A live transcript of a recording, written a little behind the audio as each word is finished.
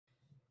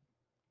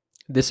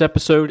This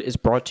episode is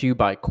brought to you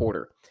by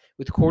Quarter.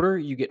 With Quarter,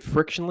 you get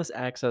frictionless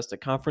access to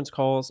conference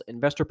calls,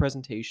 investor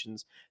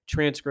presentations,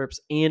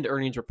 transcripts, and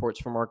earnings reports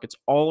from markets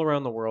all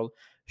around the world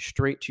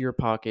straight to your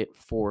pocket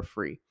for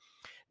free.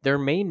 Their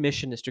main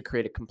mission is to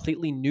create a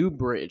completely new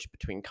bridge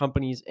between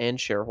companies and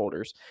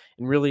shareholders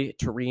and really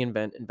to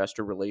reinvent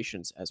investor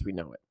relations as we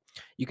know it.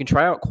 You can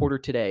try out Quarter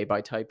today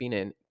by typing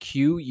in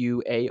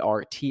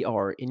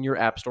QUARTR in your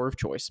app store of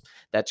choice.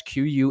 That's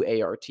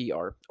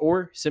QUARTR,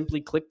 or simply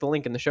click the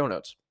link in the show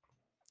notes.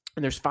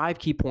 And there's 5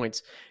 key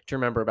points to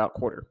remember about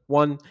Quarter.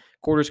 1,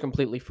 Quarter is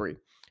completely free.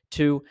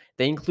 2,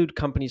 they include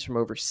companies from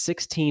over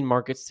 16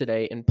 markets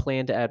today and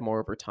plan to add more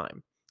over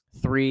time.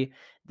 3,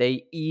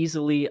 they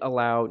easily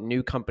allow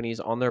new companies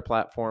on their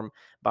platform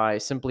by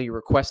simply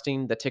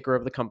requesting the ticker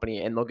of the company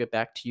and they'll get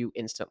back to you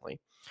instantly.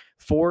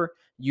 4,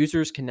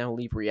 users can now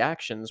leave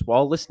reactions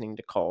while listening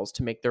to calls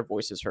to make their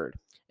voices heard.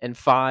 And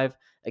 5,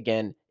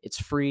 again, it's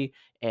free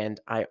and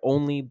I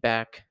only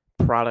back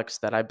products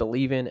that I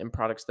believe in and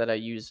products that I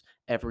use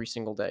every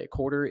single day.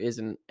 Quarter is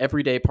an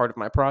everyday part of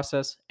my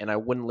process and I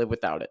wouldn't live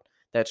without it.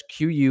 That's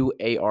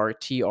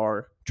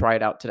QUARTR. Try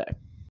it out today.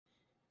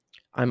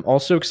 I'm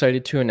also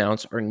excited to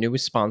announce our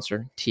newest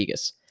sponsor,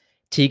 Tegas.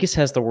 Tegas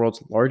has the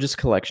world's largest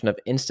collection of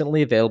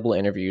instantly available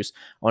interviews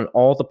on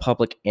all the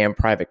public and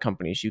private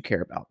companies you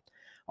care about.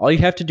 All you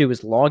have to do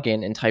is log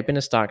in and type in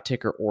a stock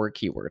ticker or a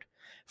keyword.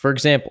 For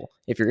example,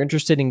 if you're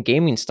interested in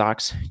gaming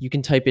stocks, you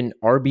can type in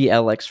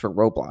RBLX for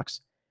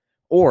Roblox,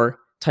 or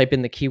type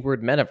in the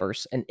keyword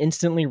metaverse and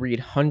instantly read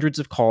hundreds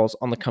of calls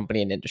on the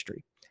company and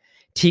industry.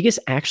 Tegas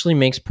actually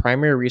makes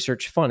primary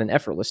research fun and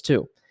effortless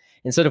too.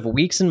 Instead of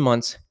weeks and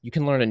months, you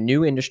can learn a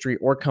new industry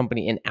or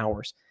company in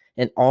hours,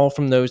 and all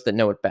from those that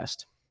know it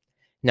best.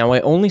 Now,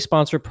 I only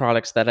sponsor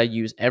products that I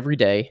use every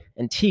day,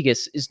 and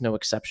Tegas is no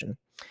exception.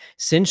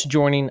 Since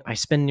joining, I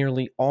spend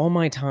nearly all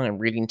my time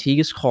reading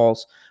Tegas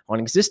calls on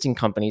existing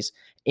companies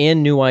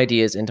and new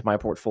ideas into my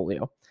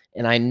portfolio,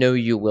 and I know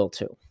you will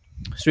too.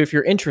 So if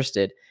you're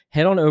interested,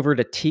 head on over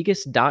to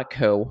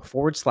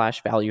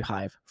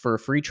tegas.co/valuehive for a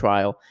free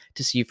trial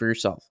to see for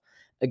yourself.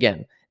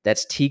 Again,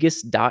 that's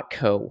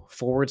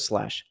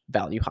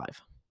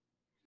tegas.co/valuehive.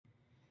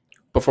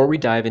 Before we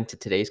dive into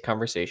today's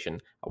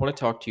conversation, I want to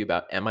talk to you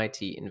about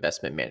MIT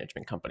Investment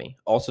Management Company,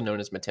 also known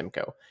as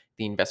Matimco,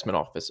 the investment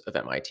office of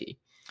MIT.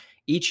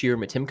 Each year,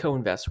 Matimco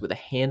invests with a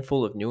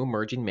handful of new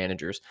emerging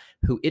managers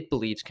who it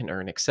believes can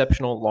earn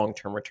exceptional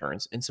long-term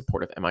returns in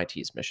support of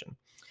MIT's mission.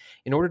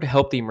 In order to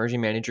help the emerging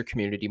manager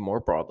community more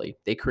broadly,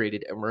 they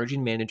created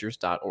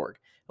emergingmanagers.org,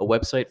 a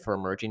website for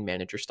emerging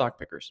manager stock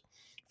pickers.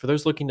 For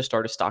those looking to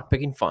start a stock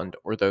picking fund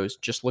or those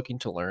just looking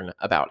to learn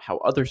about how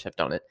others have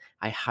done it,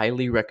 I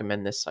highly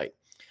recommend this site.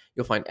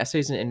 You'll find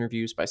essays and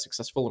interviews by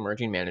successful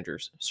emerging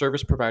managers,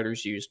 service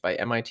providers used by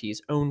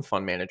MIT's own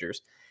fund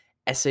managers,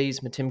 essays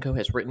Matimco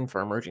has written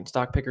for emerging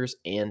stock pickers,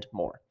 and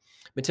more.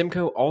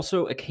 Matimco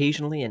also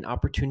occasionally and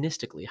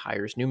opportunistically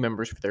hires new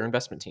members for their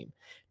investment team.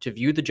 To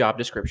view the job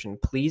description,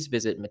 please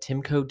visit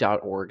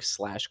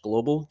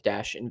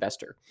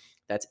matimco.org/global-investor.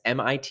 That's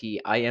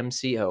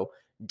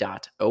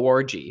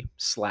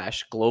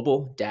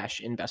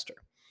mitimco.org/global-investor.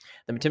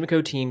 The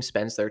Matimco team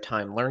spends their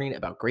time learning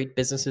about great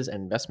businesses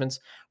and investments,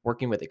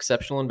 working with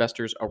exceptional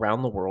investors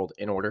around the world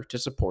in order to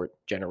support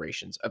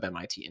generations of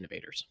MIT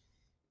innovators.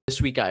 This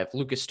week, I have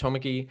Lucas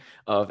Tomicki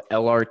of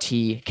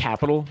LRT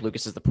Capital.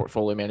 Lucas is the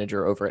portfolio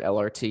manager over at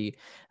LRT.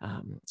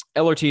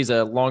 LRT is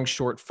a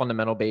long-short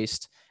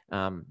fundamental-based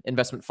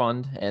investment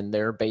fund, and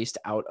they're based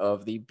out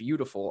of the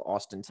beautiful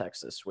Austin,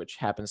 Texas, which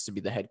happens to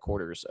be the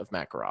headquarters of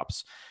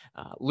MacroOps.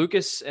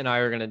 Lucas and I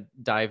are going to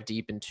dive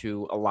deep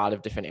into a lot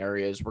of different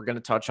areas. We're going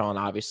to touch on,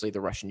 obviously,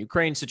 the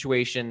Russian-Ukraine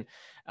situation,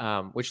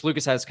 which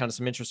Lucas has kind of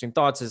some interesting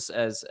thoughts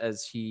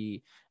as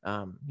he's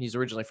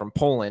originally from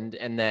Poland.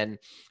 And then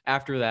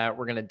after that,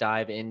 we're going to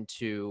dive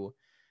into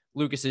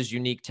Lucas's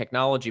unique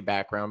technology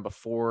background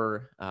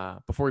before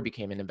he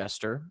became an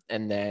investor,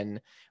 and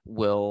then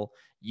we'll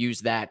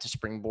use that to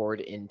springboard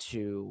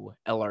into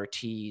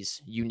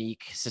LRT's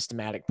unique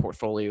systematic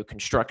portfolio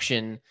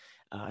construction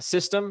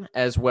system,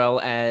 as well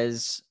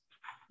as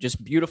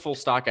just beautiful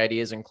stock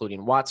ideas,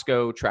 including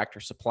Watsco, Tractor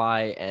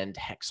Supply, and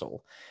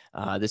Hexel.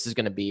 This is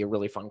going to be a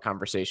really fun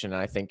conversation. And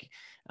I think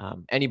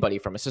anybody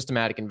from a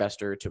systematic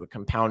investor to a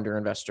compounder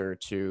investor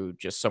to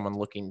just someone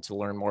looking to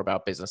learn more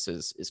about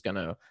businesses is going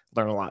to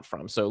learn a lot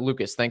from. So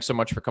Lucas, thanks so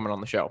much for coming on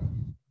the show.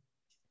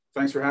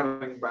 Thanks for having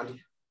me, Brandon.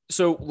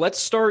 So let's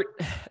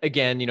start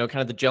again, kind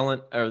of the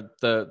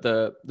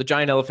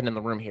giant elephant in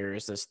the room here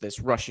is this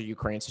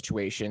Russia-Ukraine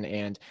situation.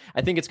 And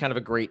I think it's kind of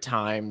a great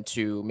time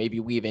to maybe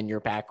weave in your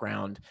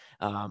background,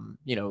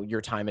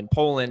 your time in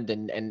Poland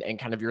and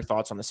kind of your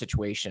thoughts on the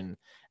situation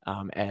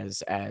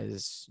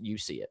as you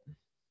see it.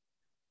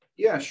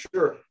 Yeah,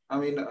 sure. I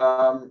mean,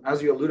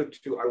 as you alluded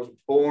to, I was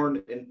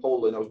born in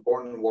Poland. I was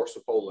born in Warsaw,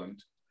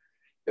 Poland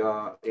in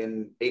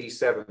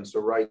 1987. So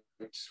right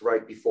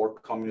before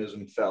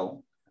communism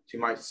fell. So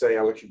you might say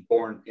I was actually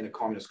born in a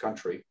communist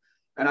country.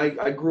 And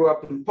I grew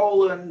up in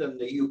Poland and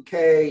the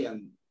UK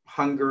and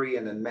Hungary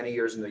and then many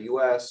years in the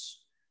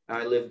US.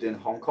 I lived in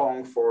Hong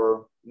Kong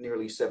for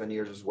nearly 7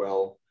 years as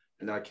well.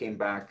 And then I came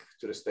back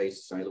to the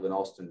States, and I live in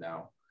Austin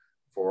now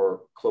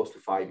for close to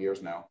 5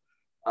 years now.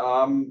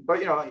 But,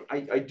 you know,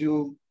 I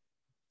do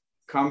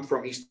come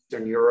from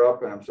Eastern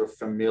Europe, and I'm sort of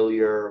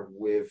familiar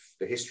with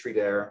the history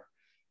there.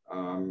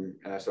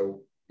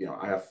 So, you know,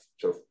 I have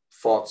sort of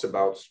thoughts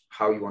about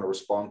how you want to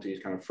respond to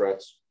these kind of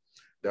threats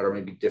that are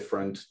maybe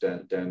different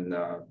than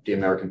the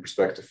American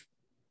perspective.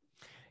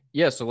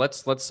 Yeah, so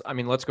let's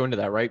go into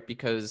that, right?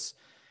 Because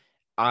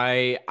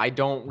I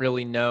don't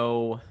really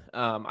know.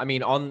 I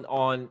mean,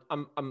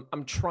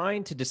 I'm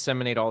trying to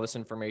disseminate all this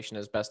information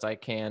as best I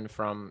can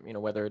from, you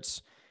know, whether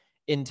it's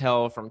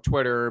intel from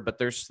Twitter, but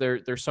there's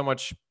so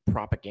much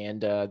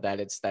propaganda that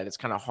it's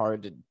kind of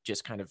hard to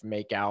just kind of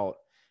make out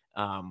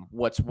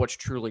what's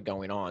truly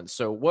going on.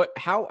 So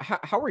how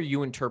are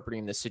you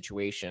interpreting this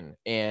situation,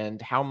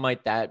 and how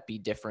might that be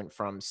different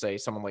from, say,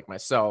 someone like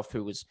myself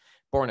who was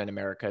born in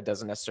America,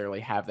 doesn't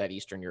necessarily have that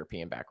Eastern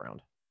European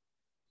background?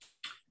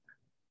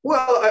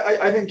 Well,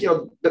 I think, you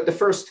know, the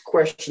first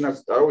question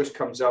that always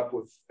comes up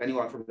with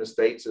anyone from the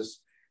States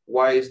is,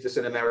 why is this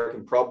an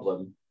American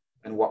problem?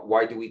 And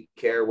why do we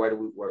care? Why do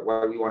we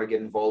want to get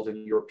involved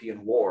in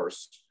European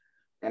wars?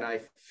 And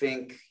I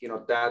think, you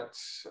know, that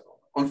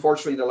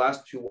unfortunately, the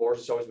last two wars,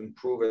 it's always been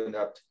proven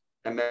that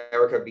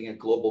America, being a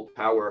global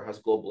power, has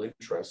global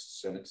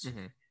interests, and it's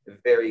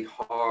very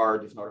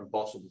hard, if not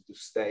impossible, to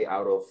stay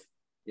out of,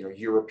 you know,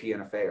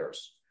 European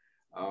affairs.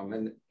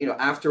 And, you know,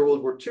 after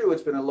World War II,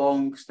 it's been a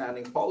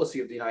long-standing policy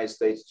of the United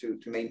States to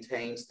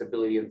maintain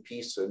stability and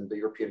peace in the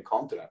European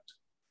continent.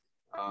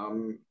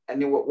 And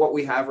you know, what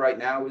we have right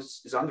now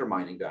is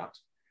undermining that.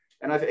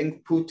 And I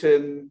think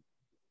Putin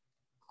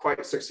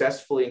quite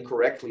successfully and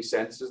correctly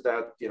senses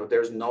that, you know,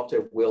 there's not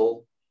a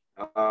will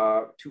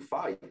to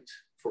fight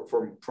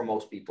for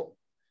most people,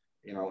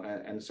 you know,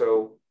 and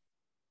so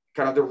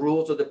kind of the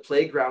rules of the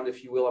playground,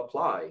 if you will,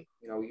 apply.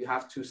 You know, you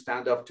have to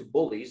stand up to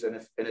bullies, and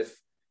if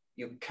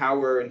you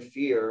cower in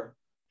fear,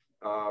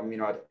 you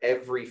know, at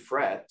every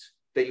threat,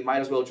 then you might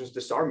as well just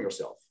disarm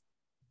yourself.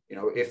 You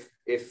know, if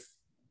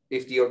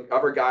the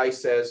other guy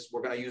says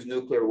we're going to use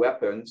nuclear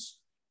weapons,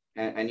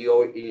 and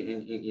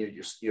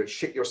you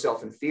shit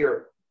yourself in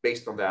fear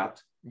based on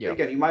that,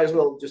 again, you might as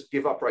well just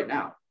give up right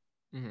now,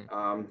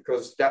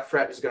 because that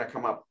threat is going to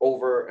come up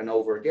over and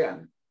over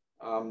again.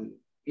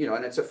 You know,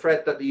 and it's a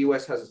threat that the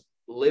U.S. has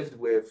lived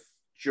with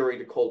during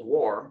the Cold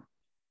War,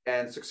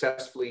 and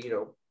successfully, you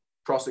know,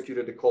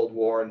 prosecuted the Cold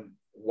War and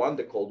won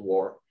the Cold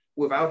War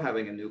without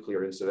having a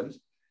nuclear incident.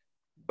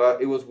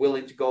 But it was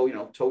willing to go, you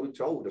know, toe to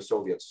toe with the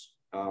Soviets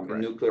in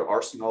nuclear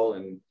arsenal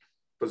and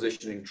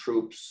positioning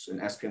troops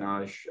and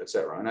espionage,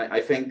 etc. And I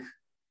think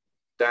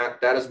that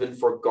has been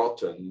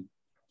forgotten,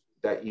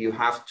 that you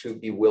have to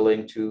be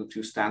willing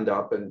to stand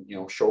up and, you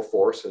know, show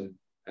force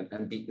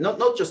and be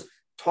not just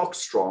talk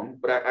strong,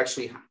 but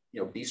actually,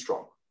 you know, be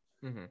strong.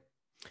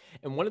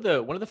 And one of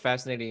the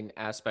fascinating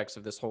aspects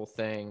of this whole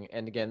thing,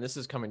 and again, this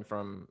is coming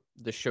from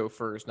the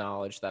chauffeur's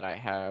knowledge that I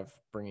have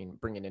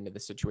bringing into the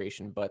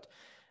situation, but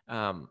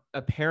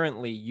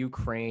apparently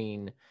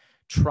Ukraine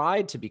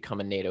tried to become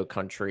a NATO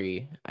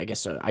country, I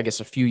guess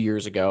a few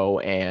years ago,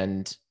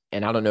 and I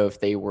don't know if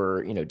they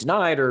were, you know,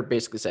 denied or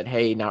basically said,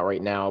 hey, not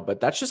right now. But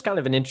that's just kind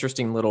of an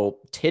interesting little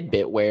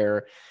tidbit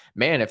where,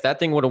 man, if that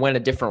thing would have went a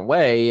different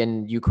way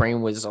and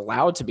Ukraine was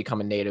allowed to become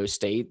a NATO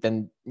state,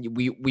 then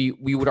we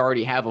would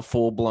already have a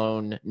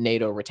full-blown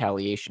NATO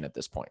retaliation at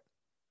this point.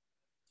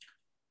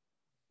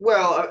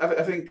 Well,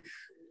 I think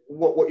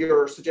what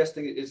you're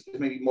suggesting is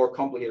maybe more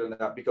complicated than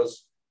that,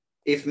 because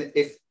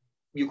if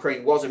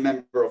Ukraine was a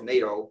member of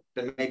NATO,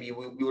 then maybe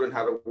we wouldn't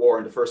have a war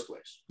in the first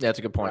place. Yeah, that's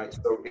a good point. Right?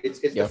 So it's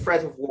the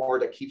threat of war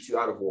that keeps you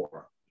out of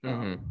war.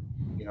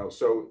 You know,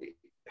 so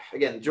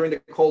again, during the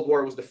Cold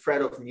War, it was the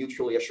threat of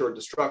mutually assured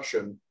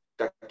destruction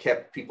that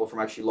kept people from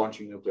actually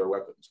launching nuclear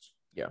weapons.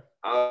 Yeah.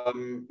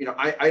 You know,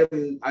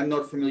 I'm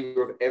not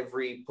familiar with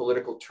every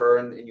political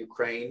turn in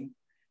Ukraine.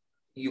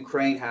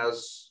 Ukraine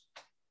has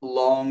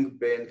long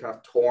been kind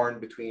of torn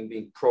between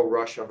being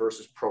pro-Russia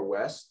versus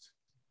pro-West.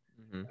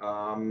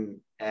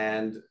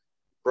 And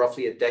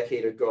roughly a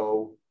decade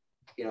ago,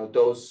 you know,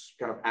 those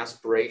kind of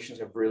aspirations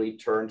have really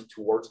turned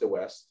towards the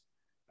West,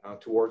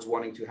 towards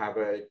wanting to have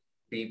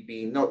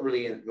be not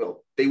really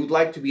they would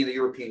like to be in the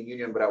European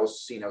Union, but that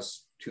was seen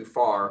as too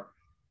far.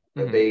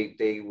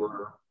 They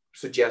were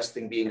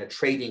suggesting being in a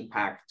trading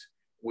pact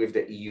with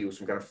the EU,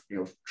 some kind of, you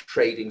know,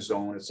 trading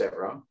zone,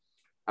 etc.,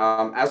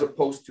 as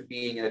opposed to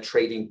being in a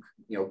trading,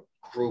 you know,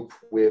 group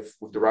with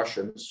the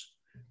Russians,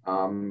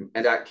 and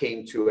that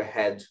came to a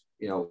head,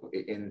 you know,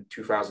 in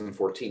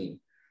 2014.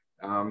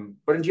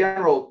 But in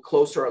general,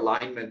 closer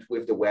alignment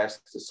with the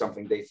West is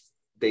something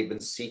they've been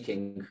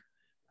seeking.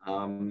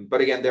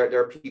 But again,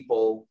 there are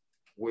people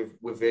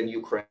within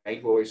Ukraine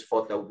who always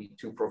thought that would be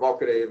too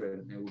provocative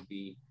and it would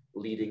be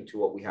leading to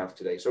what we have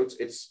today. So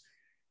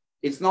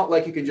it's not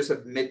like you can just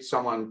admit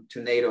someone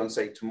to NATO and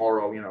say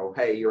tomorrow, you know,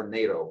 hey, you're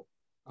NATO.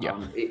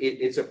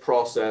 It's a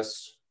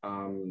process,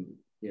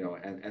 you know,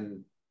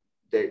 and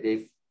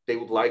they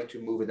would like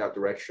to move in that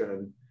direction.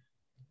 And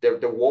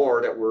the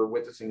war that we're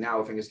witnessing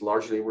now, I think, is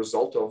largely a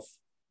result of,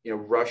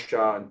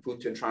 Russia and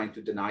Putin trying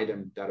to deny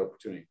them that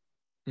opportunity.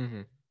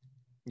 Mm-hmm.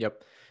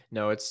 Yep.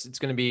 No, it's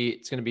gonna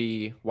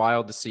be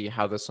wild to see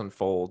how this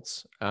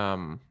unfolds.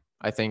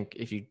 I think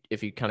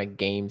if you kind of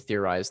game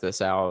theorize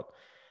this out,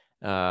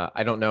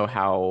 I don't know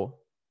how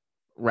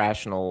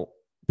rational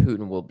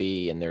Putin will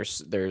be. And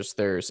there's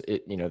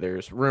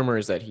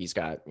rumors that he's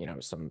got,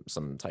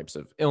 some types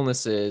of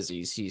illnesses.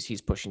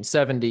 He's pushing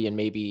 70, and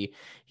maybe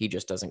he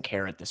just doesn't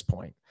care at this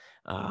point.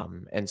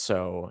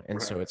 So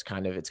it's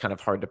kind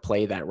of hard to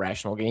play that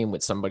rational game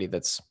with somebody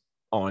that's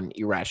on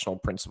irrational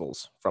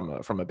principles from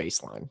a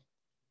baseline.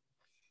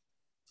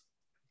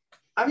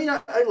 I mean,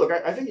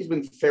 I think he's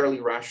been fairly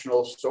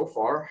rational so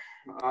far.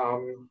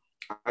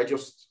 I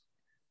just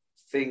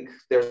think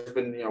there's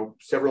been,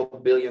 several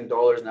 $1 billion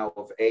now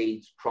of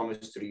aid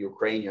promised to the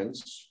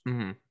Ukrainians.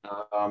 Mm-hmm.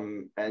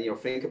 And,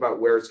 think about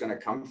where it's going to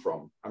come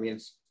from. I mean,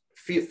 it's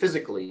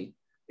physically,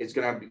 it's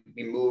going to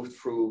be moved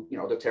through,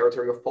 the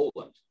territory of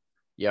Poland.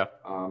 Yeah.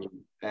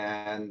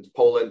 And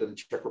Poland and the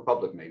Czech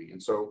Republic, maybe.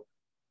 And so,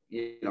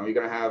 you're going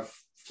to have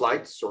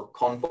flights or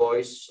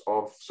convoys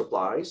of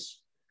supplies.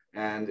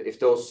 And if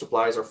those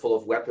supplies are full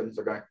of weapons,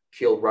 they're going to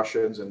kill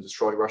Russians and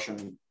destroy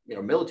Russian,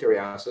 military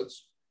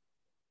assets.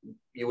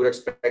 You would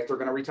expect they're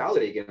going to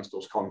retaliate against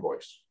those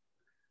convoys.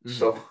 Mm-hmm.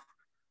 So,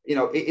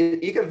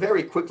 it can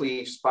very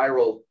quickly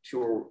spiral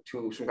to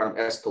some kind of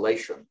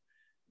escalation.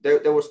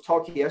 There was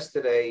talk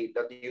yesterday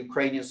that the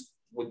Ukrainians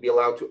would be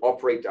allowed to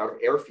operate out of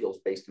airfields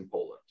based in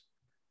Poland.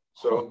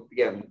 So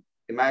again,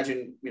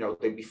 imagine,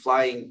 they'd be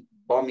flying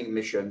bombing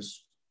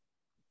missions,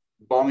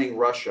 bombing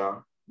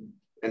Russia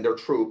and their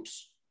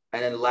troops,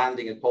 and then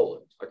landing in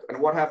Poland.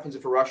 And what happens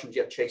if a Russian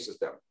jet chases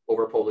them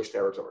over Polish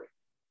territory?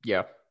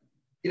 Yeah.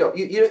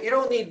 You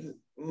don't need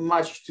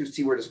much to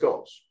see where this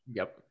goes.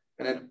 Yep.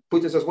 And then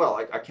Putin says, well,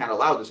 I can't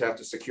allow this. I have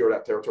to secure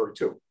that territory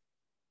too.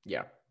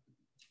 Yeah.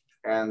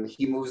 And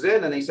he moves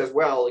in and he says,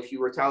 well, if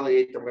you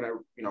retaliate, I'm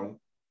going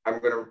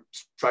to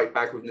strike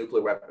back with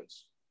nuclear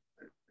weapons.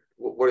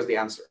 What is the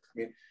answer? I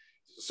mean,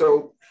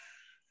 so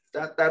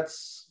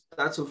that's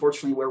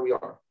unfortunately where we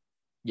are.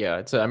 Yeah.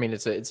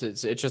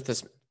 It's just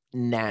this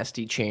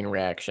nasty chain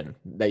reaction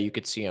that you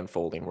could see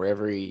unfolding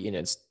wherever,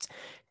 it's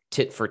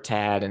tit for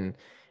tat and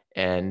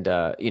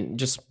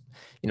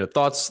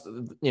thoughts,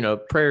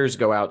 prayers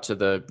go out to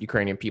the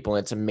Ukrainian people.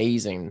 And it's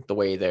amazing the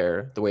way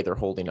they're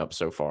holding up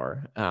so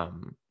far.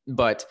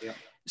 But yeah.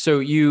 So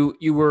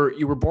you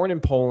were born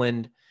in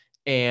Poland,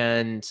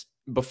 and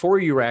before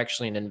you were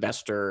actually an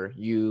investor,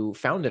 you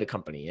founded a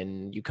company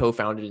and you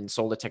co-founded and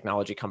sold a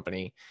technology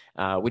company,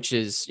 which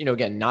is,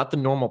 again, not the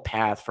normal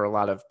path for a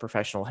lot of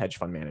professional hedge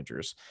fund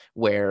managers,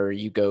 where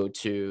you go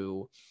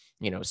to,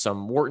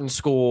 some Wharton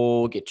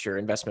school, get your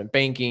investment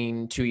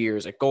banking, 2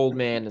 years at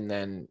Goldman, and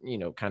then,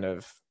 kind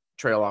of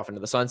trail off into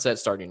the sunset,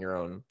 starting your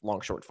own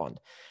long short fund.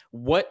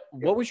 What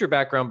was your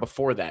background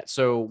before that?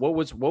 So what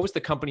was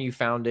the company you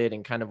founded,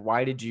 and kind of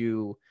why did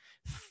you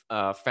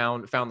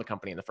found the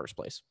company in the first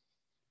place?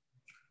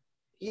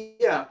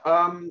 Yeah,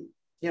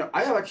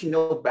 I have actually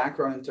no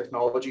background in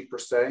technology per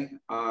se.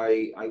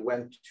 I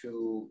went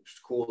to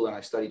school and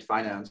I studied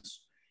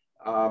finance,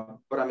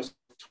 but I'm a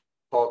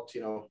taught,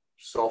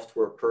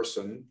 software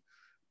person.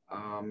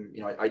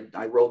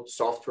 I wrote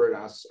software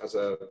as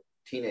a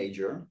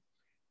teenager.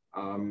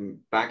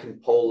 Back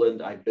in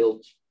Poland, I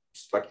built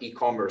like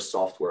e-commerce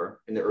software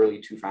in the early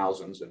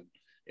 2000s, and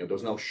there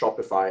was no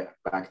Shopify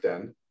back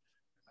then.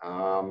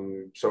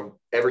 So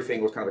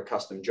everything was kind of a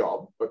custom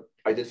job, but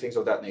I did things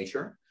of that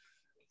nature.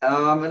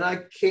 And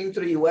I came to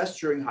the US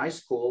during high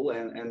school,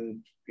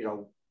 and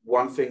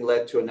one thing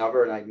led to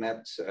another, and I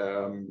met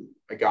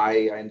a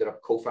guy I ended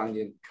up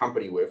co-founding a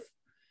company with.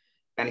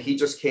 And he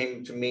just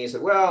came to me and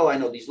said, well, I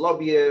know these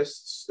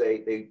lobbyists,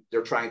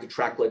 they're trying to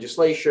track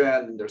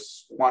legislation.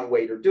 There's one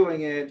way they're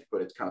doing it,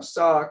 but it kind of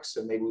sucks,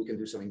 and maybe we can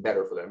do something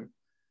better for them.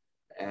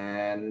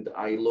 And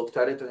I looked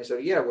at it and I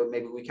said, yeah, well,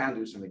 maybe we can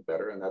do something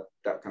better. And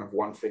that kind of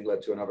one thing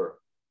led to another.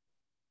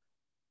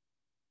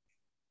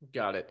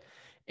 Got it.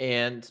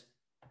 And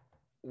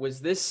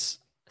was this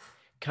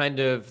kind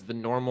of the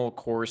normal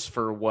course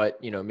for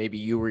what, maybe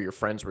you or your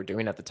friends were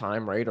doing at the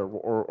time, right? Or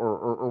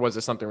was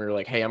it something where you're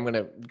like, hey, I'm going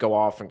to go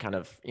off and kind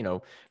of,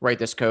 write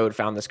this code,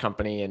 found this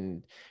company,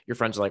 and your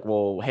friends are like,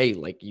 well, hey,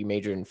 like you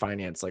majored in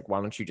finance, like, why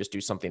don't you just do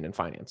something in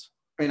finance?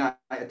 I mean,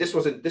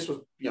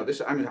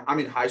 I'm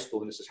in high school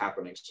when this is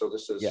happening. So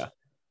this is,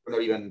 we're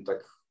not even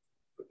like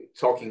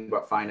talking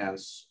about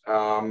finance.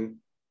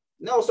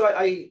 No, so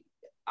I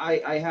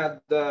had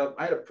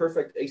a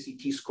perfect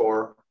ACT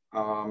score,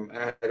 and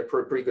I had a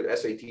pretty good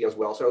SAT as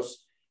well. So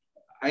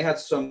I had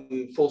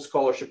some full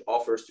scholarship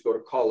offers to go to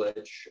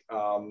college,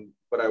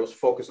 but I was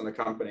focused on the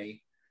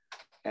company,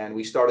 and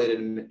we started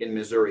in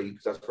Missouri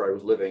because that's where I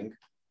was living,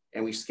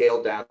 and we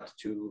scaled that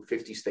to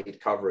 50 state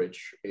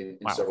coverage in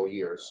several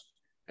years.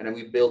 And then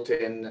we built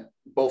in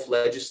both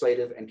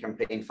legislative and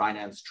campaign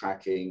finance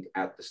tracking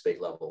at the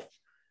state level.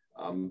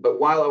 But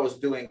while I was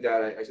doing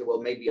that, I said,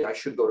 well, maybe I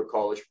should go to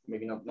college.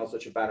 Maybe not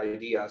such a bad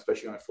idea,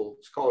 especially on a full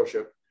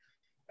scholarship.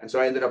 And so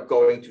I ended up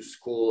going to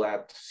school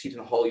at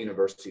Seton Hall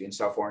University in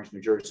South Orange,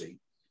 New Jersey.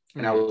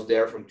 And I was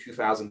there from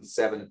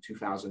 2007 to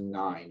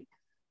 2009,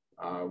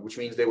 which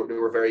means they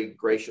were very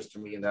gracious to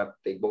me in that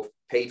they both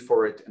paid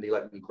for it and they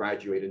let me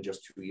graduate in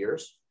just 2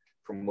 years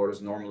from what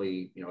is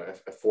normally,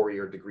 a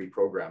 4-year degree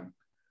program.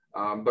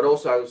 But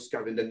also I was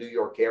kind of in the New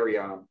York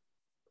area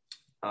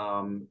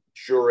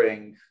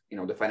during,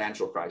 the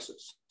financial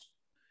crisis.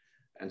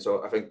 And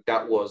so I think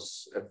that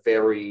was a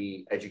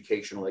very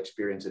educational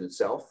experience in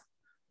itself,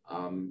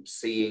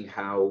 seeing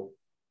how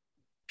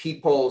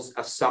people's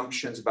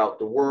assumptions about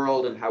the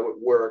world and how it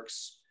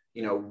works,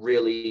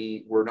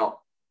 really were not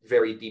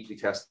very deeply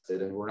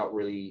tested and were not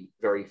really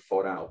very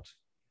thought out.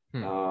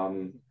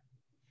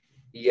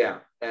 Yeah.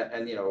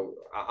 And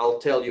I'll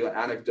tell you an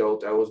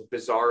anecdote. I was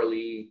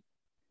bizarrely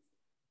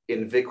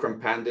in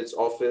Vikram Pandit's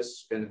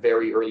office in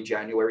very early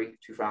January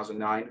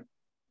 2009.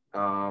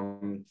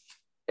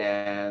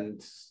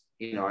 And,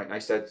 I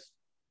said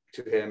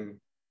to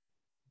him,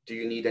 do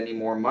you need any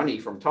more money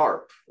from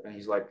TARP? And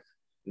he's like,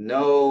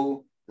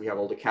 no, we have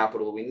all the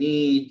capital we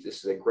need.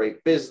 This is a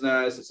great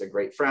business. It's a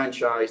great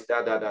franchise,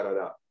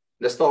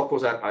 The stock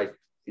was at,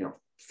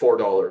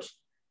 $4.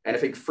 And I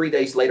think 3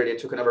 days later, they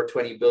took another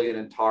 20 billion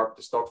in TARP.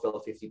 The stock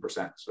fell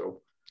 50%.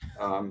 So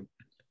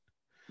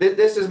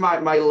this is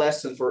my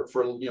lesson for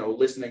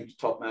listening to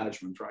top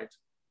management, right?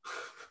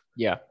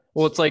 Yeah.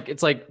 Well, it's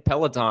like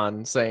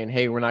Peloton saying,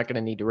 hey, we're not going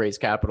to need to raise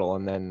capital.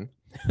 And then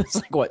it's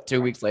like, what,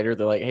 2 weeks later,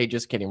 they're like, hey,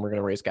 just kidding. We're going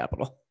to raise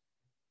capital.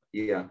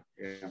 Yeah.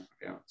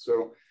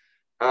 So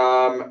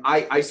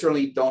I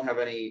certainly don't have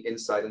any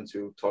insight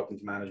into talking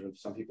to management.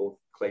 Some people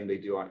claim they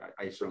do.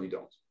 I certainly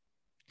don't.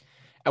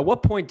 At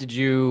what point did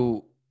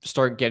you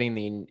start getting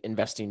the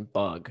investing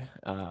bug?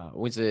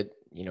 Was it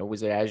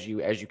as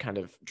you kind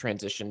of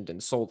transitioned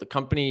and sold the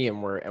company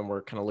and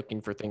we're kind of looking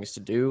for things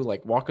to do?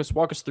 Like walk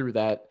us through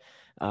that.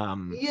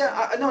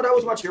 Yeah, no, that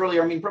was much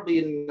earlier. I mean, probably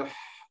in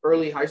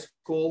early high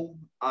school,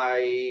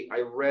 I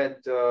read,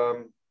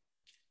 there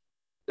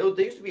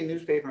used to be a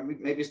newspaper,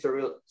 maybe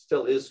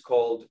still is,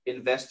 called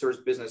Investors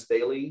Business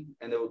Daily.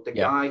 And the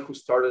guy who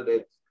started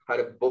it had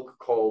a book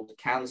called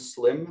Can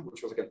Slim,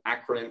 which was like an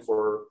acronym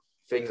for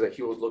things that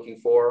he was looking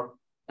for.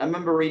 I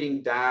remember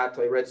reading that.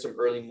 I read some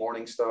early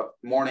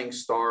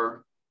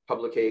Morningstar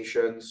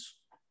publications.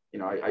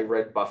 I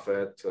read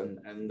Buffett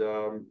and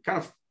kind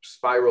of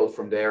spiraled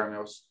from there. And I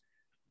was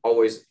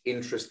always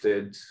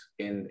interested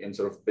in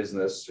sort of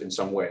business in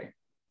some way.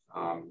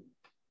 And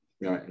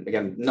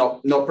again,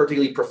 not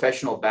particularly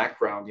professional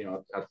background,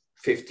 at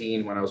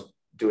 15 when I was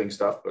doing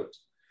stuff, but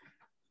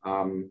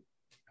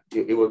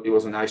it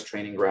was a nice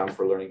training ground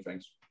for learning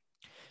things.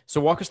 So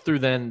walk us through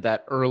then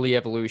that early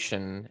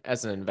evolution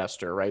as an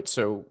investor, right?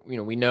 So,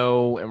 we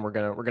know, and we're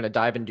going to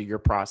dive into your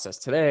process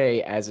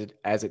today as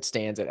it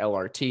stands at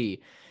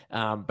LRT.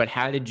 But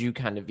how did you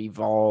kind of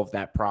evolve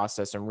that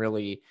process and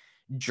really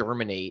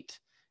germinate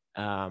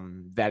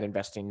that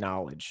investing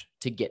knowledge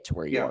to get to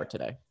where you are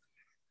today?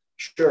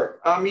 Sure.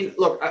 I mean,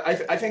 look,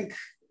 I think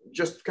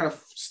just kind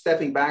of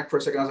stepping back for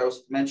a second, as I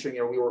was mentioning,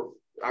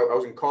 I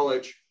was in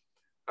college,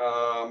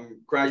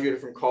 graduated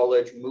from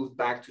college, moved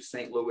back to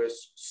St. Louis,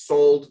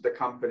 sold the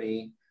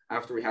company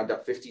after we had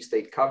that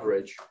 50-state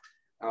coverage.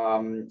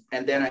 And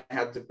then I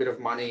had a bit of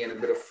money and a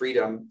bit of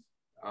freedom.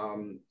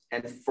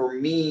 And for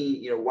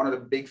me, one of the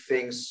big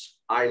things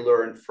I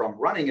learned from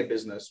running a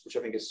business, which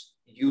I think is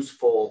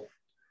useful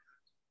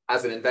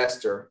as an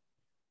investor,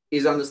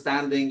 is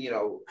understanding,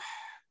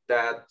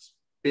 that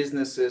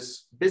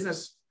business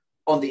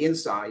on the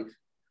inside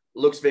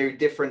looks very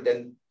different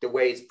than the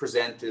way it's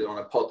presented on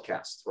a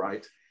podcast,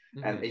 right?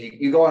 Mm-hmm. And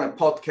you go on a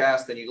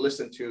podcast and you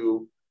listen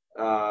to,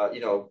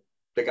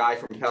 the guy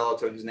from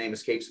Peloton, whose name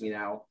escapes me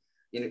now.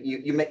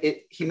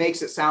 He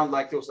makes it sound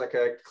like it was like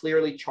a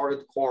clearly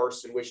charted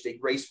course in which they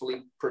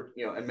gracefully,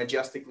 and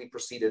majestically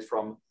proceeded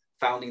from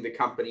founding the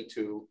company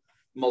to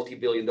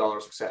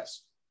multi-billion-dollar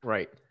success.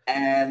 Right.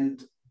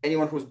 And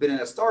anyone who's been in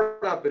a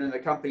startup and in a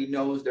company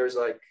knows there's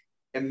like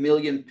a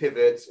million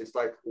pivots. It's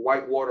like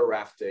whitewater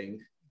rafting.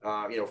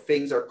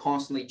 Things are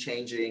constantly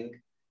changing.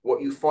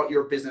 What you thought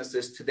your business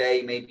is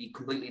today may be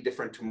completely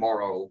different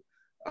tomorrow.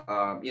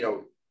 I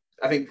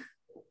think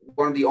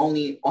one of the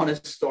only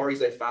honest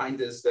stories I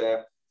find is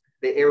the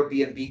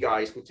Airbnb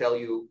guys who tell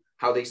you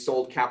how they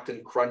sold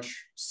Captain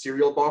Crunch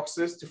cereal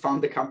boxes to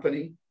found the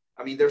company.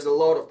 I mean, there's a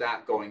lot of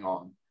that going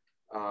on.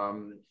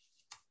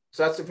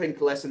 So that's, I think,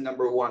 lesson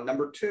number one.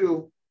 Number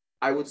two,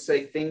 I would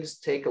say things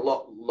take a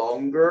lot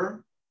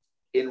longer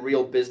in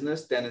real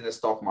business than in the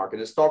stock market.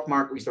 In the stock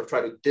market, we sort of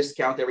try to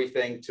discount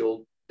everything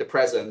till the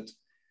present.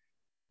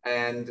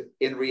 And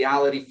in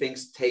reality,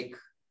 things take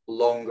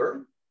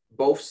longer.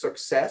 Both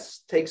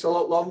success takes a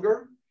lot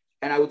longer.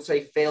 And I would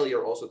say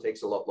failure also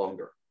takes a lot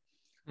longer.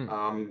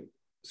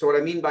 So what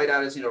I mean by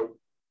that is,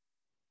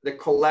 the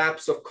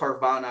collapse of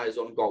Carvana is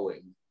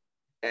ongoing.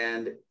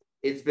 And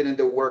it's been in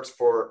the works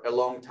for a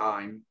long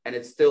time. And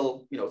it's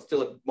still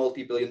a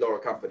multi-billion-dollar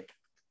company.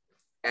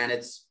 And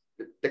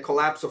the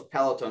collapse of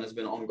Peloton has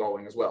been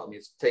ongoing as well. I mean,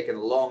 it's taken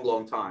a long,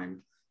 long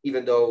time,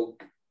 even though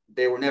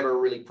they were never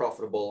really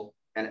profitable.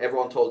 and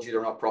everyone told you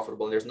they're not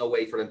profitable and there's no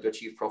way for them to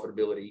achieve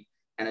profitability.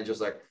 And it's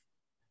just like,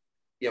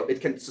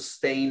 it can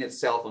sustain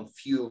itself on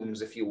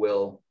fumes, if you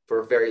will, for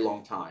a very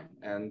long time.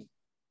 And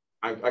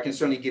I can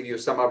certainly give you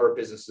some other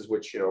businesses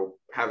which,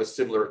 have a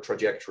similar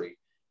trajectory.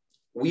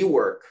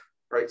 WeWork,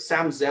 right?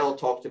 Sam Zell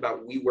talked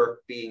about WeWork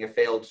being a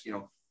failed,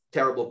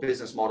 terrible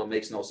business model,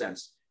 makes no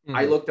sense. Mm-hmm.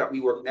 I looked at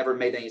WeWork, never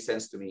made any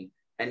sense to me.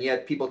 And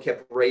yet people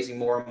kept raising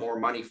more and more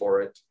money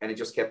for it. And it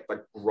just kept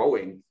like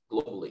growing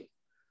globally,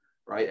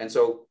 right? And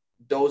so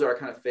those are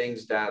kind of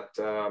things that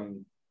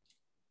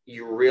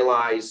you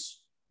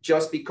realize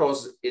just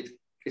because it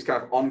is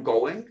kind of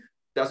ongoing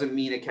doesn't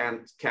mean it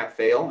can't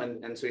fail.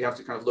 And so you have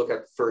to kind of look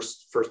at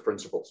first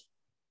principles.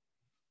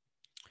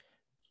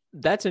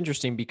 That's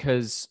interesting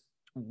because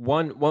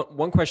one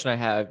question I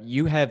have,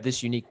 you have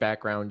this unique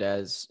background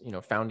as,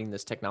 founding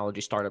this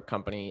technology startup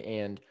company.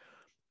 And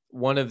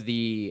one of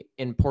the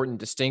important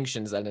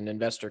distinctions that an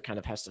investor kind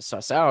of has to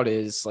suss out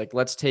is like,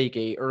 let's take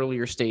a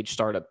earlier stage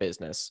startup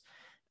business,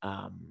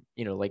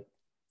 like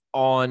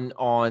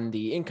on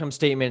the income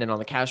statement and on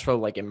the cash flow,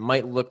 like it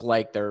might look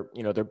like they're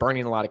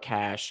burning a lot of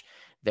cash,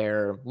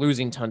 they're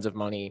losing tons of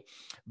money.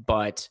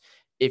 But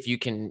if you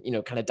can,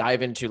 kind of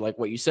dive into like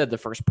what you said, the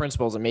first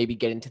principles, and maybe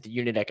get into the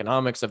unit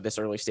economics of this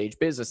early stage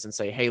business and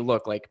say, hey,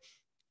 look, like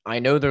I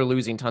know they're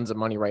losing tons of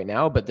money right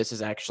now, but this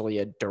is actually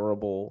a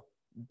durable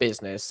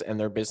business and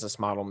their business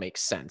model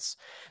makes sense.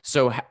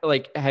 So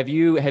like, have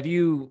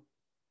you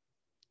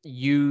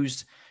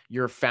used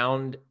your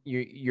founding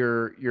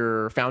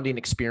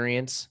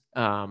experience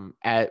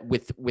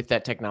with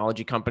that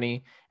technology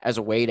company as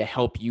a way to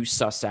help you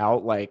suss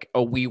out like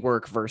a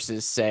WeWork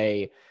versus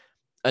say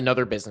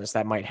another business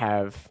that might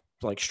have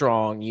like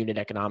strong unit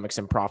economics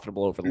and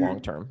profitable over the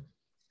long term?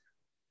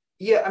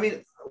 Yeah, I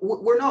mean,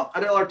 we're not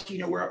at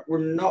LRT, we're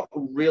not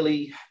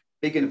really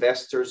big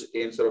investors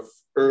in sort of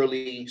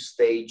early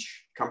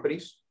stage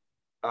companies.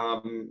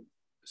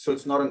 So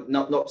it's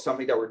not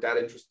something that we're that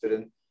interested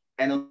in.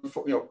 And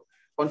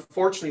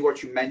unfortunately,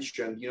 what you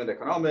mentioned, the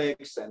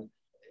economics and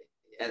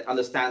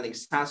understanding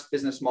SaaS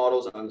business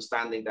models and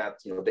understanding that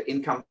the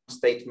income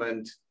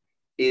statement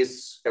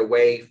is a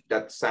way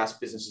that SaaS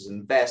businesses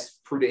invest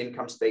through the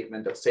income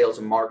statement, that sales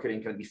and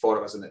marketing can be thought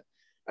of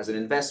as an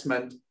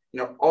investment.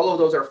 All of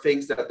those are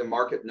things that the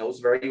market knows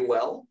very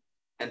well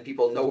and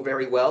people know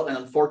very well. And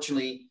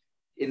unfortunately,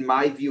 in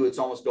my view, it's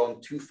almost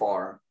gone too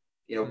far.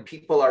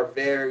 People are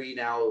very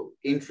now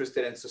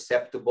interested and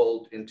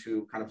susceptible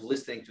into kind of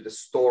listening to the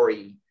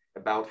story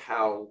about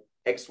how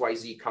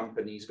XYZ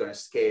company is going to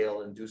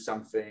scale and do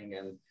something.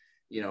 And,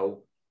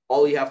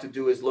 all you have to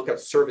do is look at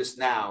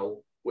ServiceNow,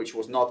 which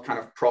was not kind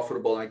of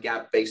profitable on a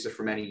GAAP basis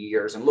for many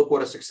years. And look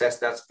what a success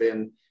that's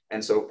been.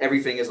 And so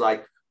everything is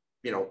like,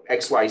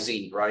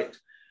 XYZ, right?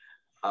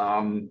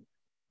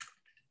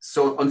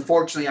 So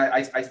unfortunately,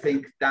 I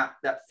think that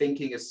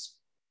thinking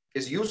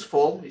is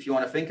useful if you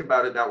want to think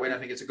about it that way. And I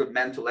think it's a good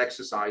mental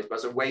exercise, but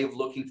as a way of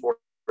looking for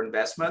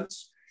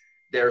investments,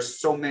 there's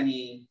so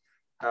many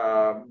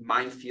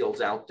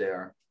minefields out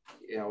there,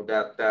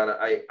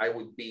 that I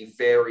would be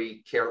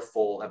very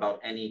careful about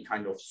any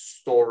kind of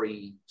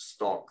story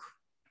stock.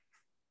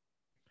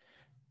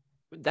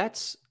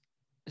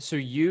 So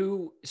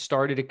you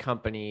started a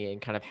company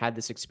and kind of had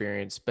this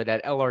experience, but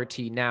at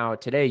LRT now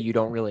today, you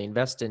don't really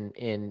invest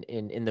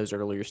in those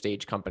earlier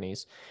stage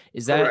companies.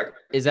 Is that correct?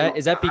 Is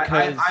that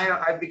because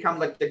I've become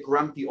like the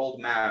grumpy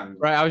old man?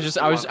 Right. I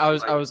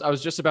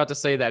was just about to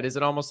say that. Is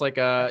it almost like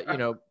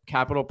a,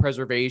 capital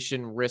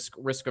preservation,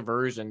 risk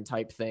aversion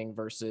type thing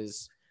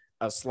versus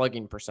a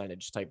slugging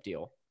percentage type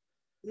deal?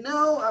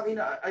 No, I mean,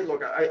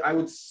 I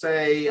would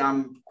say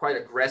I'm quite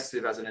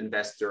aggressive as an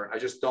investor.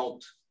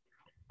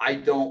 I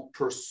don't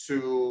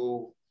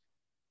pursue,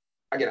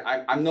 again,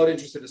 I'm not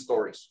interested in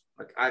stories.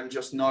 Like, I'm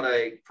just not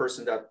a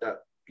person that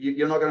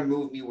you're not going to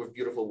move me with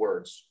beautiful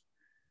words.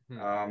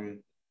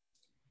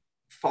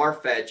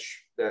 Farfetch,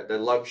 the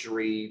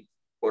luxury,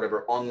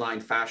 whatever,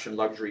 online fashion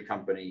luxury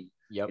company,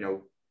 yep.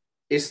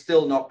 Is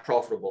still not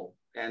profitable.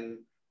 And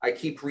I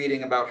keep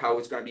reading about how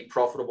it's going to be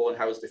profitable and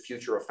how it's the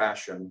future of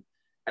fashion.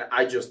 And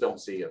I just don't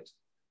see it.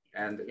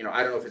 And,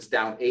 I don't know if it's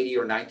down 80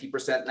 or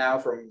 90% now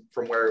from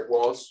where it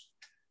was.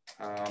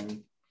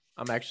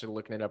 I'm actually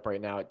looking it up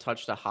right now. It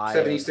touched a high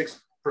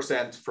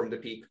 76% from the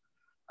peak.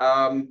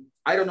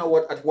 I don't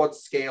know at what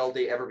scale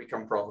they ever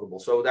become profitable.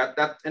 So that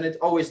and it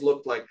always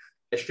looked like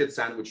a shit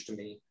sandwich to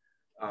me.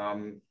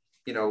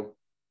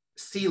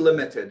 Sea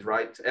Limited,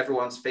 right?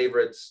 Everyone's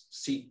favorite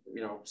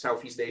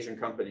Southeast Asian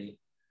company.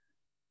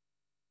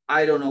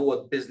 I don't know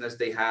what business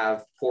they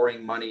have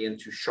pouring money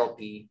into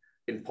Shopee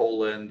in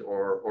Poland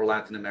or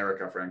Latin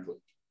America, frankly.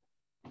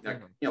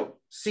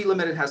 Sea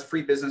Limited has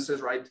three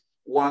businesses, right?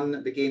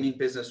 One, the gaming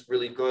business,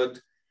 really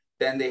good.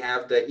 Then they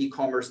have the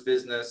e-commerce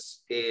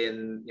business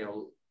in,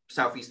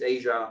 Southeast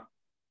Asia,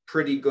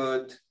 pretty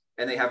good.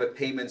 And they have a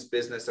payments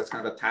business that's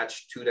kind of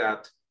attached to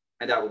that,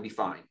 and that would be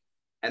fine.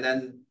 And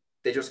then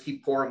they just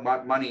keep pouring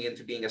money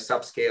into being a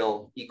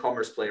subscale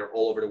e-commerce player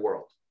all over the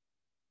world.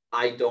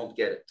 I don't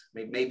get it.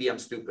 Maybe I'm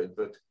stupid,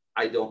 but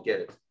I don't get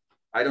it.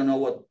 I don't know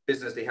what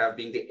business they have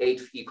being the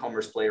 8th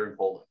e-commerce player in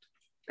Poland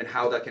and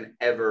how that can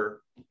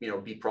ever,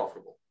 be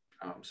profitable.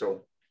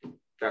 So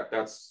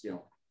that's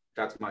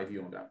my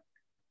view on that.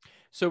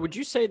 So would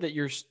you say that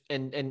you're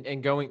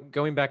and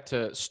going back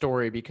to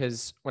Story,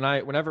 because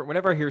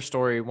whenever I hear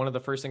Story, one of the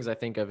first things I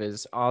think of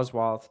is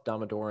Oswald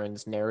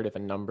Damodaran's Narrative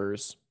and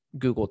Numbers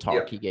Google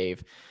talk he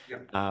gave,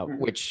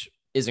 which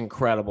is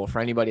incredible. For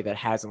anybody that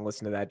hasn't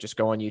listened to that, just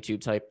go on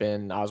YouTube, type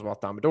in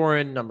Oswald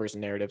Damodaran Numbers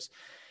and Narratives.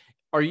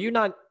 Are you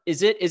not?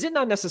 Is it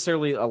not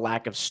necessarily a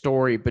lack of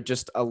story, but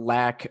just a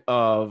lack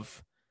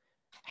of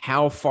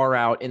how far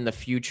out in the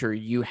future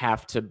you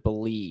have to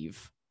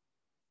believe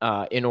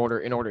in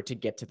order to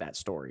get to that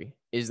story?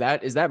 Is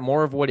that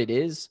more of what it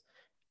is,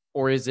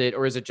 or is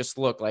it just,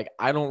 look, like,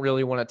 I don't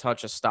really want to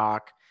touch a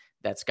stock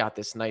that's got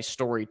this nice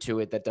story to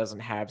it that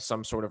doesn't have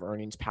some sort of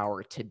earnings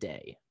power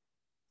today?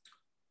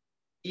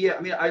 Yeah,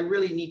 I mean, I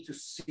really need to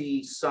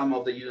see some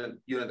of the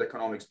unit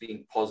economics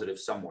being positive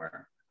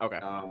somewhere. Okay.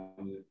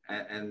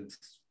 And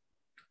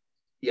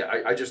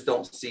yeah, I just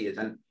don't see it.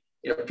 And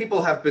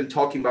people have been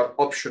talking about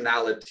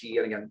optionality,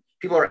 and again,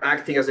 people are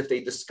acting as if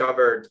they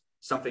discovered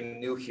something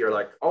new here.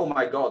 Like, oh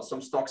my God,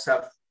 some stocks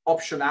have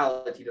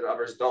optionality that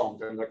others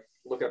don't. And like,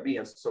 look at me,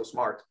 I'm so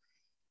smart.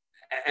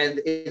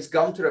 And it's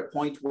gone to the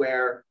point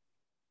where,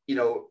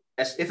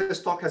 as if a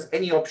stock has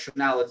any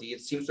optionality,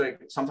 it seems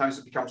like sometimes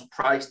it becomes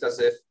priced as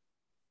if,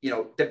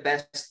 the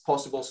best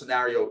possible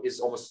scenario is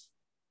almost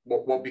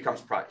what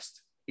becomes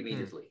priced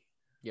immediately.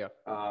 Yeah.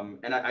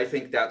 And I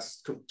think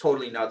that's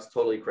totally nuts,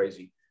 totally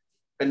crazy.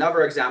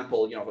 Another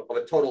example, of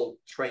a total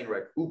train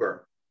wreck,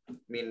 Uber. I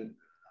mean,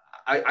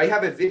 I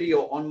have a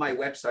video on my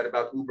website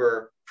about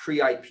Uber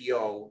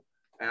pre-IPO,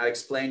 and I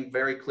explained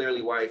very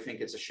clearly why I think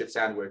it's a shit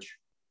sandwich.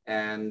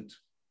 And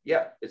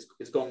yeah,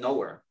 it's gone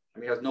nowhere. I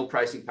mean, it has no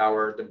pricing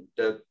power.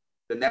 The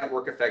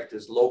network effect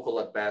is local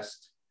at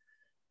best.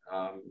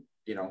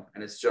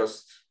 And it's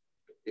just,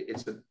 it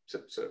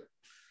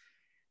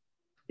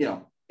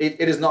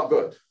is not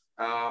good.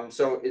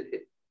 So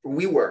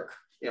WeWork,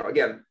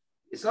 again,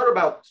 it's not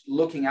about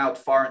looking out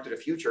far into the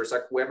future. It's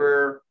like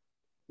whoever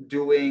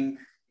doing,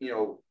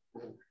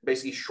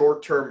 basically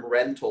short-term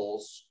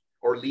rentals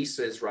or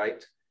leases,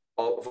 right,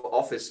 of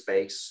office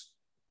space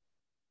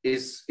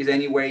is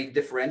anyway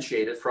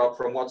differentiated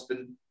from what's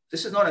been.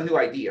 This is not a new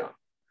idea.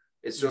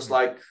 It's just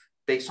like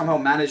they somehow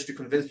managed to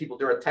convince people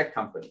they're a tech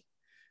company.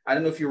 I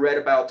don't know if you read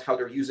about how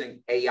they're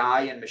using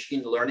AI and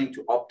machine learning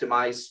to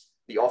optimize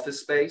the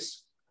office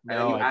space. And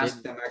then you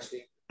ask them,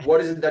 actually,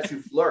 what is it that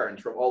you've learned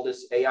from all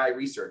this AI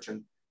research?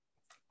 And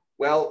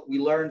well, we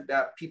learned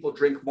that people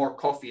drink more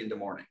coffee in the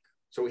morning.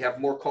 So we have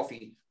more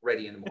coffee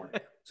ready in the morning.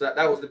 So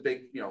that was the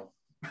big,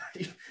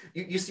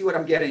 you see what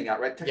I'm getting at,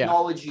 right?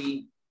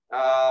 Technology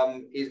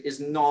is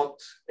not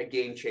a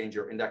game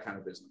changer in that kind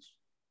of business.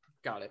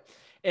 Got it.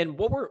 And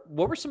what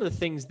were some of the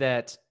things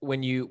that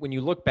when you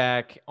look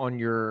back on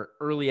your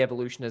early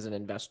evolution as an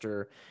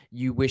investor,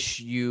 you wish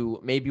you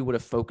maybe would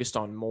have focused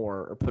on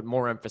more or put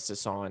more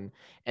emphasis on?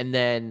 And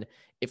then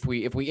if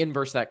we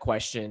inverse that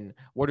question,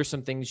 what are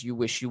some things you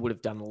wish you would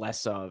have done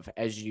less of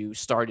as you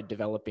started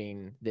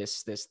developing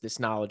this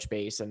knowledge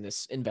base and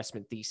this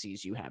investment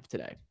theses you have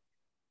today?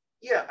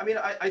 Yeah, I mean,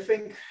 I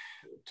think,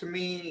 to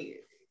me,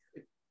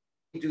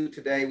 we do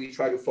today, we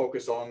try to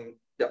focus on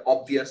the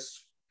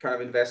obvious kind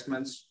of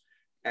investments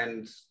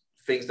and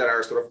things that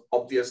are sort of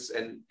obvious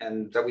and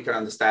that we can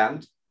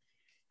understand,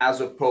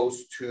 as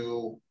opposed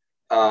to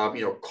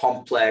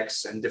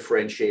complex and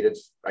differentiated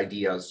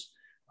ideas.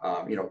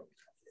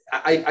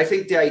 I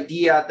think the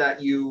idea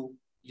that you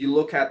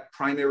look at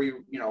primary,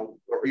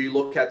 or you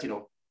look at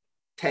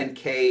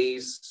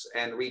 10Ks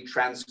and read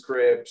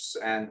transcripts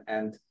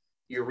and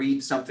you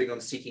read something on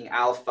Seeking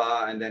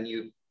Alpha, and then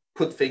you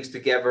put things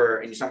together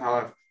and you somehow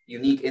have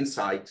unique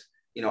insight.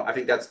 I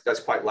think that's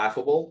quite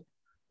laughable.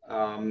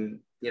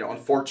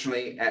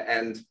 Unfortunately,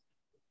 and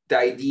the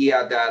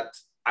idea that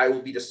I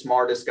will be the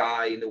smartest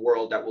guy in the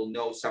world that will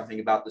know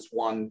something about this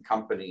one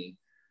company,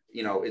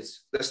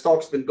 it's the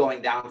stock's been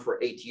going down for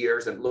 8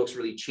 years and it looks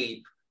really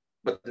cheap,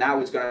 but now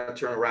it's going to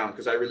turn around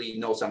because I really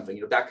know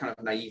something. That kind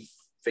of naive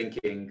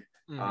thinking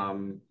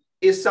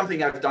is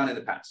something I've done in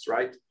the past,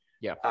 right?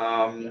 Yeah.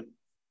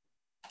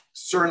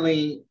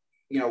 Certainly,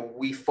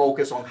 we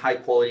focus on high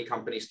quality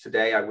companies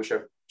today. I wish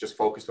I've just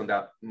focused on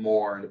that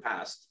more in the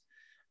past.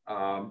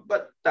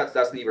 But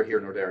that's neither here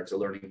nor there. It's a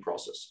learning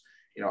process.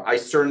 I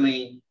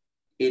certainly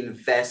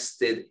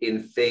invested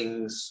in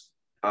things.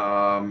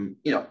 I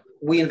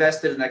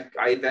invested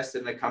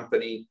in a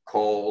company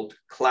called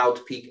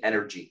Cloud Peak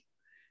Energy,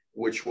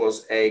 which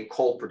was a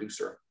coal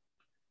producer.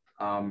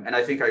 And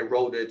I think I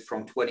wrote it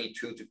from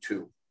 22 to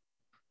 2.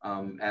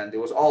 And it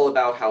was all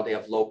about how they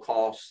have low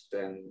cost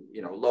and,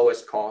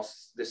 lowest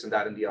costs, this and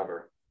that and the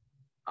other.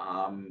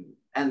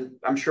 And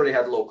I'm sure they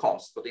had low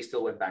costs, but they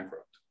still went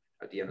bankrupt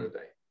at the end of the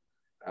day.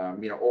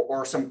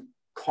 Or some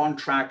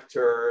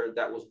contractor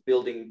that was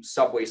building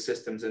subway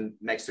systems in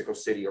Mexico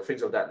City or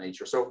things of that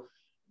nature. So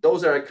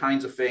those are the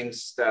kinds of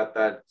things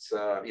that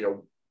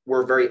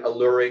were very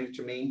alluring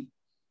to me.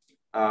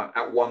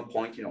 at one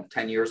point,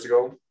 10 years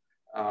ago,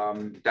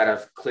 that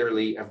I've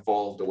clearly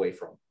evolved away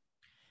from.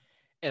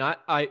 And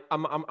I'm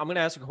going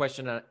to ask a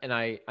question, and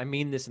I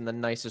mean this in the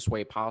nicest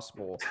way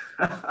possible.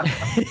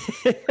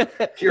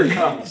 Here it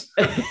comes.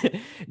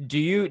 Do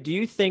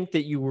you think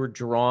that you were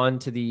drawn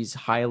to these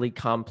highly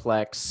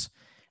complex,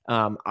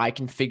 I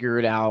can figure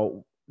it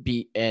out,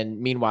 and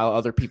meanwhile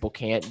other people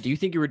can't? Do you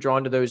think you were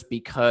drawn to those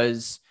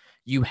because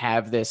you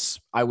have this,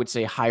 I would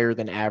say, higher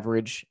than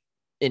average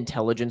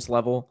intelligence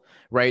level,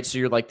 right? So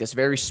you're like this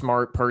very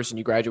smart person.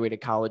 You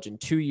graduated college in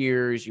 2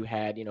 years. You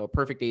had, a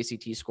perfect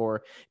ACT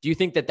score. Do you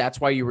think that that's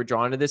why you were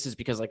drawn to this, is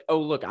because like, oh,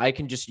 look, I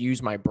can just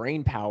use my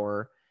brain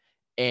power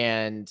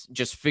and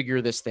just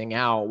figure this thing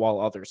out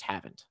while others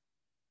haven't?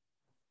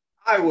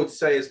 I would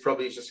say it's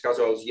probably just because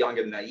I was young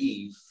and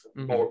naive,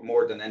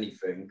 more than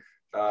anything.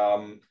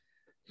 I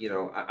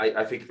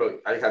think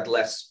I had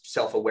less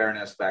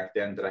self-awareness back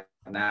then than I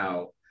have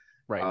now.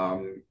 Right.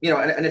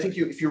 And I think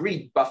if you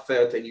read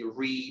Buffett and you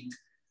read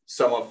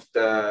some of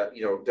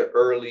the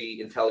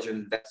early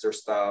intelligent investor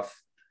stuff,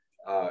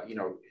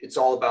 it's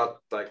all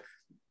about like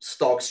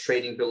stocks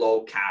trading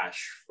below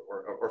cash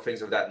or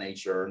things of that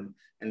nature.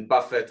 And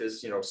Buffett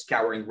is,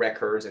 scouring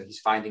records and he's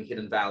finding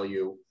hidden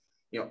value.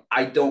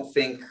 I don't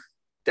think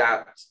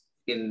that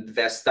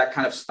that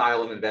kind of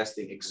style of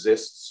investing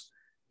exists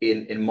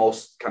in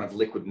most kind of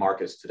liquid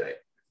markets today.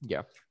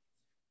 Yeah.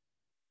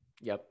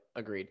 Yep.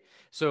 Agreed.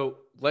 So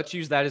let's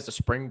use that as a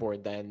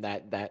springboard then,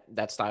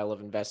 that style of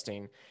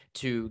investing,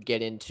 to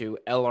get into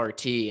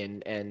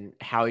LRT and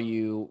how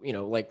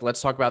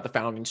let's talk about the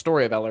founding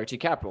story of LRT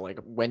Capital. Like,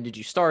 when did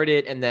you start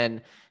it? And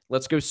then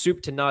let's go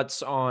soup to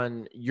nuts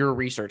on your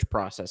research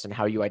process and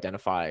how you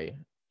identify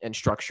and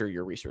structure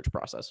your research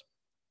process.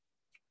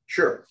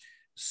 Sure.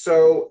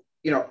 So,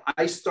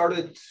 I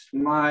started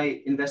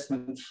my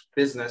investment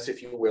business,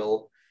 if you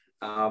will,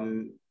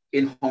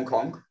 in Hong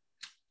Kong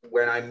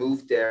when I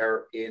moved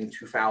there in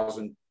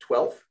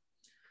 2012,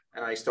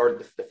 and I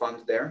started the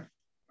fund there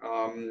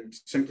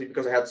simply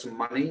because I had some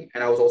money,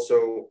 and I was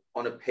also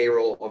on a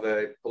payroll of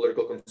a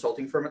political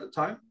consulting firm at the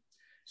time.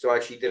 So I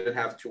actually didn't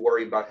have to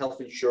worry about health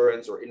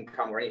insurance or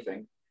income or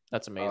anything.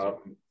 That's amazing.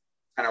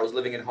 And I was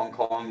living in Hong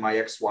Kong. My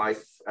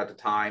ex-wife at the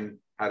time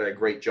had a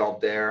great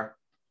job there.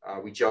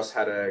 We just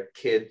had a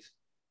kid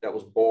that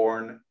was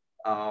born.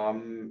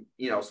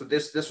 So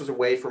this was a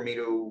way for me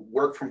to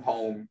work from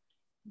home,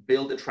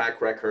 build a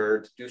track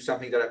record, do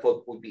something that I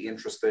thought would be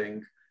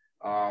interesting,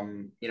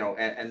 and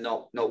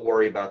not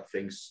worry about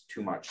things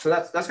too much. So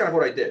that's kind of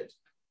what I did.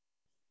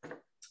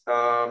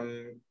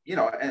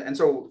 And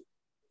so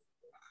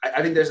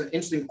I think there's an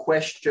interesting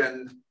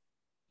question,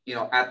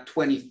 at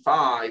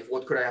 25,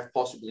 what could I have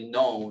possibly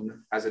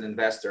known as an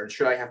investor? And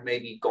should I have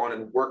maybe gone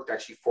and worked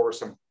actually for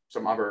some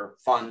other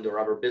fund or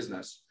other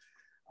business?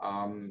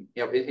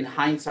 In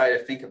hindsight,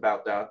 I think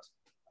about that.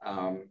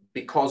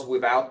 Because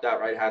without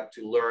that, I had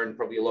to learn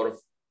probably a lot of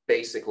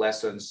basic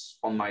lessons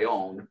on my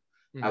own,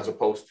 as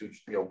opposed to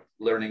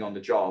learning on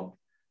the job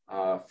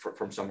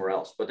from somewhere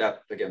else. But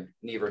that, again,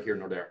 neither here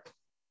nor there.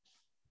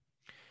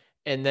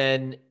 And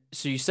then,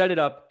 so you set it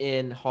up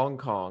in Hong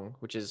Kong,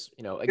 which is,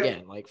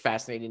 again, like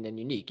fascinating and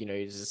unique.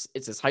 It's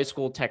this high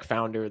school tech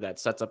founder that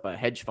sets up a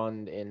hedge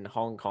fund in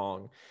Hong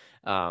Kong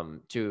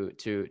to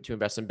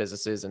invest in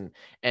businesses.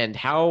 And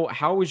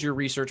how was your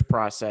research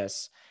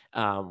process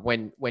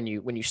when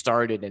you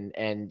started,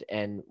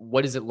 and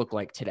what does it look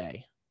like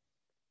today?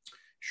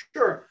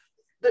 Sure.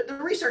 The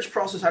research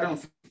process, I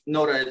don't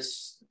know that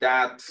it's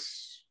that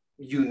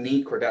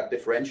unique or that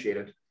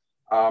differentiated.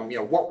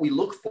 What we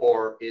look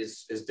for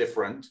is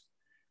different,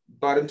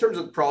 but in terms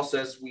of the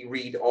process, we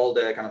read all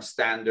the kind of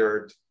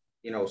standard,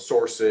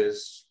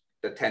 sources,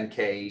 the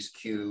 10Ks,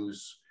 Qs,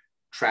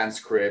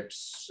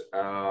 transcripts,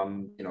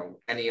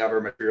 any other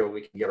material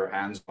we can get our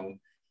hands on.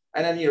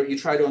 And then, you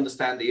try to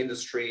understand the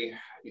industry,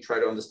 you try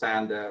to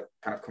understand the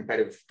kind of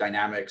competitive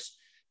dynamics.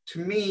 To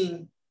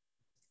me,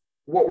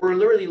 what we're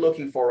literally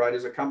looking for, right,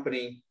 is a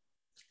company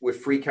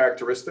with 3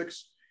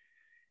 characteristics.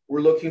 We're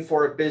looking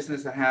for a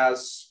business that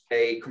has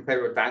a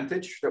competitive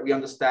advantage that we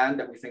understand,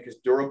 that we think is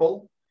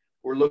durable.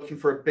 We're looking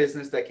for a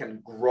business that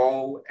can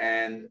grow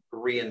and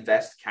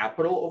reinvest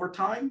capital over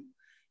time.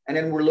 And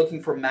then we're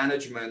looking for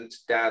management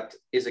that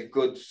is a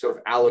good sort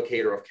of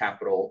allocator of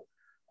capital,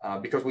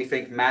 because we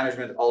think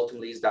management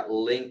ultimately is that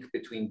link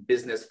between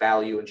business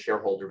value and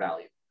shareholder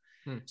value.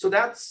 So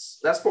that's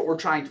what we're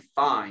trying to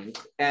find.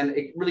 And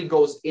it really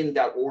goes in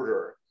that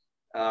order.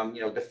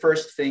 The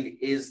first thing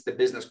is the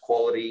business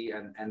quality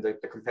and the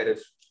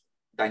competitive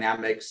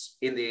dynamics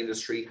in the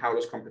industry. How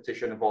does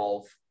competition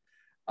evolve,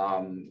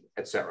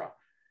 et cetera.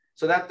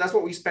 So that's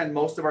what we spend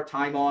most of our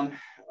time on.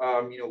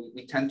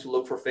 We tend to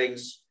look for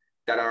things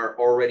that are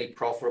already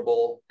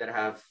profitable, that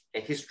have a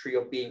history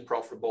of being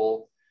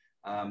profitable,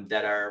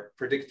 that are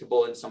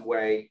predictable in some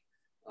way.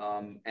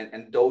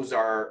 And those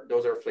are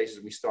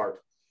places we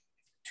start.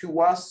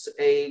 To us,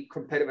 a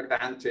competitive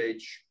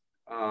advantage,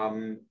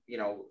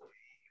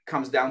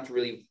 comes down to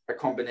really a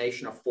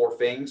combination of 4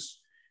 things.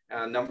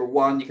 Number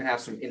one, you can have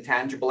some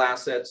intangible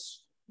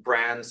assets,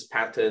 brands,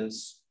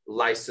 patents,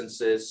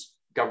 licenses,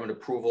 government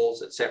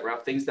approvals, etc.,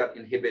 things that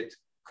inhibit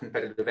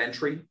competitive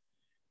entry.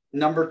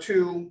 Number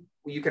two,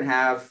 you can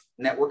have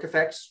network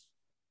effects,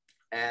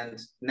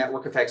 and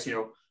network effects,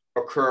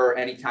 occur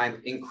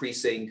anytime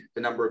increasing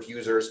the number of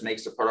users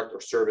makes a product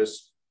or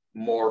service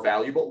more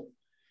valuable.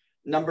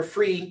 Number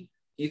three,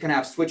 you can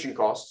have switching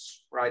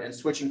costs, right? And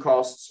switching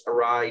costs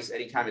arise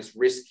anytime it's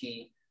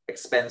risky,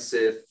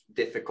 expensive,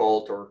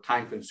 difficult, or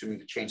time-consuming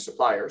to change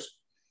suppliers.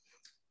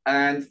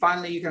 And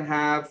finally, you can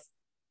have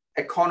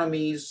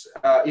economies,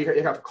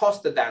 you have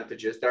cost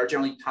advantages that are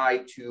generally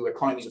tied to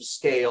economies of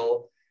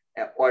scale,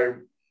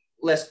 or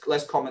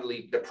less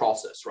commonly the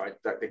process, right?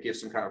 That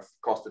gives some kind of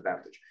cost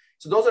advantage.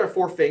 So those are the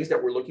four things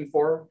that we're looking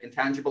for: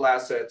 intangible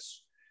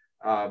assets,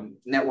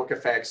 network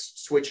effects,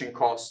 switching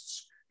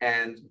costs,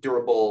 and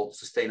durable,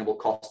 sustainable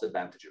cost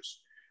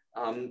advantages.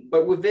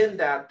 But within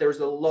that, there's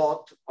a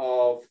lot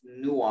of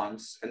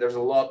nuance, and there's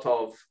a lot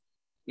of,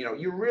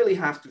 you really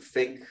have to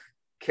think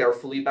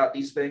carefully about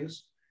these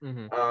things.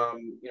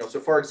 Mm-hmm. So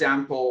for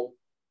example,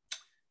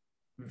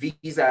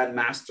 Visa and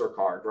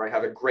MasterCard, right,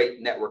 have a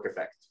great network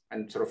effect,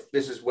 and sort of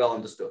this is well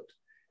understood.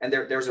 And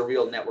there's a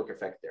real network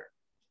effect there.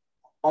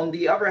 On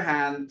the other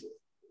hand,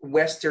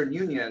 Western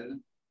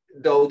Union,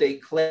 though they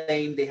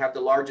claim they have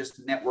the largest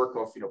network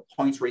of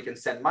points where you can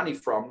send money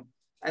from,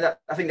 and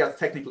I think that's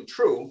technically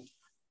true,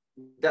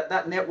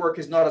 that network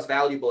is not as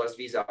valuable as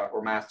Visa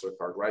or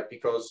MasterCard, right?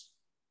 Because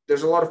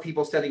there's a lot of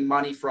people sending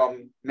money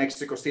from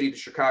Mexico City to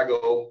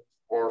Chicago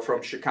or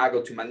from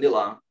Chicago to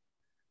Manila,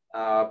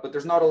 but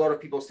there's not a lot of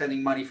people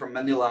sending money from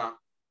Manila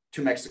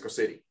to Mexico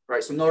City,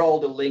 right? So not all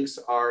the links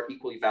are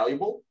equally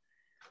valuable.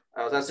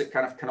 That's a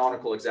kind of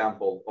canonical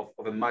example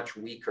of a much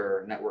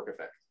weaker network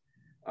effect.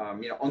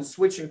 On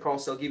switching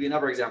costs, I'll give you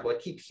another example. I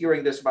keep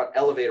hearing this about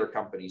elevator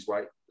companies,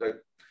 right? Like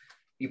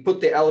you put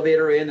the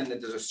elevator in and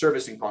then there's a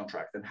servicing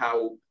contract and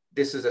how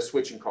this is a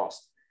switching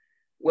cost.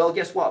 Well,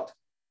 guess what?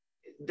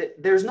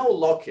 There's no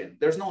lock-in,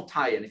 there's no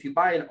tie-in. If you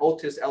buy an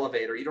Otis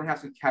elevator, you don't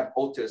have to have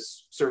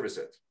Otis service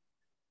it.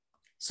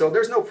 So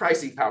there's no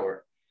pricing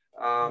power.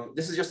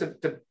 This is just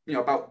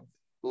about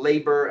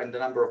labor and the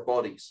number of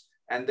bodies.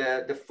 And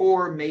the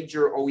four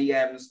major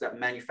OEMs that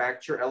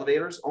manufacture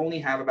elevators only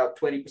have about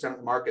 20% of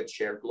the market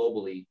share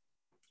globally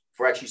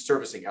for actually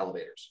servicing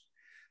elevators.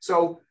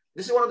 So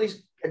this is one of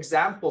these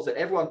examples that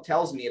everyone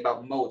tells me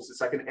about moats.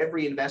 It's like in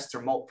every investor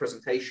moat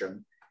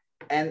presentation,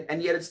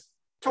 and yet it's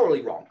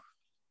totally wrong.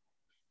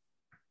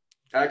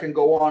 And I can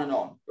go on and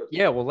on. But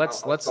yeah, well,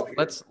 let's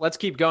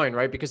keep going,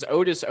 right? Because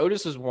Otis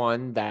is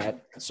one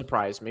that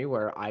surprised me,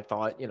 where I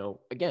thought,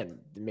 again,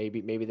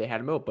 maybe they had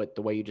a moat, but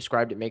the way you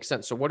described it makes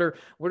sense. So what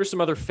are some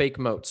other fake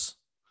moats?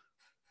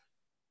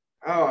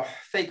 Oh,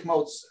 fake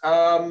moats.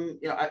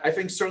 I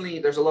think certainly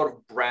there's a lot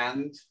of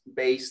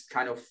brand-based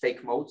kind of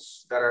fake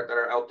moats that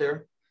are out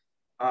there.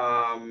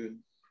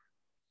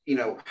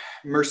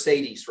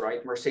 Mercedes,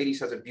 right? Mercedes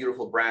has a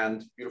beautiful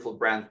brand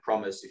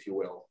promise, if you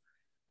will.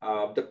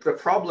 The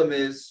problem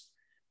is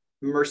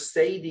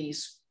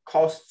Mercedes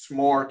costs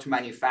more to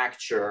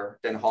manufacture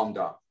than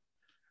Honda.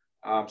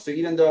 So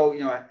even though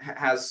it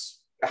has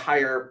a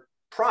higher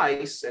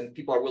price and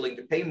people are willing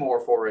to pay more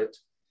for it,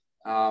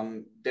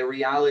 the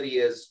reality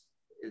is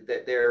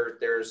that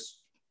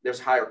there's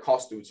higher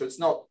cost to it. So it's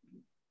not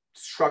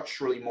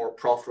structurally more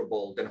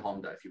profitable than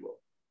Honda, if you will.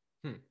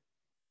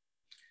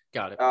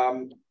 Got it.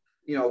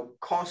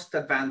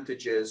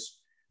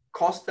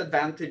 Cost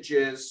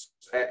advantages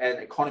and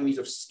economies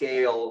of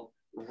scale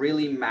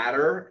really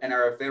matter and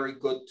are a very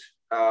good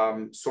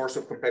source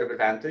of competitive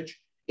advantage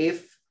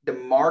if the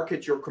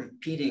market you're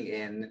competing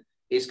in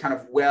is kind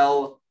of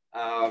well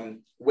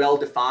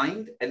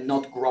defined and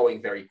not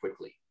growing very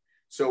quickly.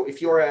 So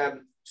if you're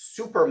a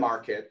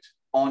supermarket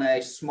on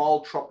a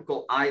small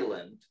tropical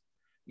island,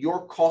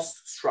 your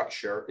cost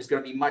structure is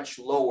going to be much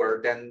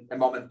lower than a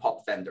mom and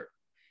pop vendor.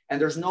 And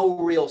there's no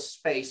real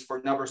space for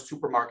another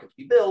supermarket to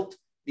be built.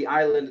 The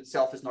island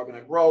itself is not going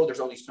to grow. There's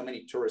only so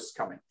many tourists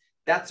coming.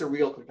 That's a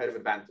real competitive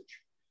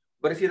advantage.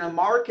 But if you're in a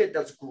market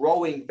that's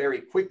growing very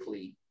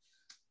quickly,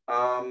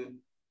 there's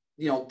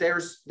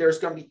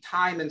going to be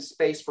time and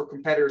space for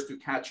competitors to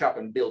catch up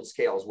and build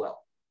scale as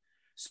well.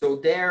 So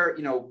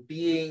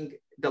being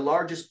the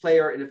largest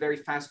player in a very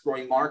fast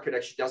growing market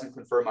actually doesn't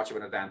confer much of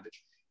an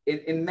advantage.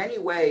 In many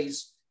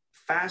ways,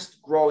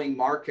 fast growing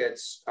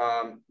markets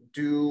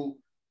do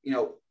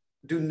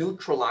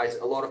neutralize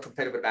a lot of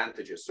competitive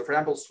advantages. So for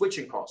example,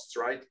 switching costs,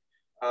 right?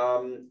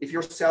 If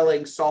you're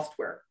selling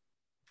software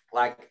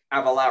like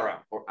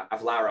Avalara,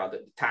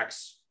 the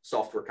tax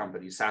software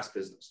company, SaaS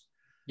business,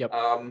 yep.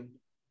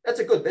 That's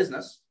a good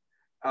business.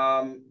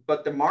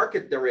 But the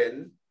market they're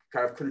in,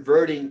 kind of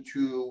converting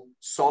to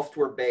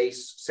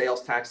software-based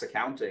sales tax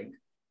accounting,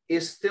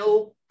 is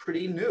still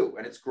pretty new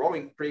and it's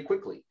growing pretty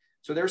quickly.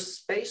 So there's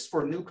space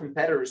for new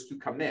competitors to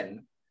come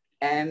in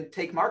and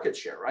take market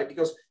share, right?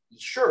 Because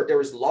sure,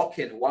 there is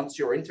lock-in once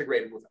you're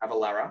integrated with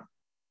Avalara,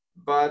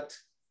 but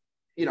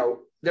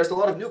there's a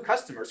lot of new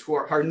customers who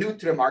are new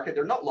to the market.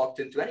 They're not locked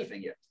into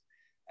anything yet.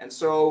 And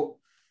so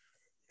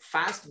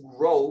fast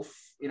growth,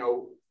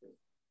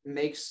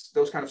 makes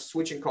those kind of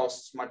switching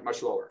costs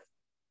much lower.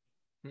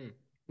 Hmm.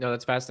 No,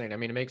 that's fascinating. I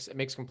mean, it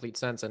makes complete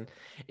sense. And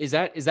is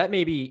that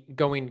maybe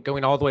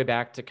going all the way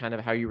back to kind of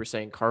how you were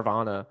saying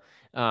Carvana?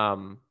 I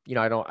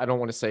don't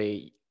want to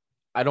say,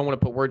 I don't want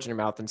to put words in your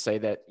mouth and say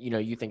that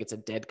you think it's a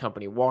dead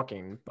company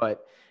walking,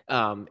 but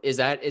is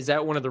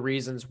that one of the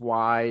reasons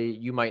why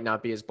you might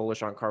not be as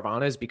bullish on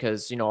Carvana? Is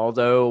because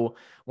although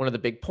one of the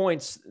big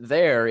points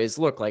there is,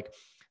 look, like,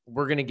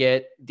 we're going to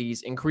get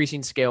these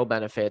increasing scale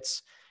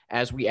benefits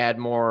as we add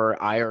more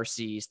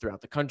IRCs throughout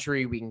the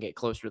country. We can get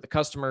closer to the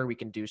customer. We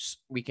can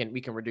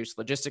reduce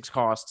logistics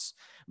costs,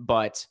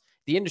 but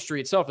the industry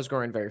itself is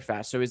growing very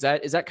fast. So is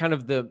that kind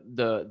of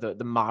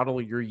the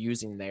model you're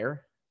using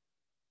there?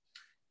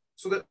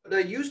 So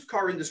the used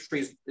car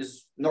industry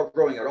is not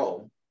growing at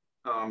all.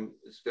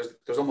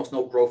 There's almost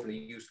no growth in the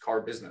used car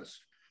business.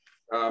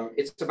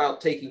 It's about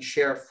taking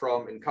share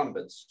from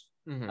incumbents.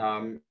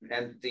 And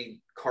the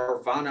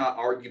Carvana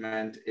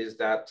argument is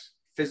that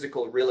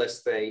physical real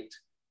estate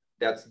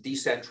that's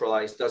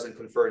decentralized doesn't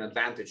confer an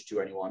advantage to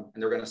anyone,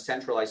 and they're going to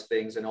centralize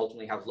things and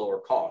ultimately have lower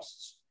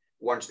costs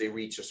once they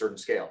reach a certain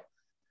scale.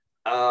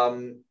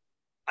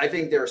 I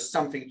think there's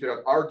something to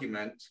that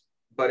argument,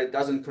 but it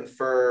doesn't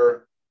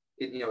confer,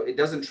 it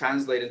doesn't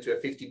translate into a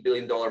 $50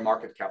 billion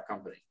market cap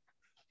company.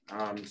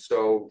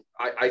 So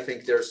I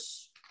think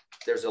there's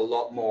a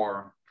lot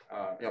more.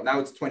 Now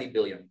it's 20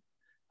 billion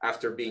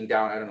after being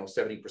down, I don't know,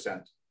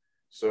 70%.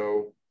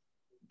 So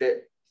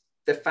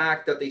the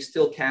fact that they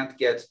still can't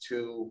get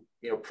to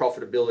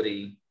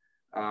profitability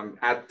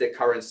at the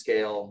current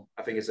scale,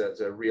 I think is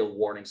a real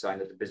warning sign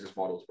that the business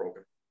model is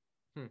broken.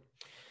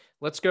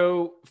 Let's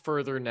go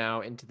further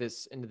now into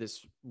this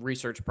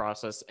research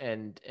process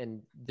and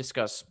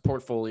discuss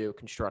portfolio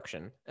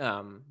construction,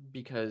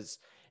 because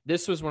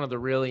this was one of the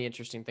really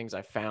interesting things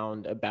I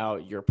found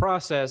about your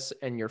process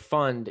and your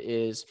fund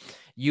is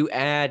you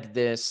add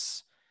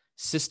this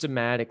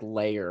systematic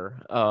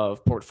layer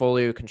of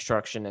portfolio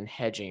construction and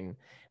hedging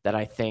that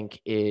I think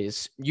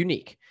is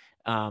unique.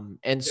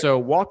 So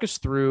walk us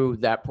through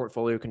that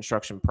portfolio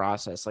construction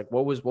process. Like,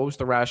 what was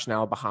the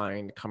rationale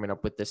behind coming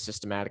up with this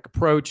systematic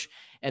approach?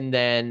 And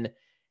then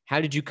how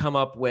did you come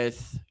up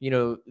with,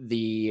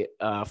 the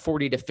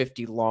 40 to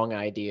 50 long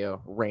idea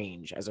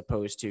range as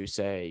opposed to,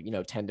 say,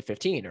 10 to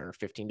 15 or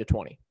 15 to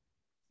 20?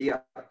 Yeah.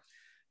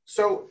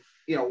 So,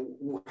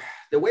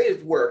 the way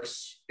it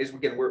works is,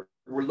 again, we're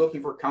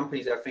looking for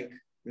companies that I think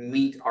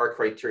meet our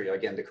criteria.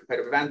 Again, the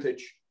competitive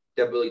advantage,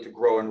 the ability to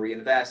grow and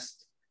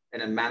reinvest,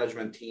 and a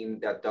management team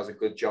that does a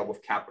good job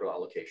of capital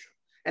allocation.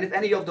 And if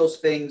any of those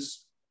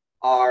things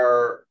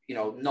are,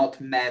 not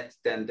met,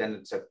 then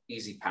it's an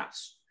easy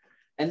pass.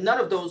 And none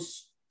of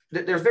those,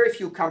 there's very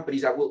few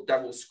companies that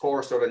will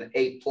score sort of an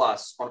A+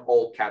 on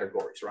all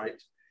categories,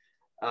 right?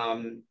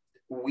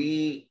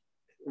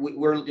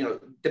 We're,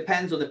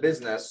 depends on the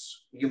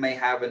business. You may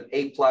have an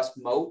A+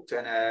 moat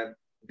and a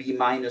B-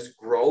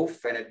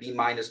 growth and a B-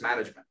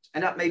 management,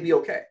 and that may be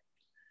okay.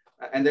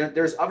 And then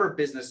there's other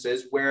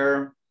businesses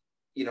where,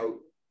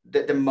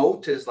 the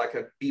moat is like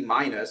a B-,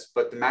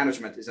 but the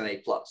management is an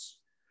A+.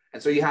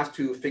 And so you have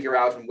to figure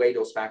out and weigh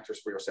those factors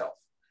for yourself.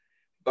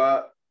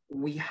 But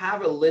we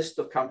have a list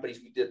of companies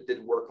we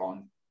did work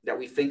on that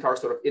we think are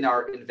sort of in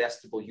our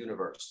investable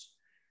universe.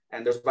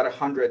 And there's about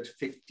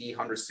 150,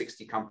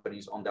 160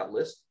 companies on that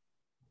list.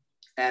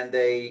 And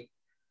they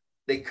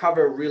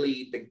cover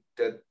really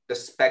the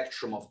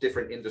spectrum of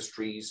different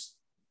industries,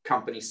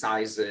 company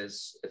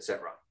sizes,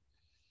 etc.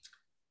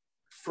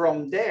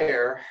 From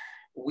there,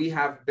 I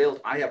have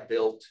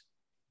built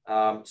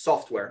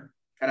software,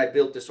 and I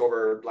built this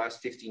over the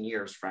last 15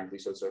 years, frankly.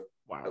 So it's a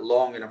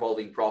long and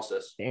evolving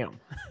process. Damn.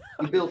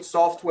 We built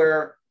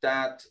software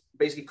that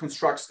basically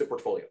constructs the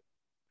portfolio.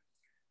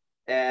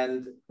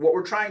 And what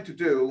we're trying to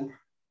do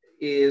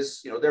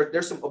is,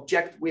 there's an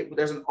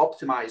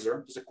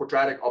optimizer, there's a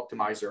quadratic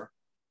optimizer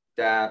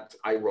that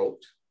I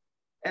wrote,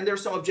 and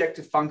there's some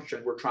objective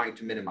function we're trying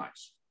to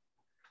minimize.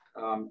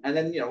 And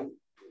then,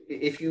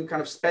 if you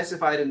kind of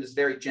specify it in this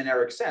very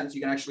generic sense,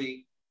 you can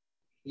actually,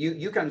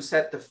 you can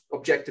set the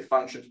objective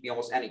function to be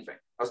almost anything,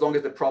 as long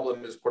as the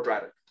problem is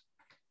quadratic.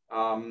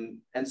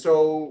 And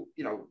so,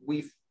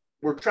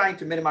 we're trying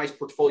to minimize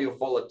portfolio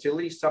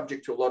volatility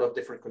subject to a lot of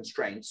different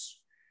constraints,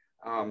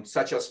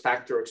 such as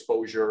factor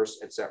exposures,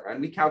 et cetera.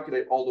 And we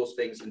calculate all those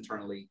things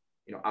internally,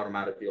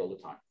 automatically all the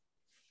time.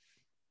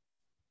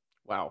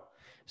 Wow.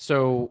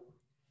 So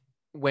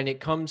when it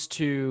comes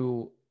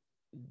to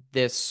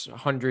this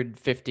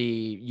 150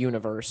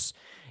 universe,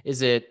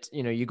 is it,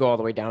 you go all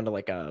the way down to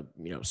like a,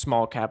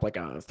 small cap, like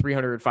a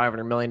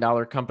 $300-500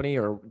 million company,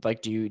 or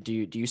like, do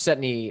you set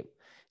any,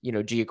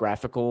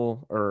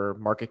 geographical or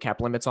market cap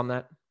limits on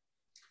that?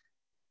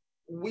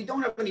 We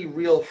don't have any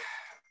real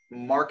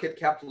market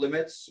cap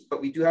limits,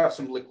 but we do have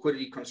some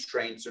liquidity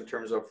constraints in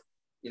terms of,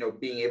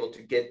 being able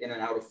to get in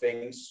and out of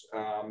things.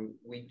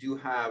 We do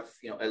have,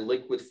 a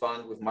liquid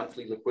fund with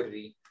monthly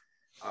liquidity,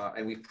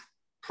 and we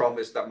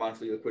promise that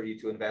monthly liquidity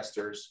to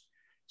investors.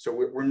 So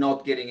we're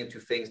not getting into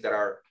things that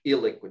are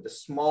illiquid. The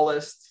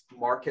smallest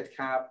market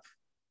cap,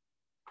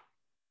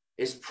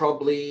 is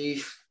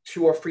probably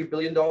 $2 or $3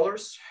 billion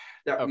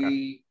that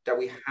Okay,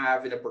 we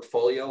have in a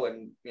portfolio,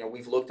 and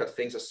we've looked at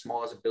things as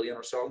small as $1 billion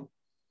or so.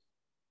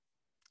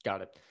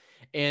 got it.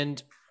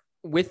 And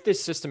with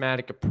this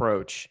systematic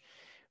approach,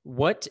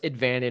 what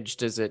advantage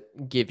does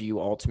it give you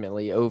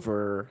ultimately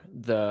over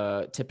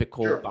the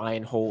typical Sure. buy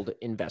and hold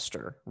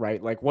investor,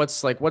 right?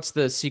 What's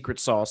the secret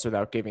sauce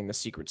without giving the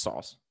secret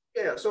sauce?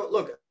 Yeah. So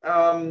look,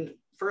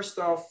 first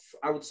off,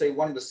 I would say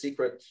one of the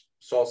secret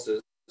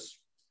sauces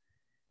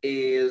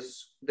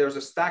is there's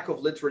a stack of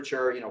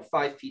literature,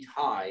 5 feet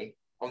high,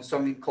 on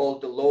something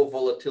called the low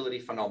volatility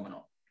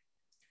phenomenon.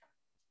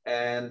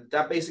 And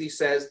that basically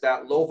says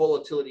that low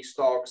volatility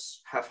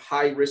stocks have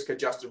high risk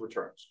adjusted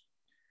returns.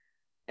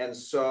 And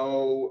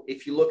so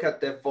if you look at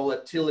the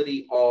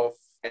volatility of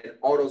an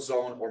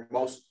AutoZone, or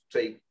most,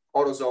 say,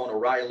 AutoZone,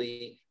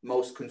 O'Reilly,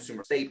 most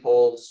consumer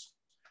staples,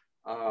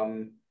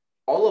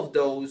 all of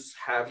those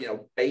have,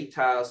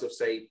 betas of,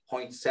 say,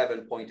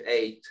 0.7,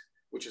 0.8,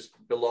 which is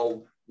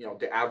below,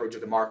 the average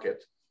of the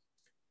market.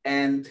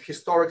 And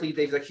historically,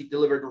 they've actually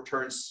delivered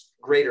returns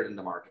greater than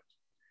the market.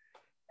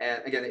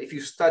 And again, if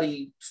you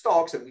study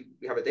stocks, and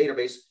we have a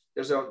database,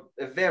 there's a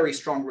very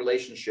strong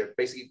relationship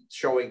basically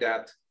showing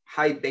that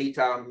high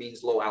beta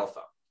means low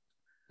alpha.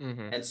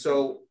 Mm-hmm. And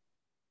so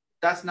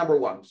that's number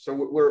one. So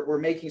we're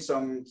making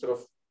some sort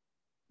of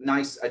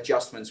nice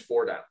adjustments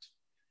for that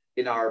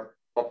in our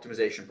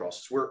optimization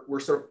process.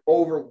 We're sort of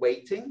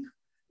overweighting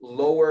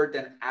lower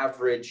than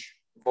average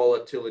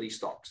volatility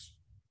stocks.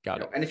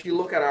 Got it. And if you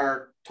look at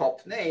our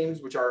top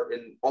names, which are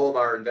in all of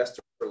our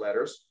investor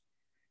letters,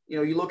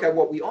 you look at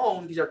what we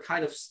own, these are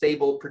kind of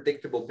stable,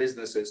 predictable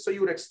businesses. So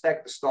you would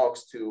expect the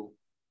stocks to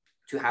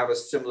have a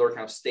similar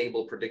kind of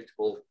stable,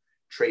 predictable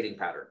trading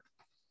pattern.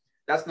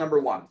 That's number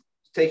one,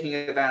 taking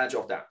advantage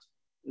of that.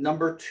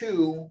 Number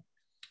two,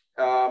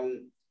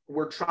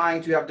 we're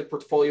trying to have the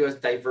portfolio as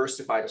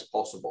diversified as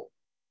possible.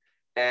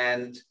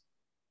 And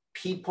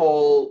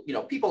people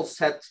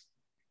set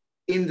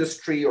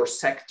industry or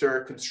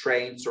sector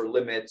constraints or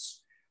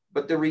limits,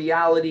 but the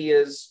reality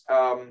is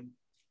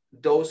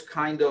those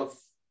kind of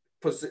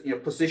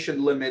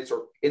position limits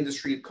or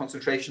industry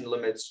concentration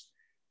limits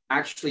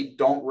actually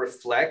don't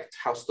reflect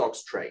how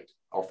stocks trade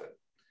often.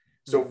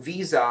 So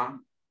Visa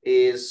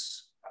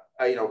is,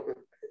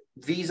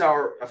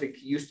 Visa, I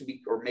think, used to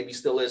be, or maybe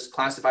still is,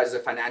 classified as a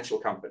financial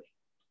company,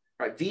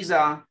 right?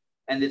 Visa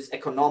and its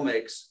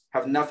economics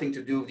have nothing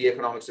to do with the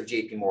economics of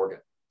JP Morgan.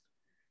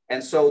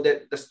 And so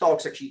that the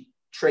stocks actually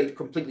trade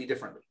completely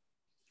differently.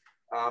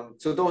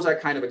 So those are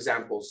kind of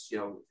examples.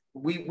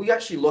 We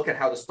actually look at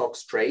how the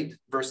stocks trade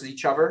versus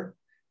each other,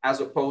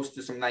 as opposed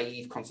to some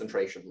naive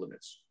concentration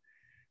limits.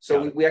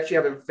 So we actually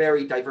have a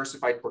very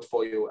diversified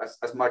portfolio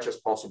as much as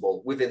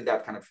possible within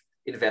that kind of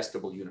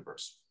investable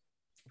universe.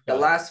 The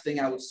last thing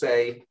I would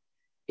say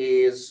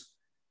is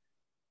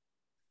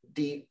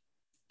the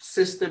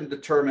system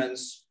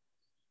determines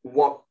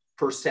what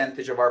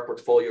percentage of our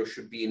portfolio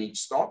should be in each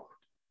stock,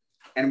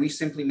 and we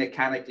simply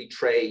mechanically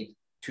trade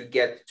to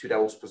get to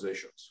those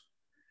positions.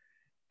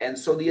 And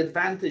so the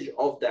advantage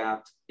of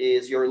that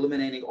is you're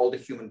eliminating all the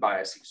human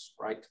biases,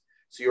 right?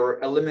 So you're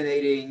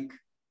eliminating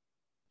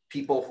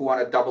people who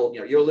want to double,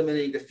 you're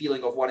eliminating the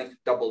feeling of wanting to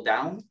double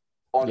down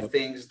on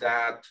things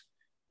that,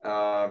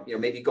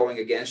 maybe going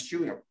against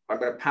you. I'm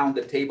going to pound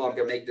the table. I'm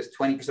going to make this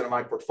 20% of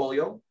my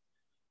portfolio.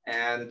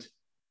 And,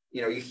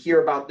 you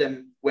hear about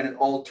them when it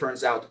all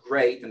turns out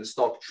great and the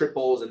stock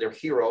triples and they're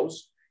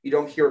heroes. You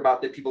don't hear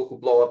about the people who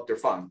blow up their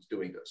funds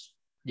doing this.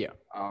 Yeah.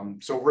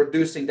 So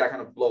reducing that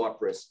kind of blow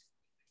up risk.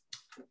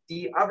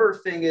 The other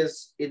thing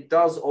is it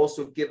does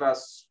also give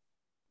us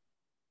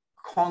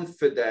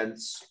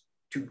confidence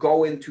to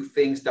go into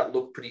things that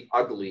look pretty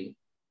ugly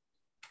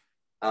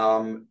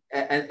and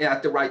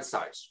at the right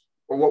size,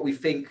 or what we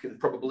think in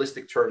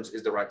probabilistic terms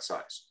is the right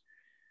size.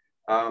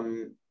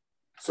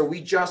 So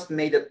we just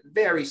made a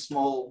very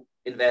small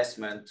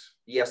investment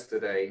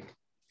yesterday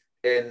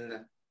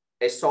in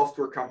a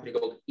software company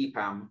called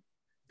EPAM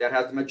that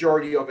has the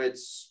majority of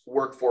its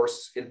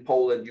workforce in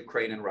Poland,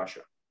 Ukraine, and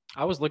Russia.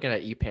 I was looking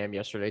at EPAM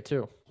yesterday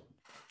too.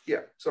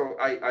 Yeah, so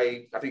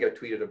I think I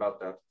tweeted about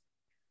that.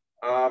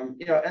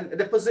 And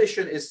the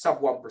position is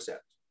sub 1%,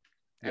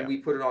 and we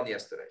put it on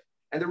yesterday.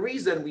 And the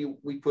reason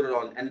we put it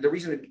on, and the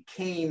reason it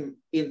came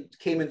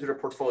into the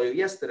portfolio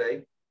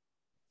yesterday,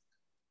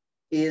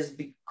 is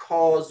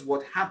because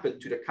what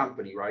happened to the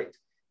company, right,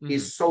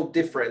 is so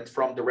different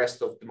from the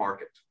rest of the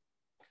market,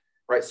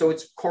 right? So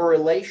its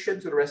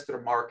correlation to the rest of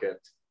the market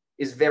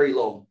is very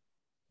low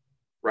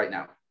right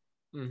now.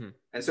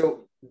 And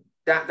so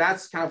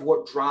that's kind of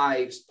what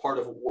drives part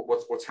of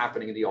what's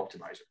happening in the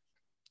optimizer.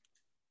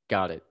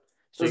 Got it.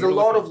 So there's a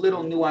lot of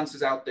little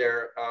nuances out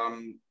there,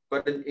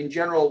 but in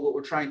general, what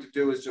we're trying to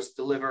do is just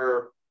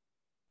deliver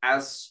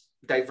as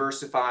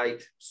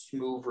diversified,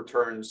 smooth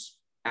returns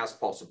as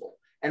possible.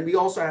 And we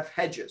also have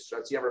hedges.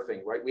 That's the other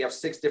thing, right? We have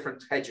 6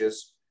 different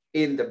hedges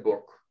in the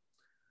book.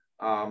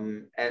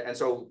 And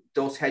so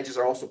those hedges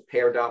are also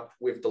paired up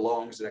with the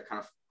longs in a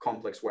kind of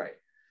complex way.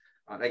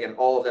 Again,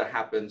 all of that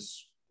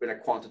happens in a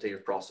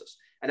quantitative process.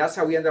 And that's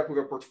how we end up with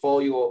a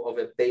portfolio of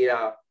a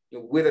beta,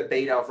 with a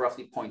beta of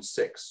roughly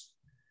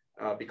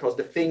 0.6. Because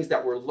the things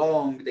that were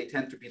long, they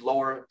tend to be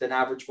lower than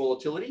average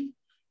volatility.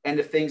 And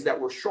the things that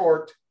were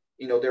short,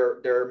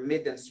 they're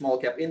mid and small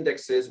cap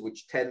indexes,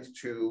 which tend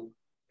to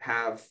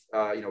have,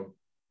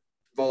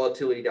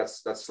 volatility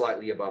that's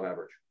slightly above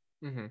average.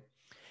 Mm-hmm.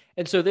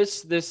 And so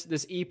this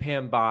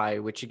EPAM buy,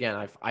 which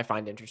again I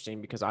find interesting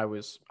because I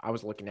was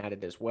looking at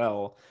it as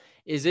well.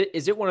 Is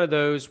it one of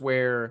those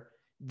where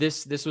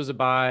this was a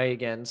buy,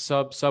 again,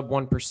 sub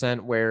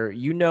 1%, where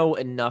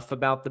enough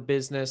about the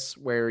business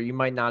where you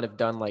might not have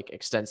done like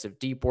extensive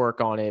deep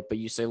work on it, but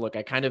you say, look,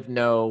 I kind of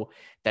know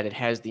that it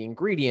has the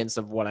ingredients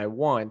of what I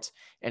want,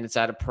 and it's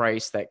at a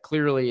price that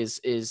clearly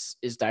is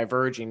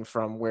diverging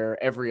from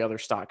where every other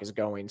stock is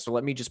going. So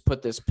let me just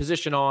put this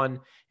position on,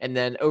 and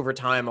then over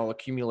time I'll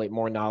accumulate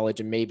more knowledge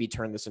and maybe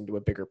turn this into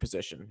a bigger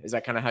position. Is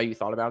that kind of how you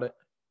thought about it?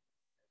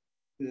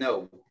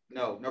 No.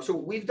 So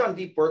we've done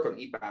deep work on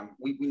EPAM.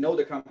 We know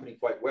the company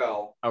quite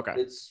well.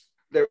 Okay.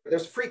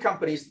 There's three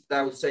companies that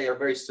I would say are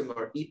very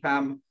similar: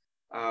 EPAM,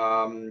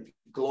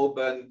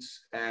 Globant,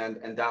 and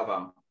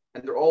Dava,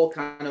 and they're all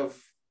kind of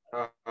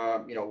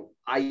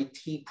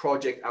IT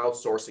project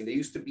outsourcing. There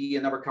used to be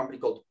another company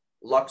called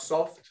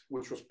Luxoft,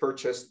 which was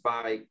purchased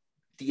by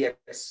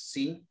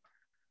DXC,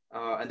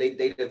 and they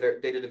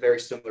did a very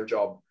similar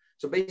job.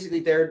 So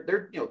basically, they're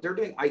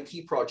doing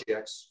IT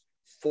projects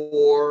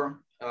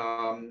for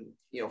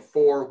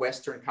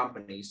Western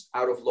companies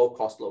out of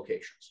low-cost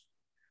locations.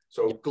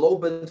 So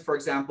Globant, for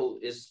example,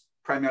 is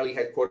primarily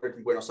headquartered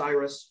in Buenos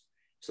Aires.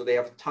 So they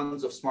have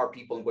tons of smart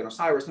people in Buenos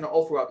Aires and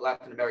all throughout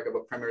Latin America,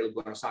 but primarily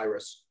Buenos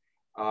Aires,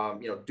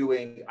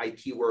 doing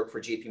IT work for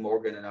JP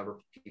Morgan and other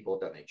people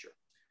of that nature.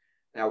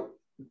 Now,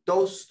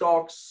 those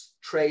stocks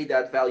trade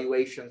at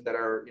valuations that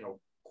are,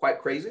 quite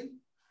crazy.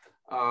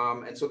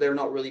 And so they're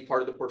not really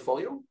part of the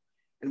portfolio.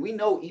 And we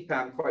know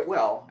EPAM quite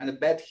well. And the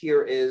bet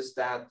here is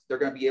that they're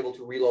going to be able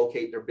to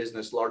relocate their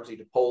business largely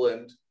to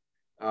Poland,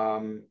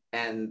 and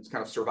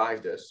kind of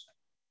survive this.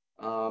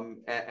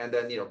 And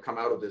then, come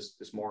out of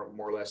this more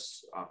or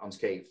less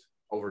unscathed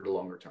over the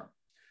longer term.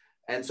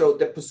 And so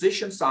the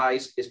position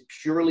size is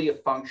purely a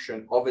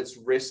function of its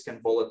risk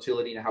and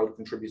volatility and how it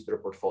contributes to the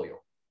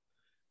portfolio.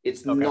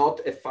 It's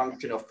not a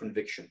function of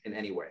conviction in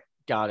any way.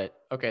 Got it.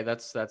 Okay,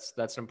 that's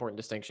an important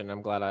distinction.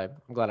 I'm glad I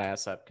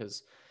asked that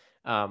because,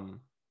 I'm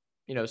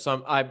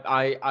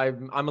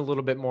a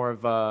little bit more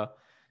of a,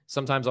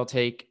 sometimes I'll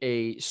take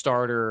a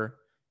starter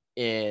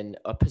in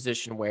a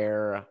position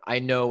where I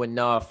know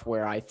enough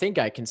where I think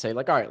I can say,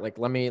 like, all right, like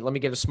let me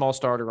get a small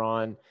starter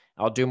on.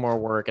 I'll do more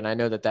work, and I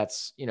know that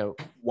that's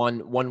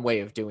one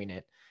way of doing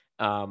it.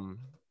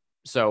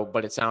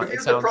 But it sounds.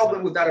 Here's the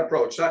problem with that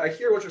approach. So I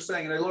hear what you're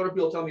saying, and a lot of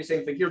people tell me the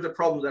same thing. Here's the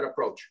problem with that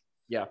approach.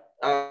 Yeah.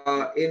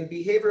 In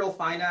behavioral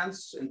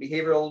finance and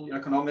behavioral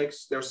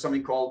economics, there's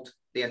something called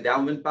the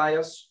endowment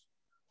bias.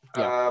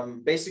 Yeah.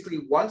 Basically,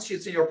 once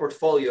it's in your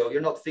portfolio,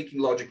 you're not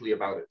thinking logically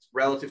about it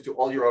relative to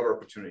all your other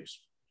opportunities.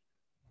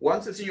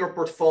 Once it's in your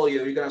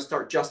portfolio, you're going to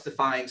start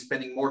justifying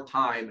spending more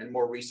time and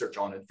more research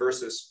on it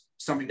versus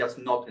something that's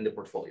not in the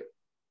portfolio,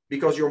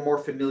 because you're more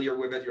familiar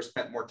with it, you're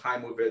spent more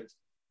time with it,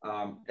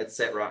 et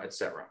cetera, et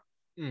cetera.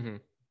 Mm-hmm.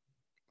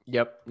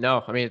 Yep.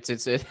 No, I mean,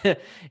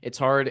 it's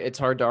hard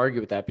to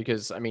argue with that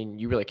because, I mean,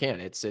 you really can.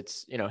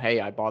 It's,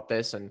 hey, I bought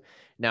this and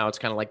now it's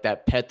kind of like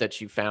that pet that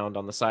you found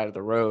on the side of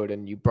the road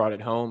and you brought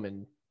it home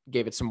and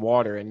gave it some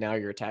water and now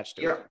you're attached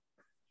to it.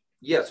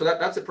 Yeah. So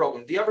that's a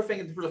problem. The other thing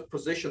in terms of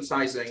position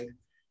sizing,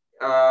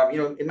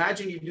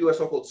 imagine you do a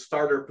so-called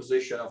starter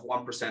position of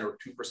 1% or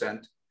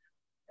 2%.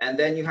 And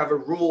then you have a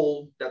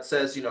rule that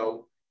says,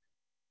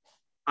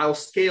 I'll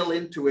scale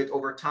into it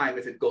over time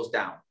if it goes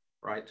down,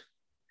 right?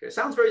 Okay,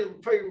 sounds very,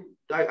 very,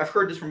 I've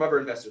heard this from other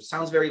investors.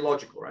 Sounds very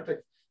logical, right?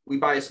 Like we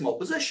buy a small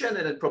position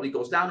and it probably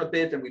goes down a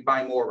bit and we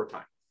buy more over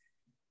time.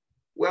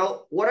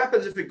 Well, what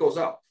happens if it goes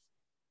up?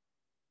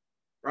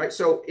 Right?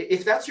 So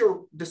if that's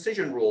your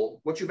decision rule,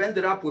 what you've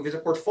ended up with is a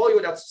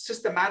portfolio that's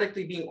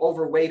systematically being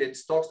overweighted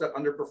stocks that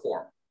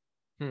underperform.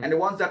 And the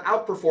ones that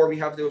outperform,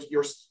 you have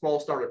your small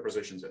starter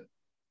positions in.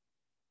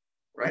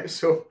 Right?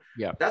 So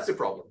yeah, that's a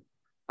problem.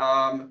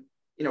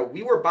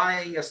 We were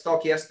buying a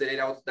stock yesterday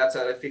that's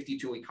at a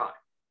 52-week high.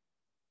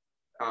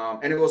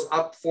 And it was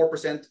up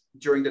 4%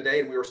 during the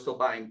day, and we were still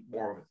buying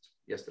more of it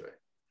yesterday.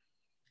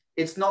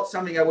 It's not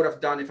something I would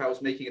have done if I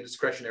was making a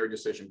discretionary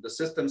decision. The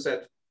system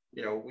said,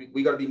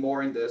 we got to be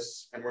more in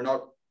this, and we're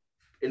not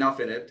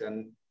enough in it,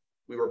 and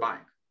we were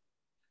buying.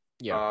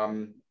 Yeah.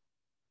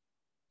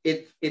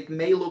 It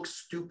may look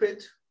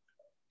stupid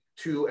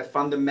to a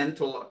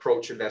fundamental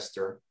approach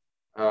investor,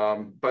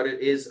 but it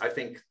is, I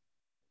think,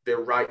 the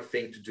right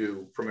thing to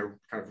do from a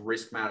kind of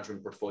risk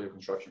management portfolio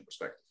construction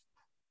perspective.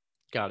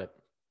 Got it.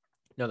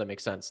 No, that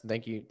makes sense.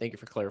 Thank you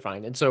for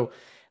clarifying. And so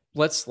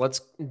let's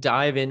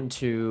dive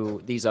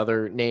into these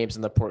other names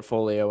in the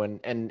portfolio. And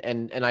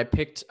I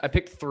picked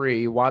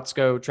three: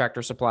 Watsco,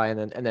 Tractor Supply,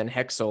 and then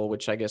Hexel,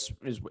 which I guess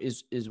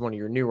is one of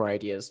your newer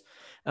ideas.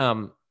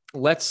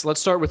 let's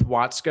start with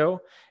Watsco.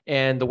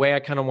 And the way I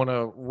kind of want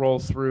to roll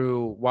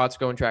through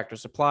Watsco and Tractor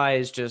Supply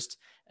is just,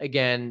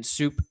 again,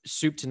 soup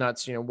to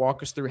nuts.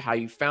 Walk us through how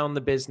you found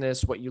the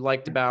business, what you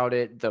liked about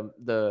it,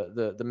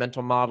 the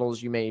mental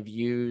models you may have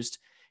used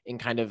in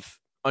kind of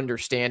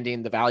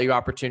understanding the value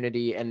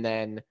opportunity, and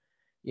then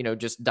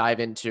just dive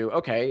into,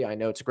 okay, I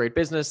know it's a great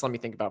business. Let me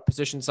think about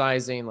position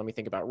sizing. Let me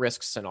think about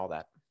risks and all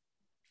that.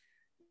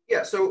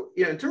 Yeah. So,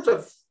 in terms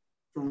of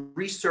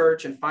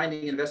research and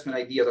finding investment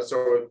ideas, that's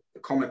sort of a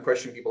common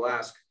question people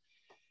ask.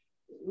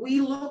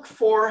 We look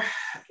for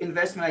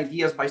investment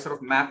ideas by sort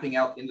of mapping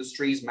out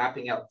industries,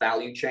 mapping out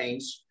value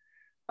chains,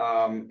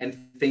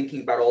 and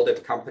thinking about all the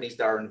companies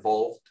that are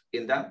involved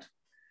in that,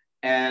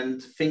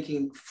 and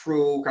thinking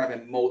through kind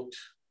of a moat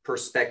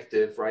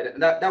perspective, right?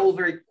 And that will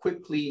very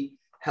quickly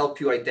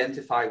help you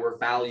identify where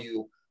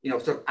value,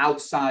 sort of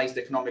outsized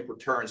economic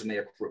returns may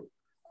accrue.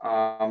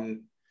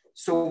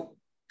 So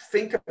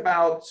think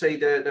about, say,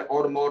 the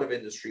automotive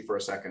industry for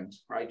a second,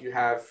 right? You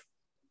have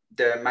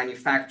the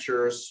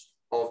manufacturers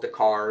of the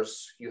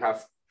cars, you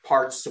have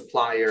parts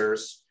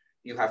suppliers,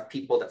 you have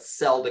people that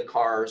sell the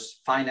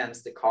cars,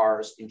 finance the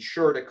cars,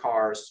 insure the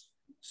cars,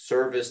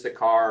 service the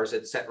cars,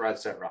 et cetera, et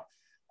cetera.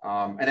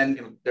 And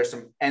then there's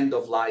some end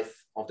of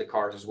life of the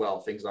cars as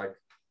well, things like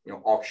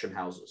auction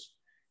houses.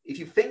 If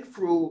you think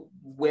through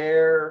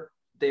where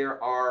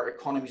there are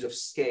economies of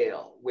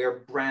scale, where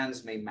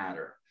brands may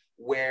matter,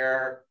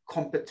 where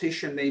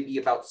competition may be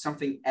about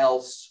something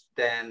else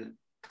than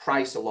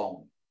price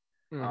alone,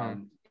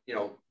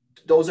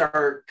 those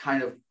are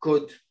kind of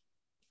good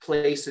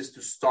places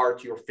to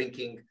start your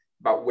thinking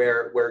about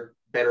where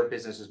better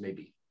businesses may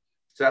be.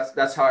 So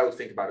that's how I would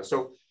think about it.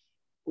 So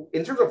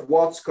in terms of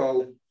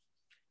Watsco,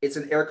 it's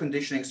an air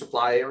conditioning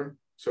supplier.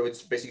 So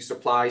it's basically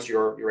supplies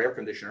your air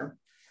conditioner.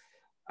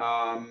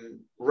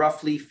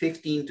 Roughly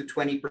 15 to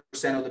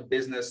 20% of the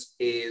business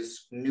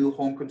is new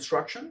home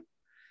construction,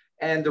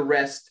 and the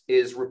rest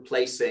is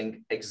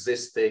replacing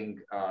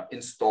existing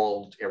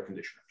installed air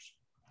conditioners.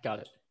 Got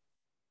it.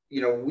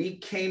 We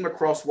came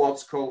across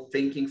Watsco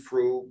thinking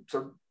through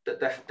sort of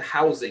the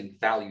housing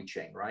value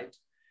chain, right?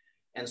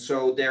 And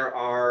so there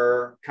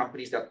are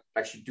companies that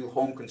actually do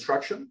home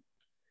construction.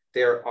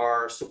 There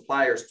are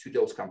suppliers to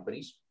those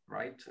companies,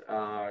 right?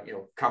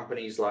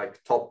 Companies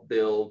like Top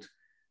Build,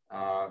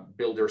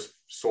 Builders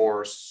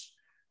Source,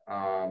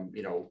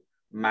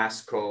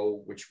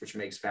 Masco, which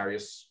makes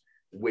various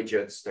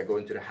widgets that go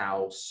into the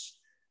house.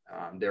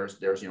 There's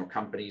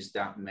companies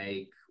that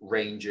make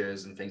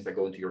ranges and things that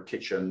go into your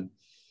kitchen.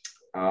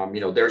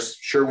 There's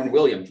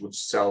Sherwin-Williams, which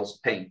sells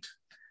paint.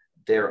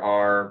 There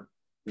are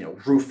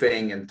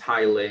roofing and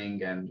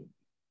tiling,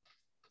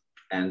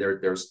 and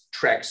there's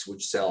Trex,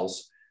 which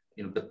sells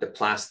the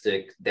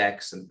plastic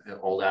decks and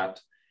all that.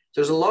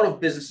 So there's a lot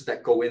of businesses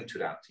that go into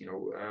that.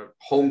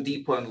 Home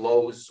Depot and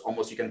Lowe's,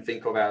 almost you can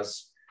think of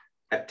as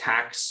a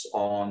tax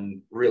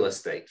on real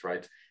estate,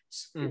 right?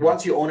 Mm-hmm.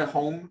 Once you own a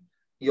home,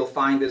 you'll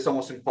find it's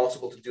almost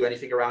impossible to do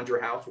anything around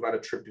your house without a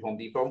trip to Home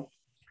Depot.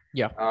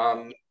 Yeah.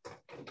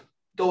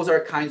 Those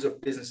are kinds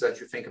of businesses that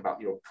you think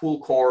about.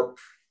 Pool Corp,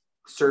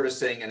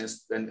 servicing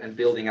and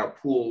building out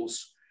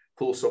pools,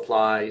 pool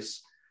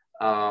supplies.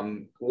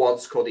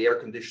 Watsco, the air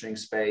conditioning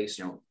space.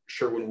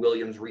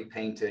 Sherwin-Williams,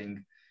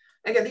 repainting.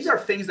 Again, these are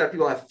things that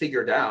people have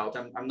figured out.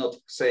 I'm not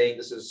saying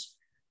this is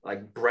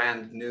like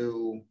brand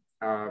new,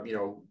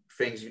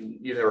 things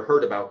you never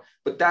heard about,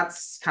 but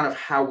that's kind of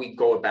how we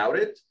go about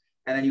it.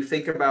 And then you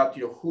think about,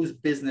 whose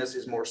business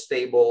is more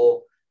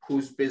stable,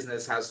 whose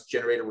business has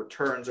generated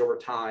returns over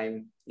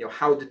time.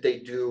 How did they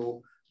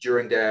do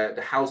during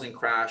the housing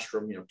crash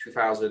from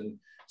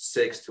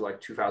 2006 to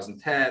like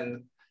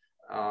 2010?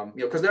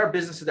 Because there are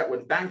businesses that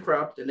went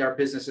bankrupt, and there are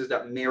businesses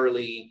that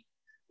merely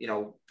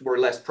were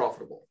less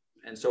profitable.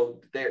 And so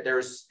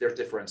there's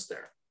difference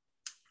there.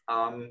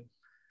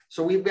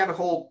 So we have a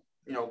whole,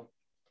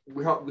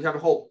 we have a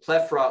whole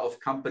plethora of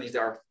companies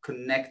that are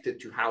connected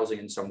to housing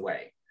in some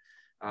way,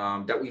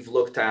 that we've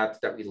looked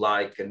at, that we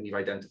like, and we've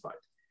identified.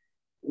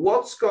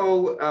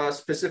 Watsco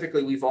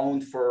specifically, we've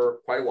owned for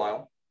quite a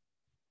while.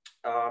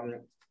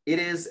 It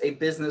is a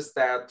business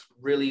that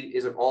really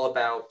is all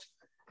about,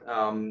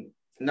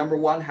 number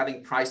one,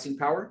 having pricing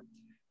power,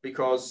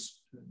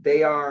 because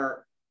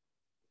their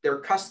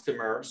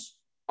customers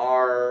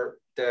are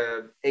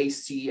the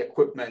AC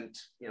equipment,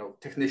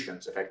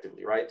 technicians,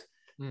 effectively, right?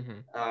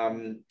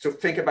 Mm-hmm. So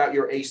think about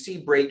your AC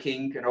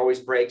breaking, and always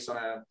breaks on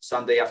a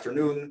Sunday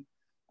afternoon.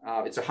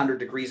 It's 100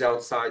 degrees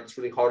outside. It's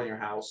really hot in your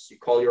house. You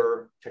call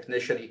your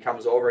technician. He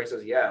comes over. He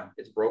says, "Yeah,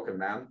 it's broken,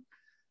 man.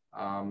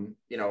 And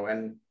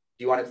do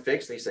you want it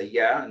fixed?" And you say,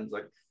 "Yeah." And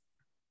like,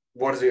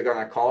 "What is it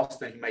going to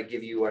cost?" And he might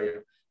give you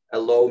a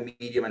low,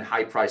 medium, and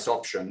high price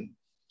option.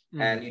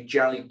 Mm. And you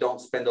generally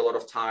don't spend a lot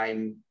of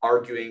time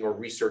arguing or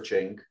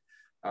researching.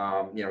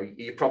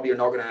 You probably are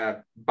not going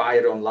to buy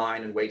it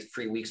online and wait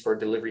 3 weeks for a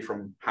delivery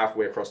from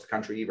halfway across the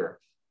country either.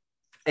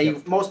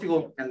 And most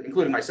people, and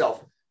including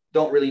myself,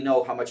 don't really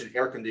know how much an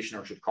air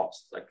conditioner should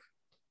cost. Like,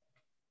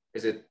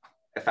 is it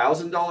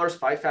 $1,000,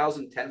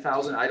 $5,000,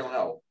 $10,000? I don't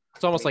know.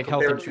 It's almost I mean, like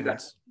health compared to that,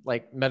 insurance,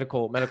 like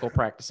medical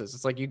practices.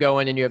 It's like you go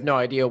in and you have no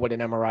idea what an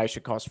MRI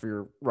should cost for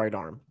your right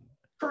arm.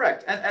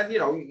 correct. And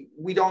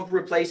we don't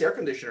replace air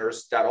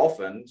conditioners that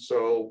often.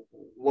 So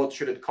what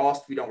should it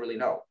cost? We don't really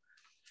know.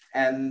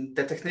 And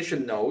the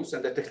technician knows,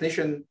 and the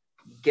technician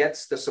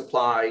gets the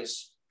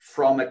supplies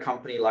from a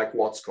company like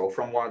Watsco,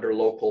 from one of their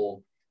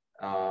local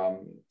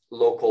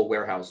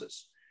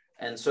warehouses.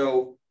 And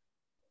so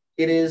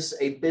it is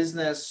a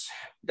business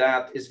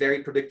that is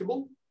very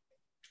predictable,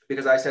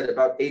 because I said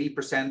about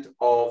 80%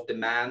 of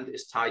demand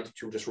is tied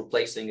to just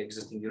replacing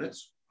existing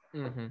units.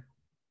 Mm-hmm.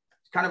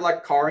 It's kind of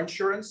like car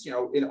insurance.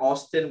 In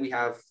Austin, we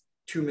have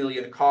 2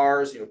 million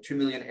cars, 2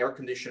 million air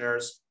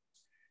conditioners.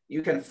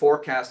 You can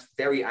forecast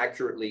very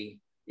accurately,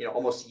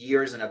 almost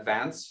years in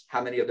advance,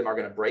 how many of them are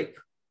going to break,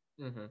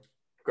 Mm-hmm.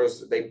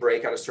 because they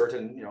break at a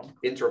certain,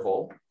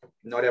 interval.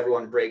 Not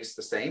everyone breaks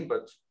the same,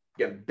 but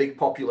again, big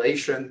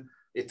population,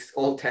 it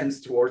all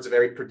tends towards a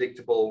very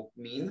predictable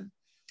mean.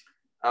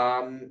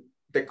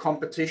 The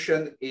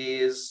competition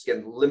is,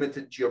 again,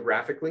 limited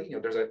geographically.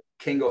 There's a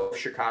king of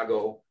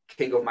Chicago,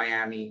 king of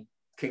Miami,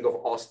 king of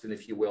Austin,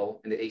 if you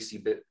will, in the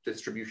AC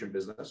distribution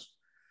business.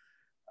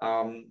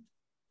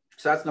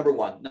 So that's number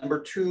one. Number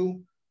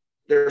two,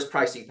 there's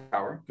pricing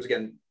power, because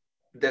again,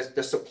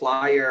 the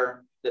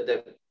supplier,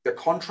 the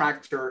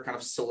contractor kind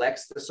of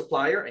selects the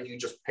supplier, and you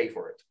just pay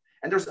for it.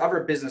 And there's other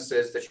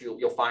businesses that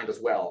you'll find as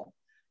well,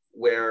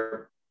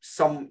 where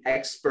some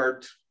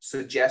expert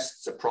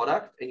suggests a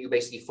product and you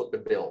basically foot the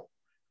bill,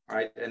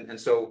 right? And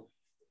so,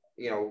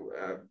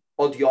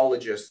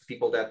 audiologists,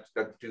 people that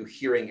do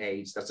hearing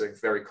aids, that's a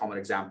very common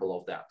example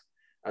of that.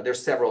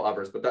 There's several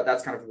others, but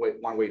that's kind of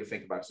one way to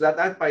think about it. So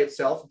that by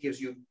itself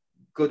gives you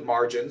good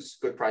margins,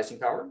 good pricing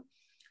power.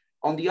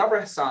 On the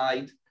other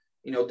side,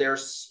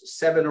 there's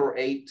 7 or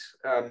 8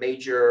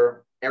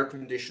 major air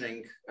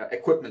conditioning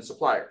equipment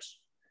suppliers.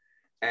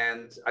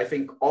 And I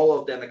think all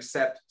of them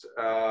except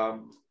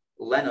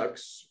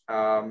Lennox,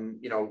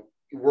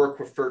 work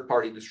with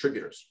third-party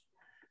distributors.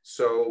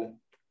 So,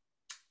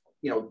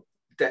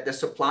 the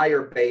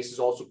supplier base is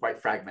also quite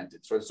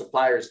fragmented. So the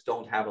suppliers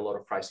don't have a lot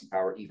of pricing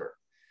power either.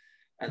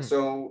 And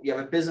so you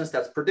have a business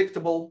that's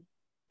predictable,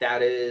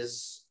 that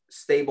is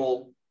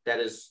stable, that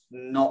is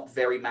not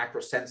very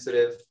macro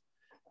sensitive,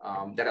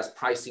 that has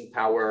pricing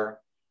power,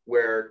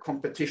 where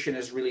competition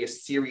is really a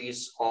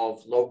series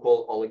of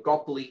local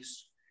oligopolies,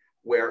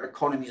 where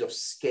economies of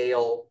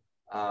scale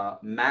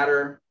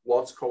matter.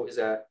 Watsco is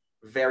a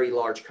very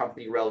large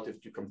company relative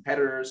to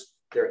competitors.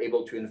 They're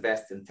able to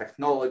invest in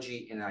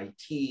technology, in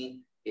IT,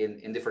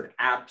 in different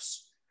apps,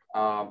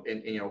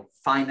 in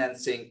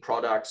financing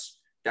products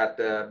that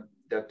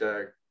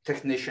the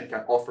technician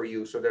can offer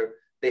you. So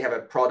they have a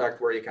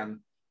product where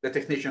the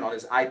technician on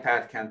his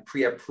iPad can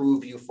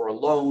pre-approve you for a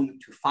loan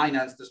to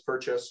finance this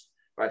purchase,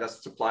 right?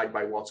 That's supplied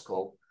by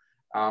Watsco.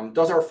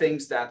 Those are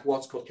things that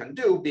Watsco can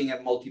do, being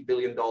a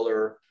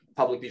multi-billion-dollar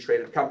publicly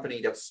traded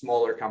company that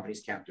smaller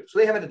companies can't do. So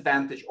they have an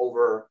advantage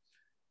over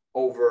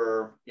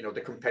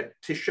the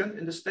competition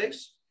in the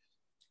space.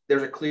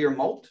 There's a clear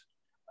moat.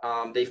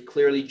 They've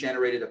clearly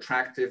generated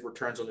attractive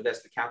returns on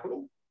invested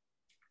capital.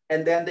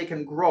 And then they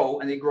can grow,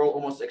 and they grow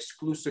almost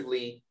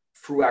exclusively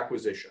through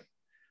acquisition,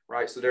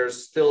 right? So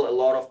there's still a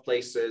lot of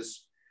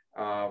places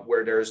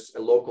where there's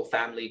a local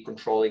family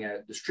controlling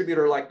a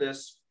distributor like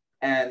this.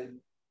 And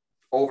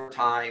over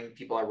time,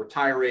 people are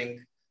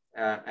retiring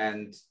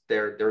and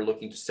they're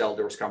looking to sell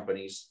those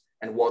companies,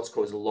 and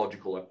Watsco is a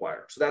logical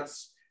acquirer. So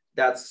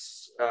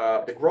that's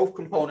the growth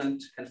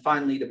component. And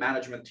finally, the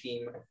management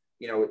team,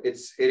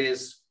 it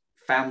is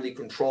family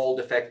controlled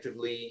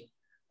effectively.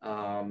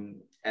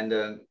 And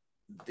then,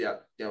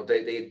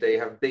 they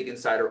have big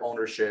insider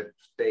ownership.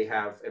 They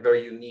have a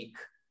very unique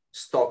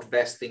stock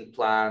vesting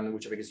plan,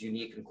 which I think is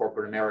unique in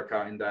corporate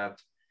America, in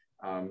that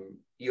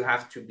you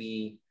have to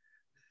be,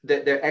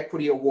 their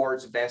equity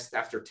awards vest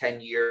after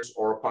 10 years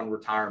or upon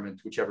retirement,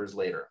 whichever is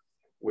later,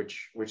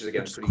 which is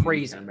again pretty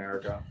crazy in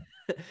America.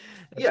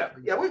 Yeah,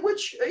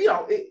 which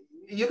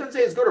you can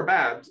say it's good or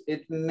bad.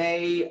 It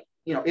may,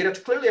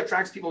 it clearly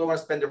attracts people who want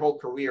to spend their whole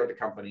career at the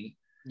company.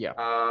 Yeah.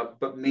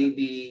 But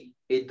maybe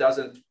it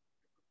doesn't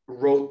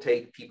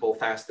rotate people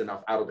fast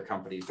enough out of the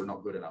company if they're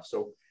not good enough.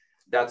 So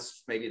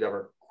that's maybe the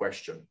other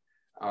question.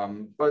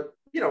 But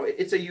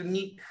it's a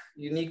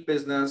unique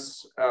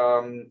business.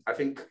 I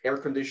think air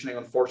conditioning,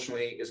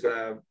 unfortunately, is going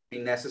to be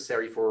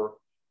necessary for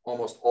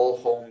almost all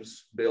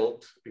homes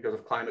built because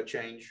of climate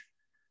change.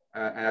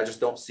 And I just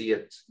don't see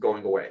it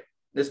going away.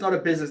 It's not a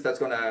business that's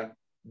going to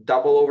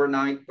double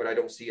overnight, but I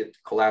don't see it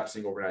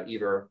collapsing overnight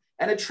either.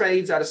 And it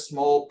trades at a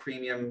small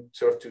premium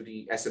sort of to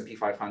the S&P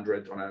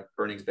 500 on an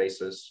earnings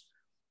basis.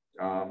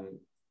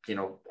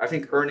 I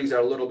think earnings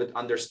are a little bit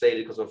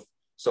understated because of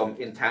some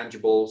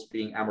intangibles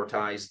being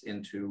amortized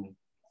into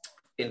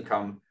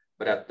income,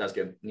 but that's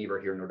good, neither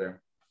here nor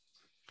there.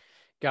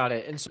 Got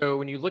it. And so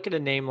when you look at a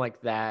name like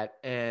that,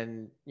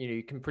 and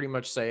you can pretty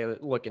much say,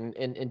 look,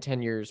 in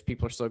 10 years,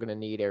 people are still going to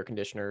need air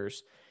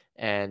conditioners,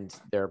 and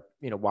they're,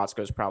 Watsco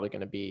is probably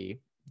going to be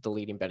the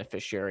leading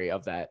beneficiary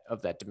of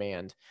that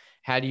demand.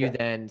 How do you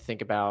then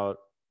think about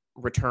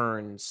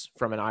returns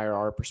from an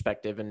IRR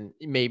perspective? And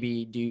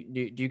maybe do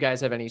you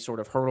guys have any sort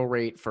of hurdle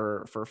rate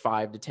for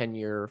 5 to 10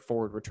 year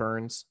forward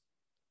returns?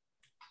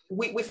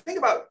 We think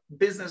about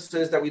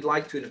businesses that we'd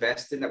like to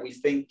invest in that we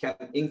think can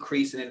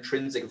increase in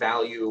intrinsic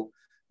value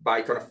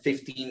by kind of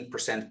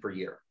 15% per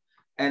year.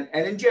 And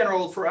in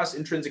general, for us,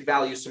 intrinsic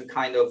value is some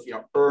kind of,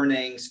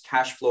 earnings,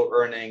 cash flow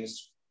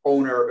earnings,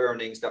 owner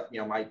earnings that,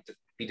 might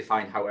be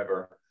defined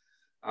however.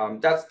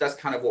 That's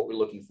kind of what we're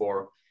looking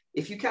for.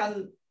 If you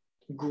can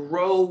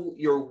grow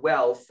your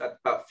wealth at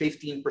about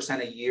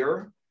 15% a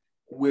year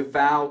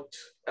without,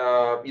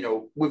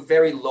 with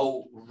very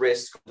low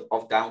risk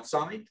of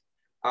downside,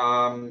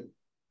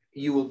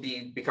 you will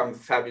become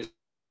fabulously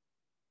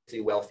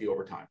wealthy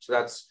over time. So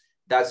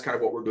that's kind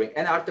of what we're doing.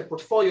 And at the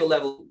portfolio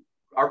level,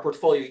 our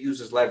portfolio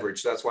uses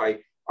leverage. So that's why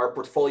our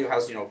portfolio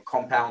has,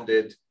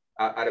 compounded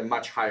at a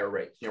much higher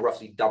rate,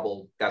 roughly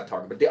double that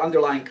target. But the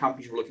underlying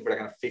companies, we're looking for that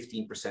kind of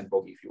 15%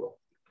 bogey, if you will.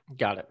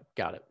 Got it.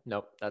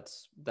 Nope.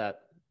 That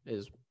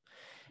is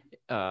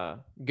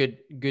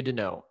good to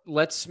know.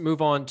 Let's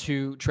move on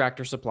to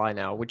Tractor Supply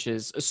now, which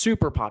is a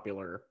super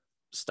popular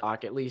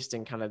stock, at least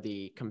in kind of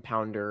the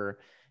compounder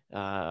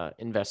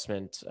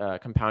investment,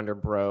 compounder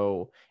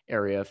bro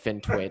area of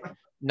FinTwit.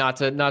 Not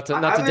to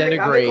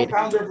denigrate. I'm a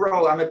compounder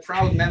bro. I'm a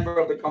proud member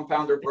of the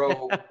compounder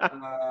bro.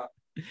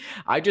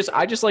 I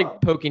just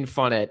like poking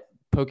fun at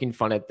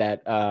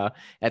that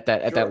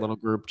that little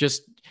group,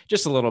 just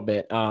a little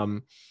bit.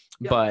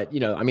 But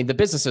the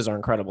businesses are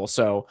incredible.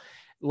 So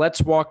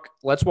let's walk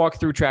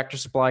through Tractor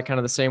Supply kind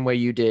of the same way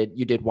you did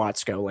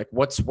Watsco. Like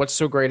what's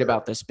so great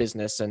about this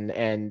business,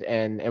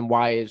 and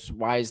why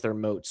is their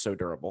moat so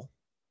durable?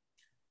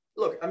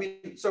 Look,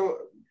 so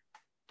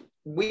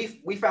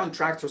we found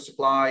Tractor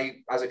Supply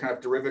as a kind of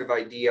derivative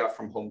idea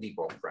from Home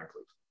Depot,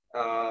 frankly.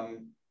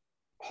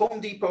 Home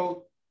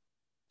Depot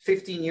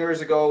 15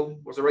 years ago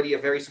was already a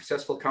very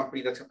successful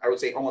company that I would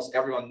say almost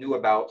everyone knew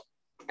about.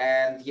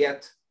 And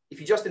yet, if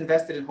you just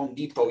invested in Home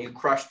Depot, you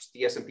crushed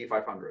the S&P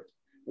 500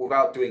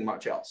 without doing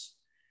much else.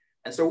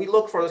 And so we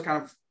look for those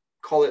kind of,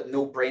 call it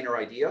no-brainer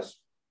ideas.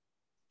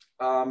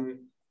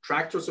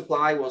 Tractor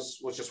Supply was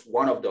just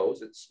one of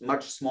those. It's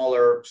much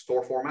smaller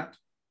store format.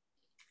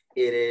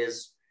 It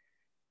is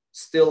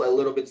still a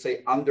little bit,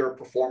 say,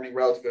 underperforming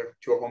relative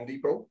to a Home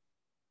Depot.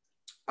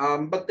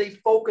 But they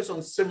focus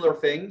on similar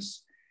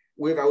things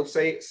with, I would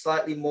say,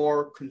 slightly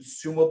more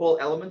consumable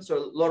elements. So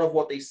a lot of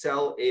what they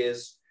sell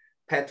is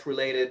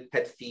pet-related,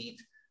 pet feed,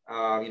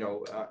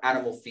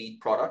 animal feed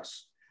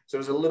products. So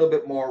there's a little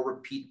bit more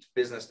repeat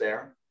business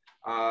there.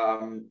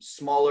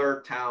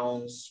 Smaller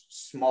towns,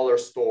 smaller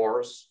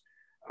stores.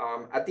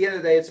 At the end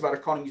of the day, it's about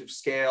economies of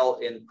scale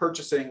in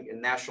purchasing, in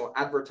national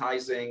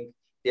advertising.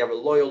 They have a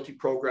loyalty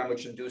program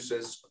which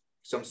induces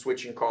some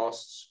switching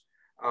costs.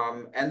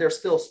 And there's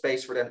still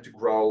space for them to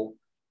grow.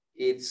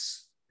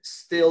 It's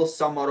still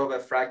somewhat of a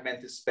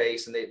fragmented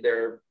space, and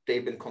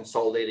they've been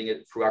consolidating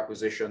it through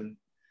acquisition,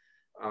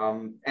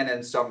 and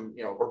then some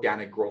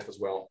organic growth as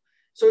well.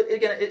 So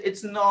again,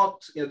 it's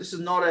not, this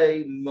is not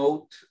a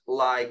moat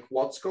like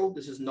Watsco.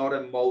 This is not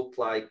a moat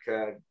like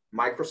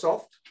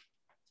Microsoft.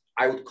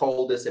 I would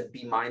call this a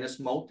B-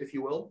 moat, if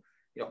you will.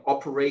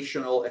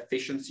 Operational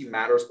efficiency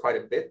matters quite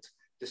a bit.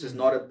 This is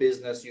not a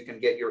business you can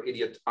get your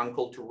idiot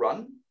uncle to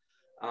run,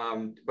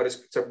 but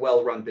it's a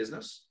well-run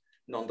business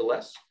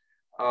nonetheless.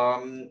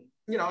 And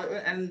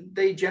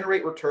they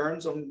generate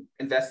returns on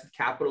invested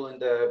capital in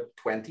the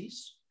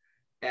 20s,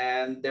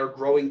 and they're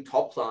growing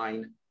top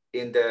line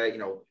in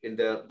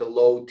the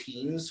low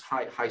teens,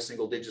 high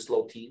single digits,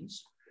 low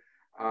teens.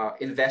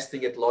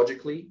 Investing it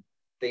logically.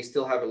 They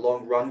still have a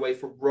long runway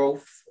for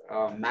growth.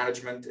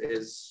 Management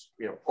is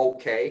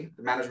okay.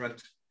 The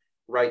management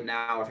right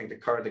now, I think the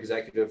current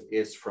executive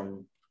is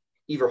from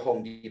either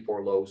Home Depot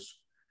or Lowe's,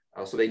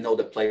 so they know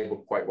the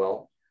playbook quite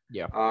well.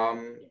 Yeah.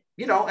 And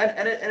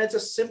it's a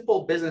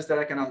simple business that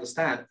I can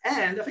understand.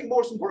 And I think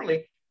most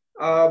importantly,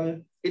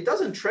 it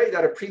doesn't trade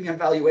at a premium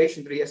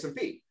valuation to the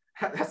S&P.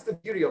 That's the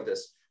beauty of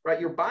this, right?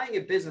 You're buying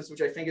a business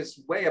which I think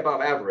is way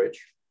above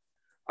average,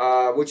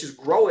 which is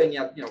growing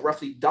at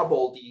roughly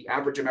double the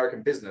average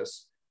American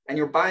business, and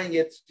you're buying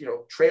it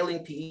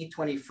trailing PE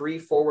 23,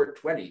 forward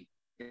 20.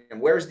 And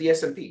where's the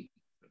S&P?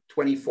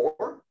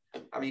 24?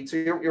 So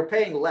you're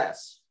paying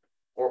less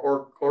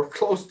or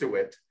close to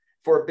it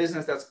for a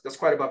business that's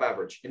quite above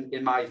average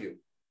in my view.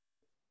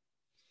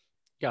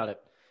 Got it.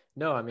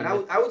 No, and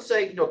I would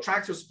say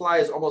Tractor Supply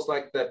is almost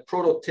like the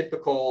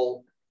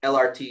prototypical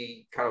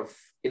LRT kind of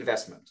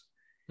investment.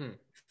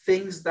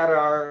 Things that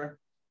are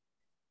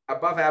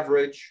above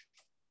average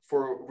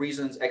for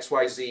reasons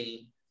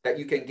XYZ that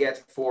you can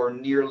get for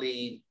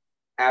nearly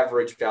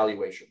average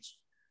valuations,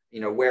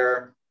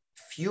 where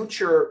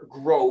future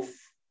growth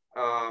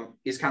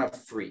is kind of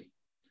free.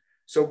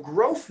 So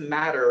growth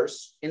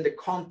matters in the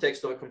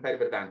context of a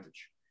competitive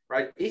advantage,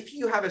 right? If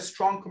you have a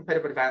strong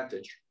competitive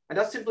advantage, and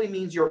that simply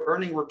means you're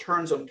earning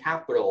returns on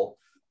capital,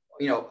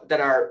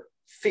 that are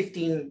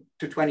 15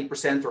 to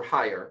 20% or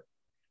higher,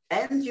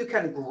 and you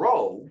can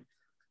grow,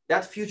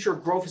 that future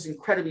growth is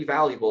incredibly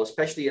valuable,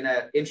 especially in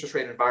an interest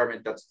rate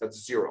environment that's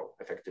zero,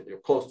 effectively, or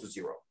close to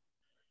zero.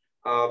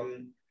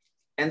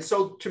 And so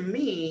to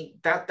me,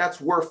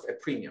 that's worth a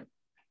premium.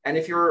 And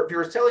if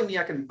you're telling me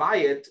I can buy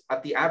it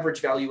at the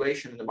average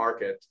valuation in the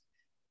market,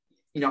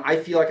 I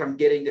feel like I'm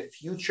getting the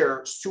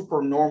future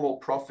super normal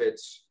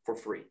profits for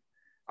free.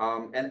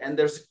 And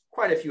there's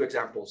quite a few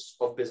examples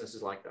of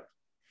businesses like that.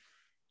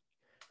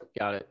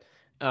 Got it.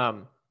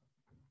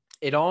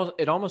 It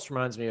almost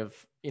reminds me of,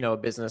 a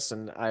business,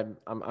 and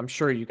I'm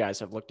sure you guys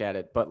have looked at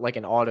it, but like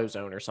an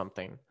AutoZone or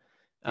something.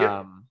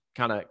 Yep.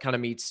 Kind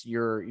of meets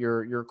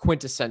your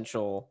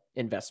quintessential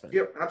investment.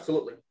 Yep,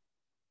 absolutely.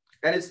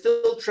 And it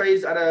still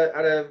trades at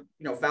a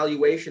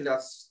valuation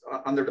that's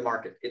under the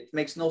market. It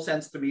makes no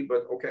sense to me,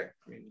 but okay.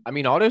 I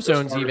mean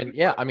AutoZone's even,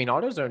 yeah. I mean,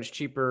 AutoZone's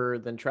cheaper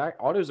than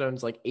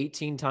AutoZone's like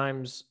 18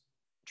 times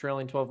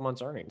trailing 12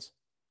 months earnings.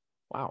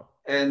 Wow.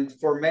 And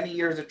for many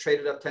years, it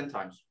traded at 10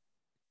 times.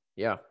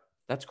 Yeah,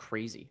 that's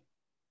crazy.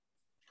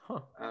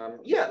 Huh.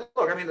 Yeah,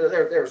 look,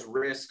 there's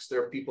risks.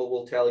 There are people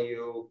will tell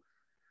you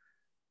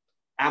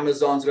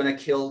Amazon's going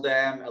to kill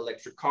them,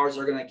 electric cars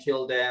are going to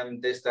kill them,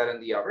 this, that,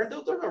 and the other. And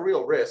those are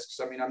real risks.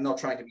 I'm not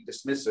trying to be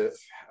dismissive,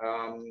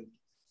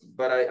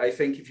 but I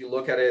think if you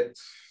look at it,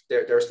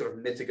 there are sort of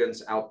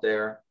mitigants out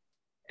there.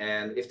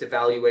 And if the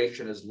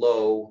valuation is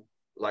low,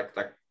 like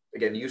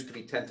again, used to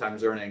be 10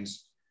 times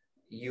earnings,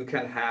 you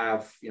can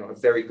have a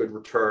very good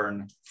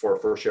return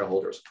for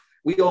shareholders.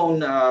 We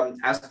own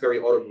Asbury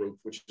Auto Group,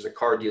 which is a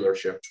car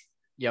dealership.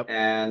 Yep.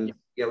 And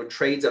it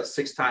trades at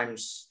 6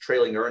 times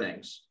trailing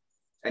earnings.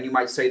 And you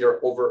might say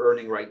they're over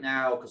earning right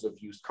now because of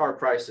used car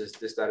prices,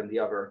 this, that, and the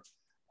other.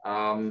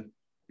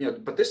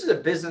 But this is a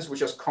business which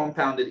has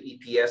compounded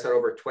EPS at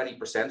over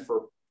 20%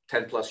 for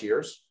 10 plus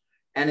years,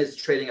 and it's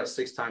trading at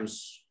 6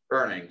 times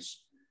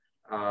earnings.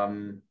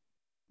 And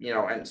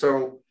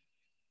so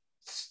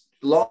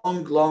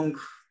long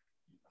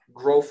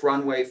growth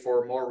runway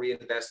for more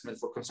reinvestment,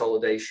 for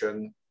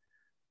consolidation.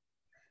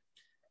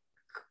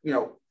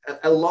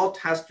 A lot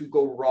has to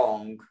go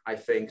wrong, I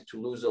think,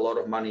 to lose a lot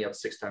of money at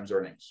 6 times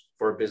earnings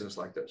for a business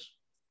like this.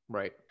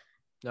 Right.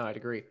 No, I'd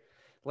agree.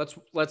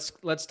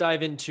 Let's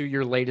dive into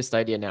your latest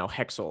idea now,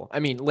 Hexel. I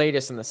mean,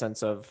 latest in the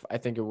sense of, I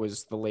think it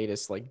was the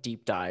latest like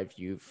deep dive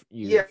you've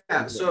yeah.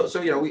 So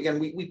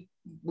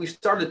we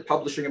started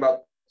publishing about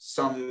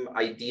some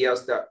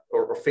ideas that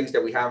or things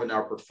that we have in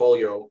our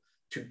portfolio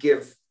to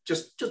give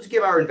just to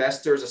give our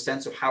investors a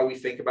sense of how we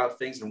think about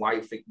things and why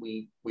we think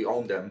we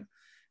own them.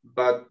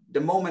 But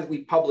the moment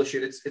we publish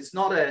it, it's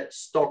not a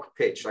stock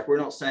pitch. Like, we're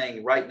not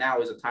saying right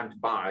now is the time to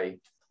buy.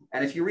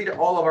 And if you read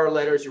all of our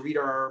letters, you read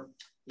our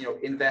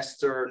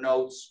investor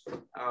notes,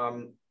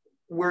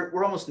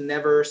 we're almost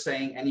never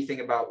saying anything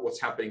about what's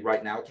happening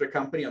right now to the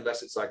company,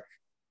 unless it's like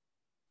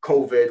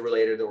COVID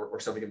related or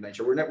something of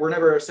nature. We're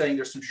never saying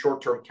there's some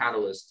short-term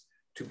catalyst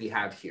to be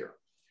had here.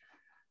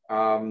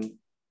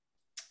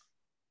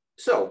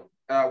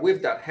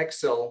 With that,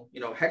 Hexel,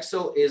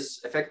 Hexel is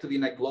effectively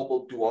in a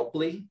global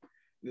duopoly,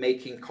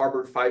 making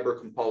carbon fiber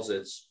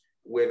composites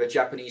with a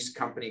Japanese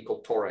company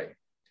called Toray.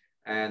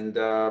 And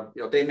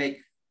they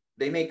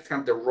make kind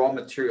of the raw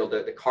material,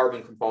 the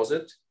carbon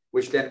composite,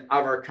 which then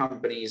other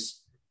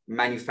companies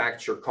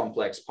manufacture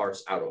complex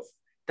parts out of.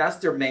 That's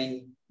their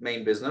main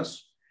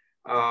business.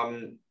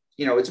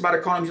 It's about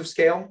economies of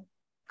scale,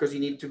 because you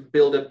need to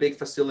build a big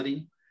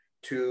facility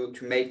to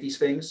make these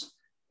things.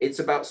 It's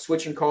about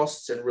switching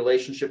costs and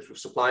relationships with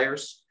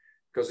suppliers,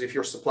 because if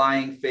you're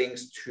supplying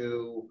things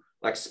to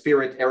like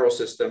Spirit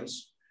Aerosystems,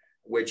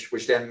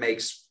 which then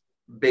makes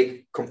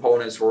big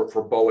components for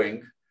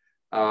Boeing,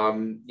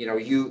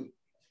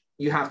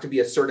 you have to be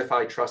a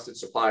certified, trusted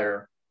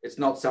supplier. It's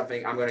not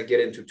something I'm going to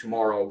get into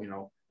tomorrow.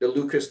 The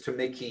Lucas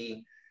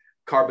Tomicki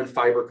carbon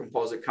fiber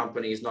composite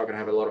company is not going to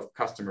have a lot of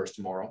customers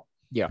tomorrow.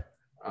 Yeah.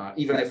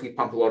 Even if we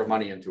pump a lot of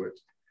money into it.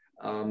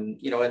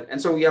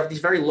 And so we have these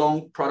very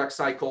long product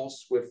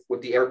cycles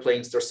with the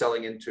airplanes they're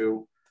selling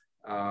into,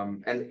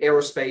 and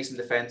aerospace and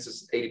defense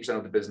is 80%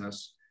 of the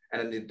business.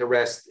 And then the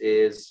rest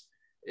is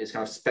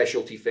kind of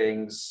specialty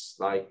things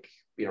like,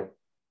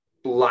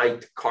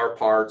 light car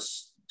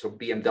parts. So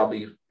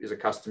BMW is a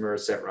customer,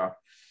 etc.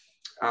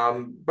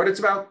 But it's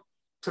about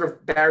sort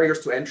of barriers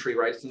to entry,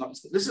 right?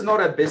 This is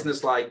not a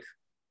business like,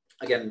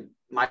 again,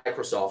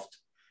 Microsoft.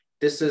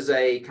 This is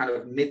a kind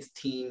of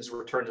mid-teens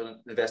return on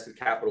invested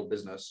capital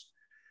business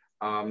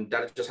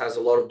that just has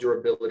a lot of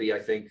durability, I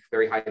think,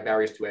 very high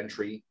barriers to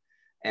entry.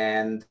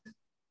 And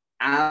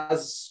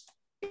as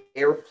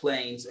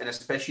airplanes, and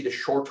especially the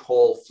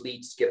short-haul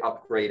fleets, get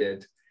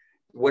upgraded,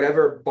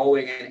 whatever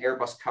Boeing and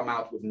Airbus come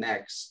out with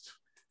next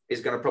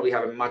is going to probably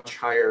have a much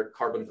higher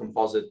carbon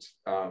composite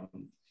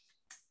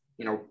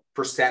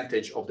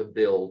percentage of the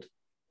build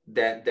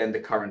than the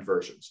current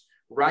versions.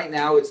 Right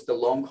now, it's the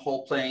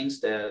long-haul planes,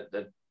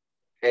 the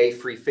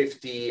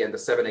A350 and the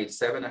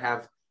 787 that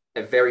have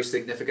a very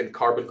significant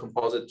carbon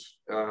composite,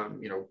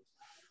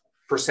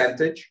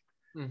 percentage.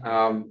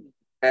 Mm-hmm.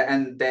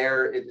 And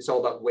there it's all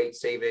about weight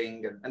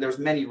saving, and there's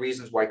many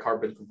reasons why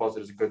carbon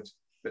composite is a good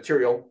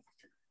material.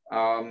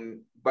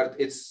 But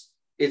it's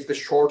it's the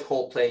short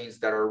haul planes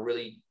that are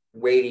really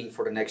waiting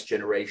for the next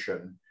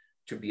generation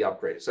to be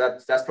upgraded. So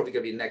that's probably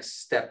going to be the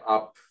next step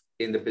up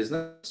in the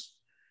business.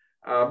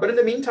 But in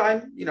the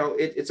meantime,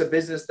 it's a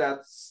business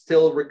that's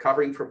still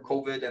recovering from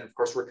COVID and, of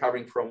course,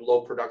 recovering from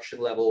low production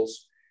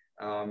levels.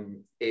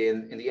 In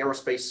the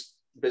aerospace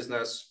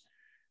business,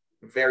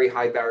 very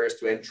high barriers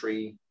to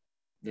entry.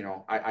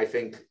 I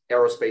think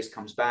aerospace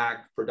comes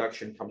back,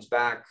 production comes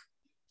back.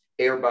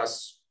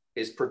 Airbus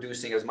is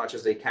producing as much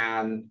as they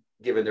can,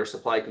 given their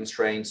supply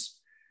constraints.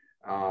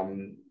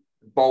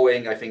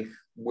 Boeing, I think,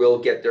 will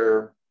get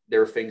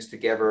their things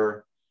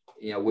together,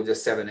 with the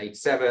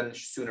 787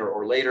 sooner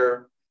or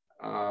later.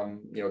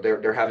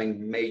 They're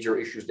having major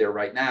issues there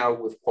right now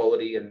with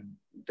quality and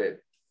the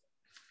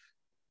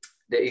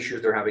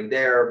issues they're having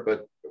there,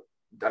 but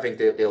I think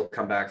they'll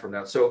come back from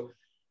that. So,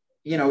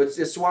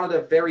 it's one of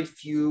the very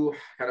few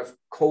kind of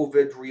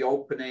COVID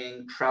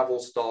reopening travel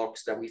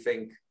stocks that we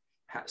think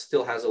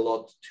still has a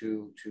lot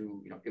to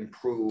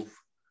improve.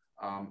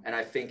 And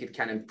I think it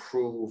can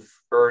improve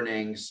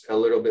earnings a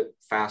little bit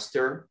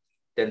faster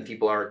than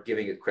people are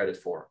giving it credit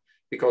for,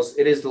 because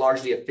it is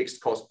largely a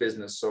fixed cost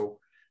business. So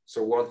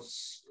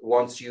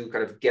once you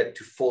kind of get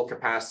to full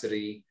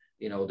capacity,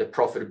 the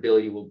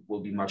profitability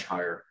will be much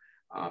higher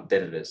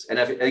than it is. And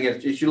again,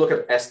 if you look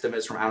at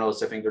estimates from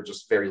analysts, I think they're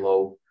just very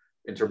low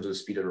in terms of the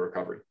speed of the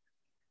recovery.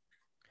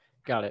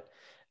 Got it.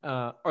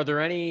 Are there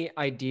any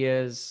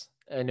ideas?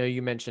 I know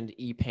you mentioned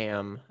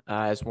EPAM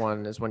as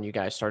one you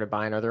guys started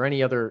buying. Are there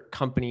any other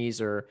companies,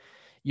 or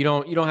you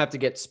don't have to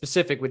get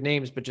specific with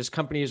names, but just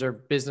companies or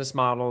business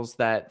models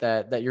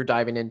that you're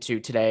diving into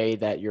today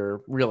that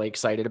you're really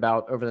excited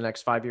about over the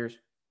next 5 years?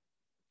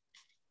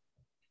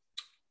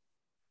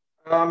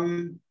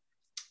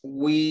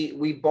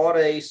 We bought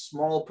a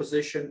small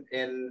position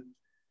in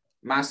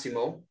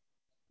Massimo,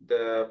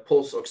 the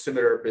pulse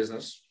oximeter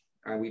business,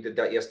 and we did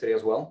that yesterday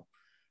as well.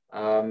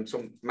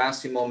 So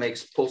Massimo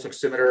makes pulse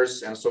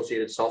oximeters and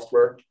associated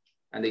software,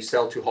 and they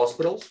sell to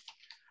hospitals.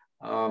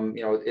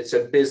 It's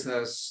a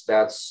business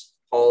that's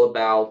all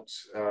about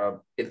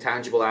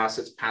intangible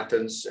assets,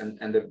 patents, and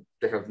the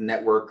kind of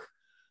network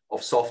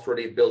of software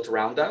they've built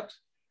around that.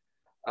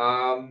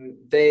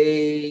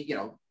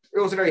 It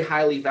was a very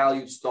highly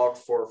valued stock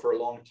for a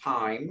long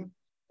time.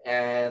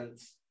 And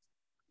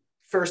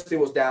first it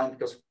was down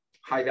because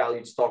high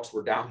valued stocks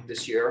were down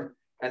this year.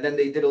 And then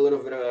they did a little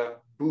bit of a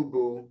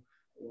boo-boo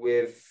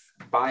with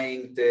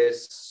buying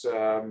this,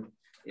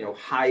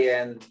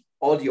 high-end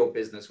audio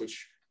business,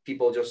 which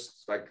people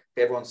just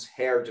everyone's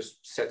hair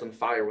just set on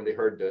fire when they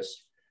heard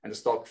this, and the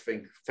stock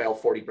fell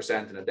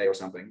 40% in a day or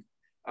something.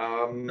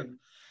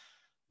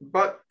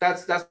 But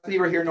that's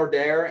neither here nor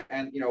there.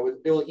 And,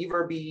 it'll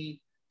either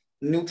be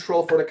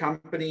neutral for the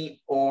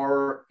company,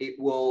 or it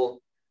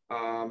will,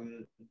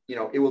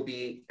 it will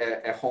be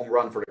a home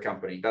run for the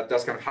company.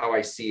 That's kind of how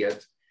I see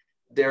it.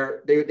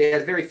 They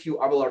had very few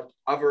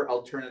other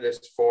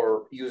alternatives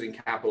for using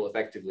capital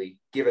effectively,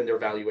 given their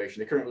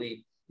valuation. They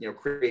currently,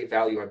 create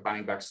value by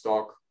buying back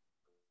stock.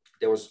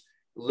 There was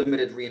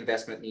limited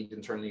reinvestment need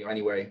internally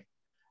anyway.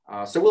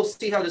 So we'll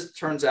see how this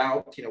turns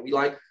out. We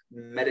like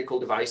medical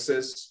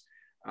devices.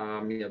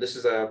 This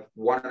is a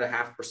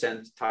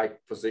 1.5% type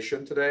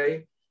position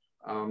today.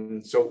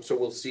 So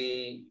we'll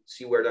see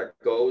where that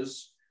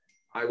goes.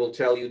 I will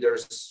tell you,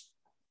 there's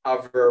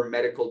other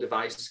medical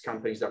device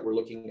companies that we're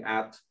looking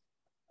at.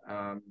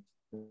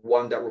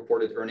 One that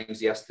reported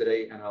earnings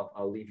yesterday, and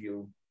I'll leave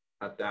you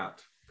at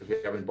that because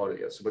we haven't bought it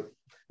yet. So, but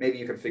maybe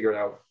you can figure it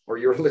out, or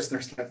your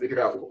listeners can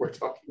figure out what we're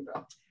talking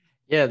about.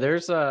 Yeah,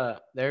 there's some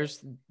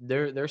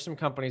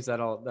companies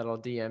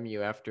that'll DM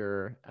you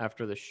after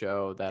the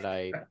show that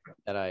I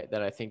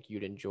think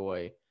you'd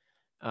enjoy.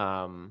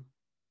 Because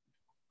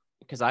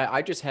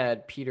I just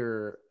had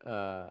Peter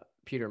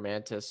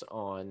Mantis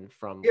on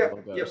from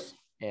Logos,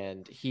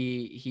 and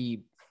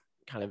he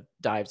kind of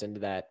dives into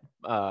that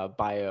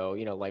bio,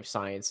 life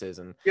sciences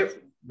and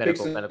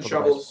medical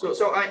shovels.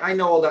 So I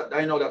know all that.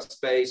 I know that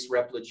space.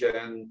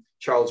 Repligen,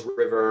 Charles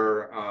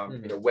River,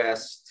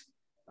 West.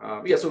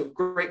 So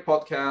great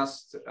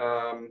podcast.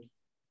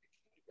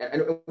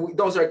 And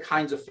those are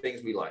kinds of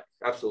things we like.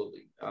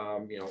 Absolutely.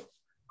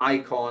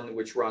 Icon,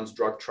 which runs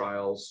drug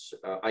trials.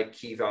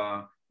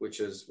 IKEVA, which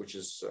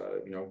is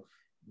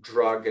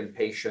drug and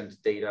patient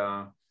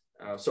data.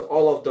 So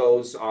all of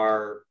those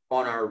are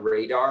on our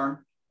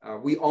radar.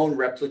 We own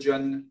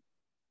Repligen,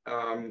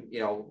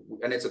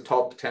 and it's a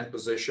top 10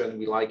 position.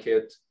 We like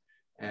it,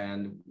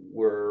 and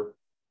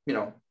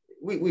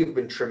we've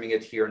been trimming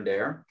it here and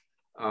there.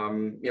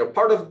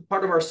 Part of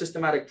our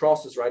systematic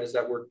process, right, is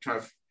that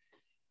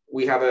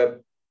we have a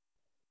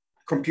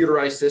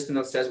computerized system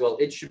that says, well,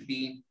 it should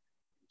be,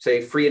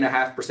 say,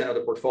 3.5% of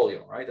the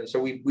portfolio, right? And so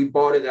we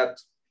bought it at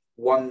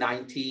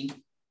 190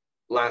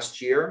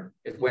 last year.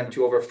 It went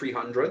to over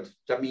 300.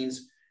 That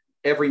means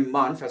every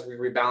month, as we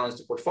rebalance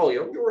the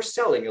portfolio, we were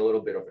selling a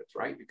little bit of it,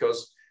 right?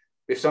 Because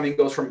if something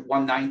goes from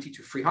 190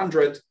 to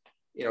 300,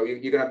 you're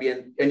going to be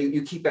in, and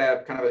you keep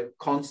a kind of a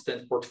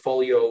constant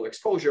portfolio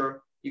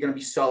exposure, you're going to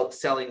be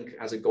selling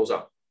as it goes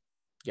up.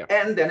 Yeah.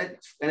 And then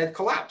it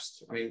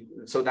collapsed. I mean,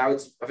 so now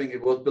I think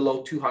it was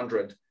below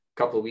 200 a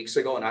couple of weeks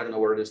ago, and I don't know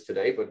where it is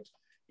today, but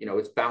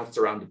it's bounced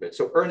around a bit.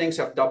 So earnings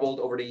have doubled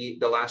over the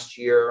last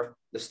year.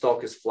 The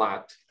stock is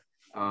flat,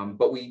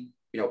 but we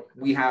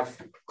have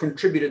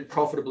contributed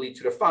profitably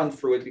to the fund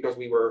through it because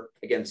we were,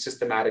 again,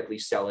 systematically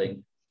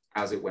selling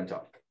as it went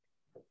up.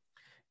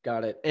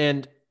 Got it.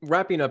 And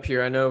wrapping up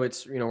here, I know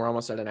it's, we're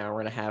almost at an hour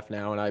and a half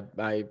now, and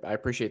I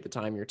appreciate the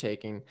time you're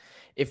taking.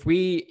 If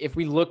we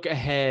look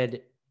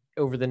ahead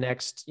over the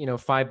next,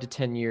 5 to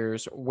 10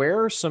 years,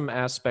 where are some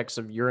aspects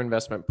of your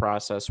investment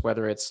process,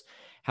 whether it's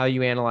how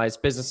you analyze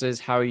businesses,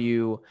 how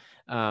you,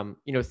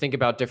 think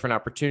about different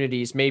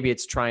opportunities, maybe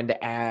it's trying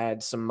to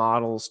add some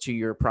models to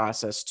your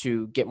process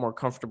to get more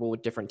comfortable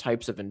with different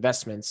types of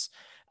investments.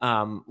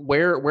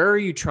 Where are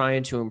you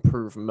trying to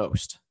improve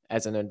most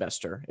as an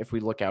investor if we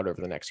look out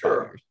over the next 5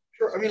 years?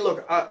 Sure. I mean,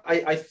 look,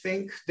 I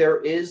think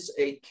there is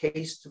a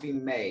case to be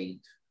made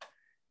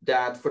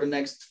that for the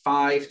next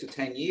 5 to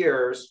 10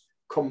 years,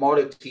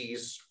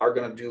 commodities are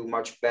going to do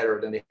much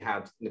better than they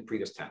had in the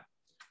previous 10,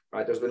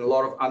 right? There's been a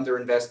lot of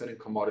underinvestment in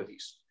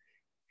commodities.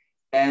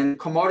 And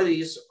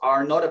commodities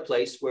are not a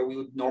place where we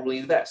would normally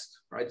invest,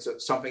 right? So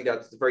it's something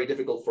that's very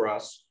difficult for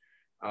us.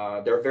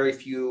 There are very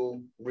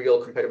few real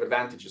competitive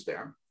advantages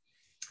there.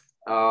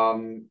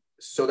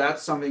 So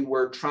that's something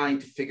we're trying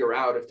to figure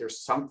out if there's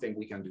something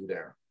we can do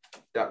there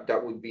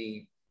that would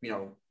be,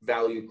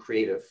 value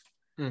creative.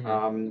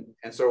 Mm-hmm.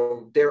 And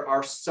so there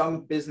are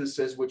some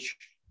businesses which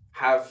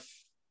have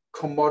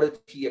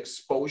commodity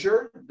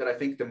exposure that I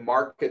think the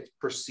market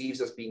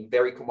perceives as being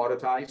very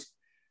commoditized.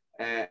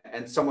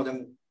 And some of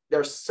them, there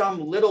are some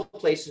little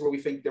places where we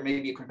think there may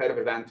be a competitive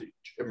advantage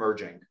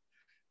emerging.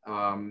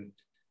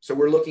 So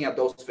we're looking at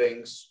those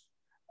things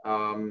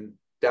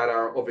that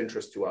are of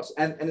interest to us.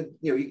 And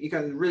you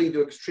can really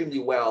do extremely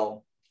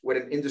well when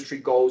an industry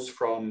goes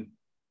from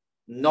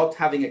not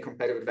having a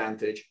competitive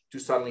advantage to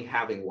suddenly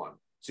having one.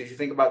 So if you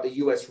think about the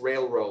US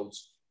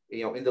railroads,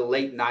 in the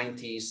late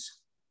 90s,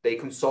 they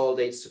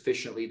consolidate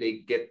sufficiently,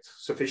 they get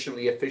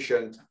sufficiently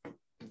efficient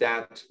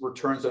that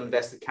returns on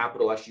invested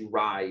capital actually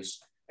rise.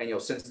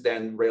 And since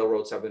then,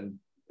 railroads have been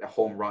a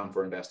home run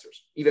for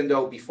investors. Even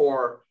though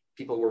before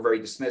people were very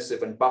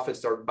dismissive and Buffett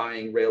started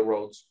buying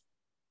railroads,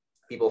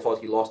 people thought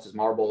he lost his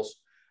marbles,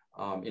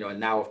 and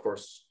now, of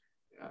course,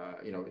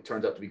 it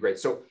turned out to be great.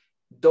 So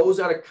those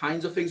are the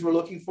kinds of things we're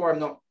looking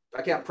for.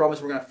 I can't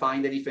promise we're going to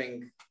find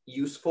anything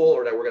useful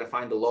or that we're going to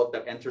find a lot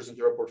that enters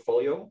into our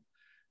portfolio.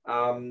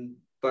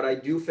 But I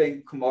do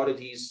think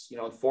commodities,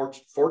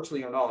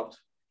 fortunately or not,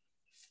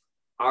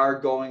 are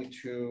going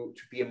to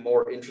be a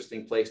more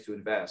interesting place to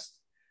invest.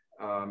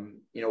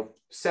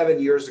 7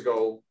 years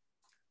ago,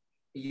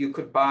 you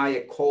could buy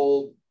a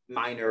coal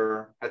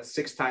miner at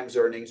 6 times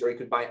earnings, or you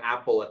could buy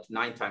Apple at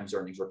 9 times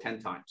earnings or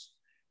 10 times.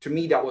 To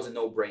me, that was a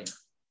no-brainer.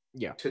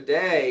 Yeah.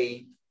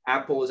 Today,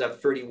 Apple is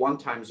at 31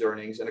 times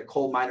earnings and a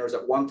coal miner is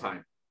at 1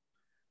 time.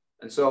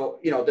 And so,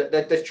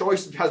 the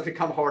choice has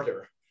become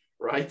harder,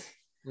 right?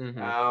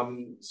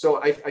 Mm-hmm.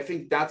 So I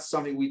think that's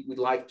something we'd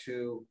like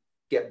to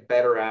get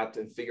better at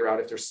and figure out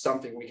if there's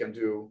something we can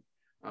do.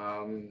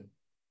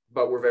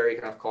 But we're very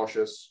kind of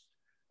cautious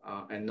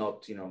and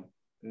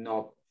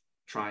not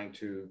trying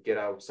to get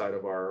outside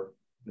of our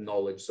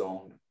knowledge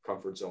zone,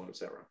 comfort zone,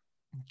 etc.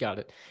 Got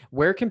it.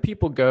 Where can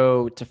people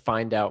go to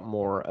find out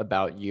more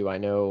about you? I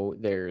know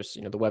there's,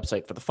 the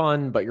website for the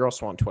fund, but you're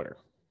also on Twitter.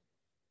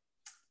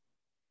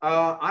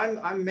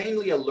 I'm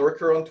mainly a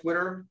lurker on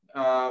Twitter.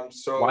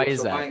 So why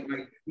is that?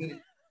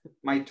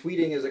 My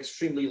tweeting is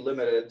extremely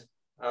limited.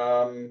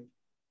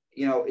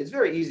 It's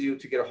very easy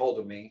to get a hold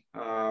of me.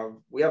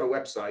 We have a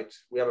website,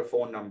 we have a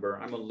phone number.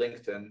 I'm on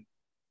LinkedIn.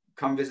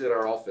 Come visit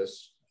our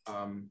office.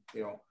 I'm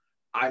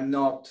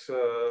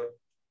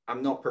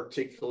not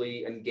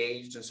particularly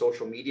engaged in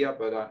social media,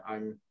 but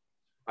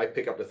I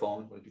pick up the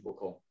phone when people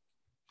call.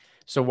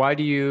 So why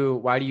do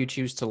you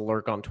choose to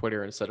lurk on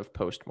Twitter instead of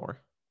post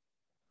more?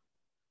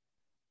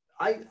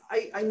 I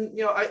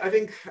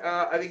think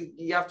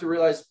you have to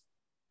realize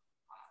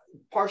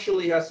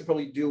partially has to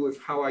probably do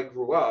with how I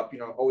grew up,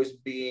 always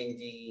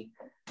being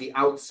the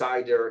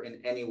outsider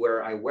in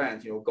anywhere I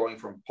went, going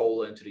from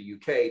Poland to the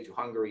UK, to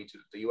Hungary, to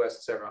the US,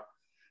 etc.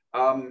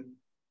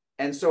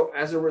 And so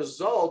as a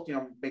result,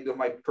 maybe of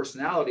my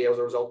personality as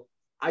a result,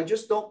 I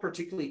just don't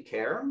particularly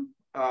care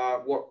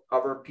what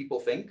other people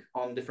think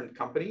on different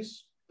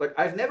companies. Like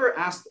I've never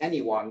asked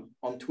anyone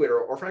on Twitter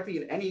or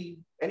frankly any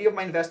of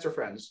my investor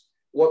friends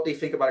what they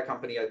think about a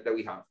company that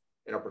we have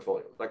in our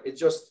portfolio. Like it's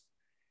just,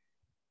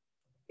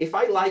 if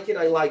I like it,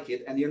 I like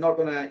it. And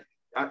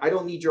I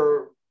don't need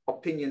your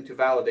opinion to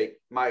validate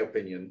my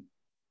opinion,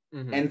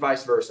 mm-hmm. and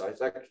vice versa.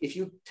 It's like, if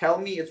you tell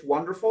me it's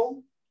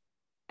wonderful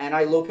and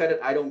I look at it,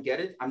 I don't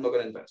get it, I'm not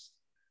going to invest.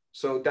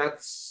 So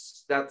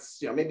that's,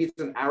 maybe it's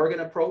an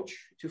arrogant approach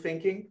to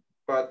thinking,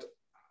 but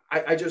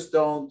I just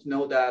don't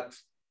know that.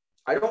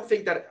 I don't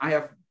think that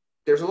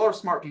there's a lot of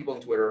smart people on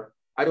Twitter.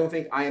 I don't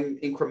think I'm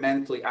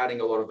incrementally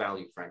adding a lot of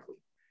value, frankly,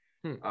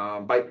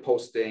 by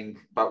posting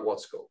about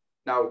what's go.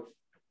 Now,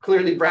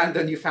 clearly,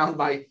 Brandon, you found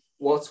my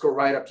what's go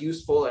right up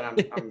useful,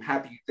 and I'm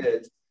happy you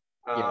did.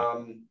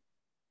 Yeah.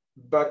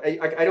 But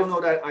I don't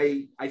know that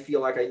I feel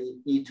like I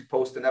need to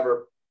post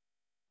another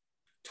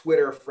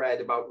Twitter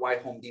thread about why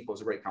Home Depot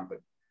is a great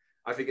company.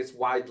 I think it's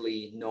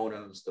widely known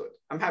and understood.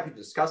 I'm happy to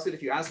discuss it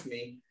if you ask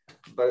me,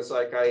 but it's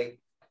like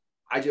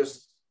I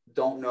just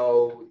don't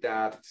know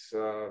that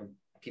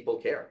people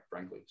care,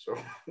 frankly. So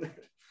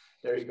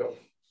there you go.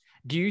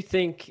 Do you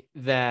think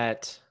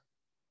that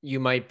you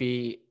might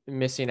be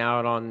missing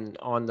out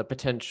on the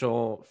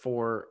potential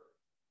for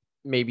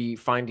maybe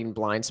finding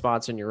blind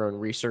spots in your own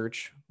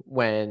research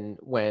when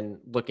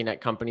looking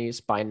at companies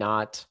by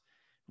not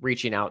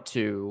reaching out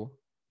to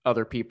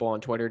other people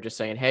on Twitter, just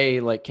saying, hey,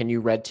 like, can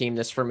you red team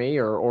this for me?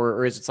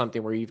 Or is it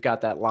something where you've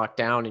got that locked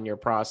down in your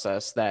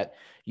process that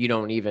you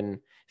don't even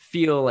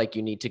feel like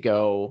you need to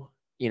go,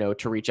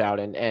 to reach out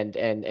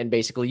and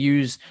basically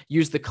use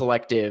the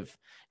collective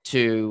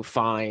to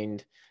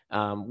find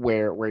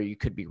where you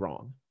could be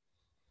wrong?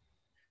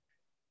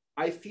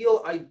 I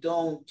feel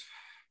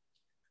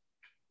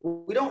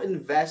we don't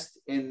invest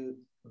in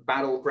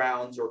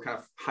battlegrounds or kind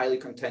of highly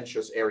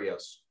contentious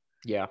areas.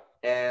 Yeah.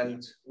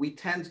 And we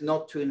tend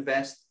not to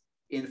invest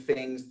in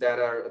things that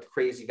are at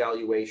crazy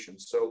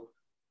valuations. So,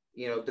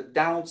 the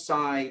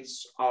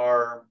downsides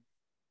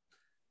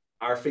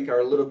I think are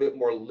a little bit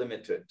more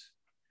limited.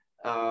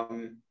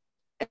 And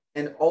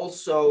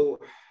also,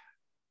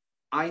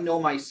 I know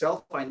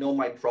myself, I know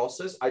my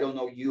process. I don't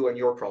know you and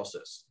your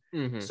process.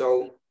 Mm-hmm.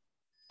 So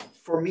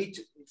for me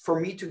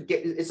to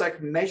get, it's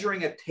like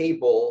measuring a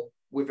table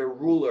with a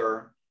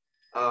ruler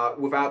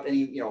without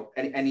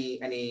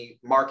any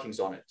markings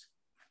on it.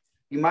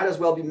 You might as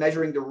well be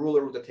measuring the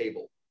ruler with the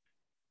table.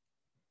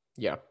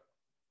 Yeah.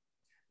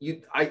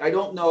 I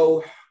don't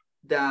know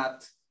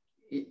that,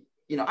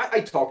 I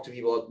talk to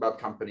people about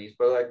companies,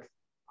 but like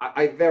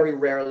I very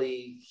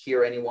rarely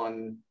hear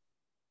anyone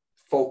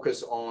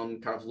focus on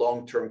kind of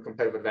long-term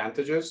competitive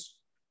advantages.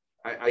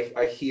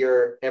 I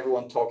hear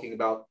everyone talking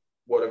about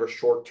whatever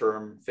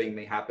short-term thing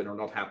may happen or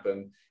not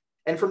happen.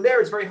 And from there,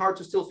 it's very hard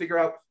to still figure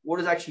out what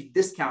is actually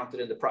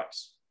discounted in the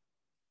price,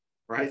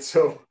 right?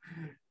 So,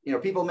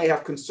 people may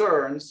have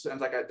concerns and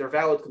like they're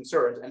valid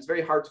concerns, and it's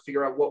very hard to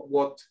figure out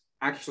what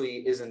actually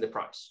is in the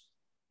price.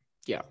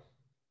 Yeah.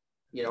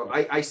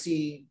 I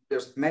see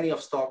there's many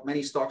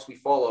stocks we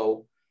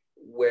follow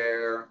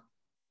where,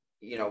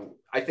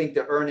 I think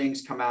the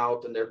earnings come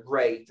out and they're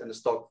great and the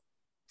stock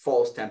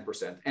falls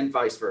 10% and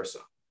vice versa.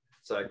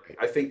 So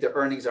I think the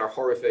earnings are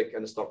horrific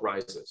and the stock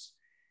rises.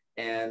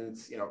 And,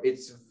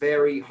 it's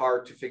very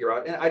hard to figure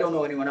out. And I don't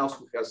know anyone else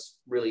who has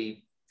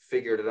really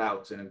figured it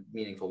out in a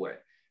meaningful way.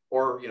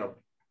 Or,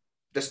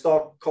 the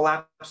stock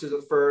collapses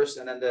at first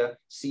and then the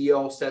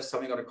CEO says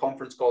something on a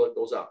conference call, it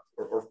goes up.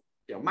 Or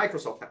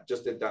Microsoft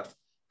just did that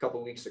a couple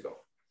of weeks ago.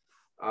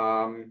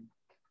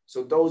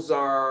 So those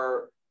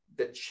are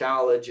the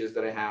challenges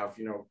that I have,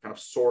 kind of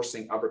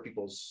sourcing other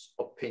people's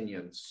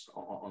opinions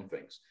on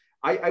things.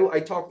 I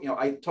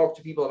talk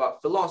to people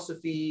about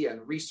philosophy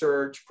and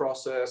research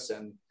process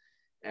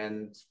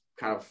and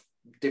kind of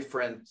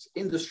different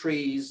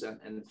industries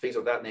and things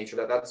of that nature.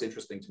 That's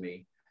interesting to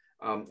me.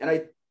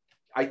 And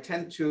I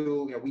tend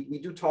to, we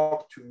do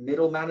talk to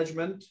middle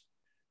management.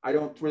 I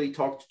don't really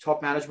talk to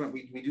top management.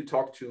 We do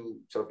talk to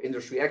sort of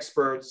industry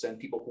experts and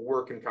people who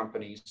work in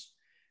companies.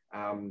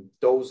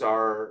 Those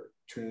are,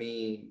 to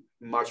me,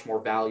 much more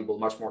valuable,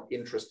 much more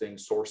interesting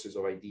sources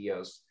of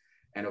ideas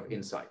and of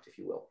insight, if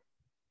you will.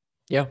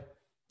 Yeah,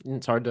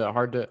 it's hard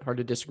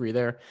to disagree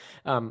there.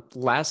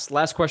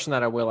 Last question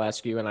that I will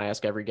ask you, and I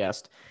ask every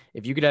guest: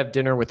 if you could have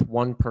dinner with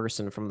one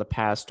person from the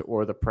past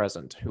or the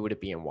present, who would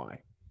it be and why?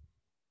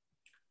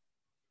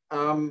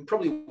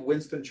 Probably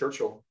Winston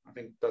Churchill. I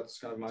think that's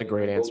kind of my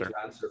go-to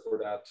answer for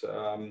that.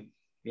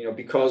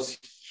 Because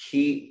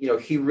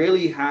he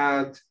really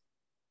had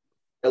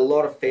a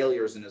lot of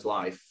failures in his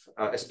life,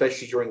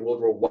 especially during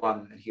World War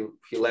I.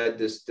 He led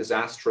this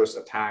disastrous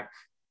attack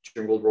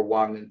during World War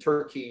I in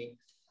Turkey,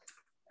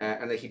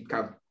 and then he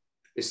kind of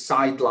is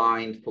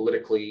sidelined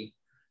politically.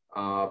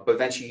 But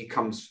eventually he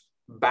comes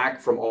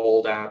back from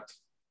all that,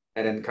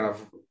 and then kind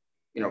of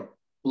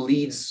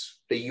leads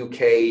the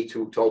UK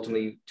to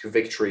ultimately to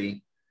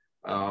victory.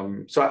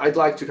 So I'd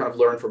like to kind of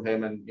learn from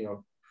him, and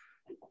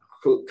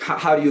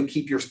how do you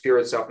keep your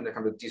spirits up in the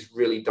kind of these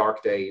really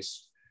dark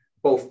days,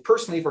 both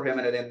personally for him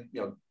and then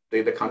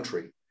the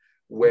country.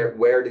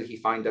 Where did he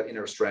find that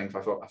inner strength?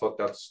 I thought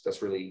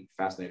that's really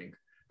fascinating,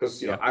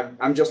 because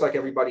I'm just like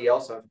everybody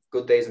else. I have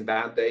good days and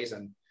bad days,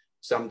 and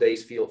some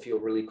days feel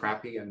really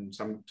crappy, and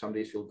some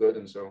days feel good.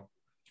 And so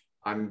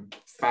I'm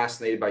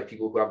fascinated by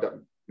people who have that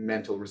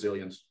mental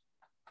resilience.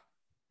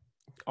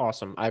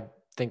 Awesome. I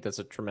think that's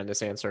a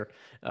tremendous answer.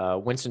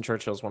 Winston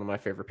Churchill is one of my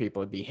favorite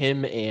people. It'd be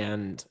him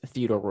and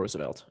Theodore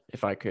Roosevelt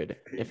if I could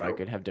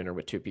have dinner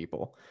with two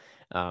people.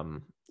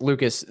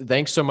 Lucas,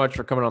 thanks so much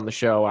for coming on the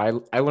show.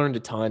 I learned a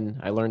ton.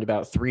 I learned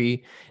about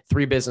three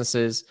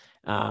businesses,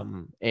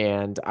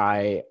 and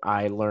I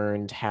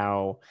learned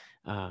how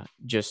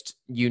just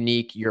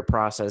unique your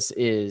process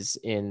is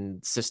in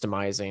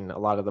systemizing a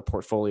lot of the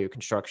portfolio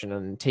construction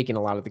and taking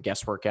a lot of the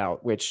guesswork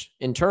out, which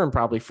in turn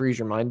probably frees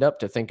your mind up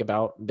to think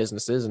about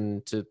businesses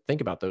and to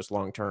think about those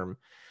long-term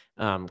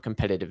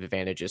competitive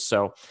advantages.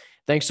 So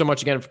thanks so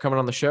much again for coming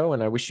on the show,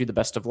 and I wish you the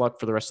best of luck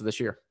for the rest of this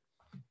year.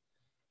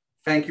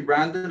 Thank you,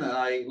 Brandon, and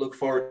I look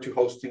forward to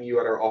hosting you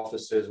at our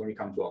offices when you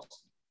come to Austin.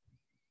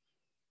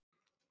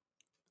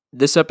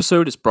 This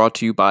episode is brought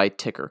to you by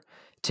Ticker.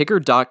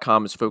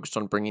 Ticker.com is focused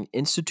on bringing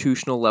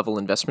institutional level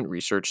investment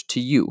research to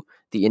you,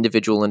 the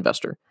individual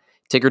investor.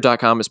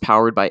 Ticker.com is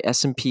powered by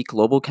S&P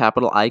Global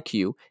Capital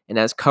IQ and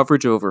has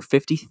coverage of over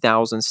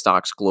 50,000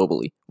 stocks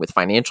globally with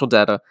financial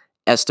data,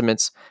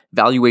 estimates,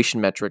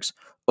 valuation metrics,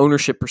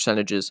 ownership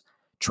percentages,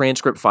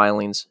 transcript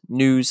filings,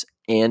 news,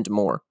 and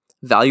more.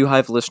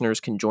 ValueHive listeners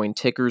can join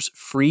Ticker's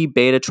free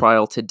beta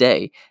trial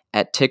today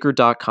at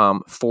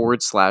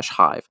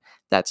ticker.com/hive.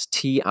 That's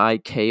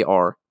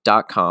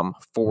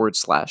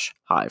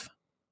TIKR.com/hive.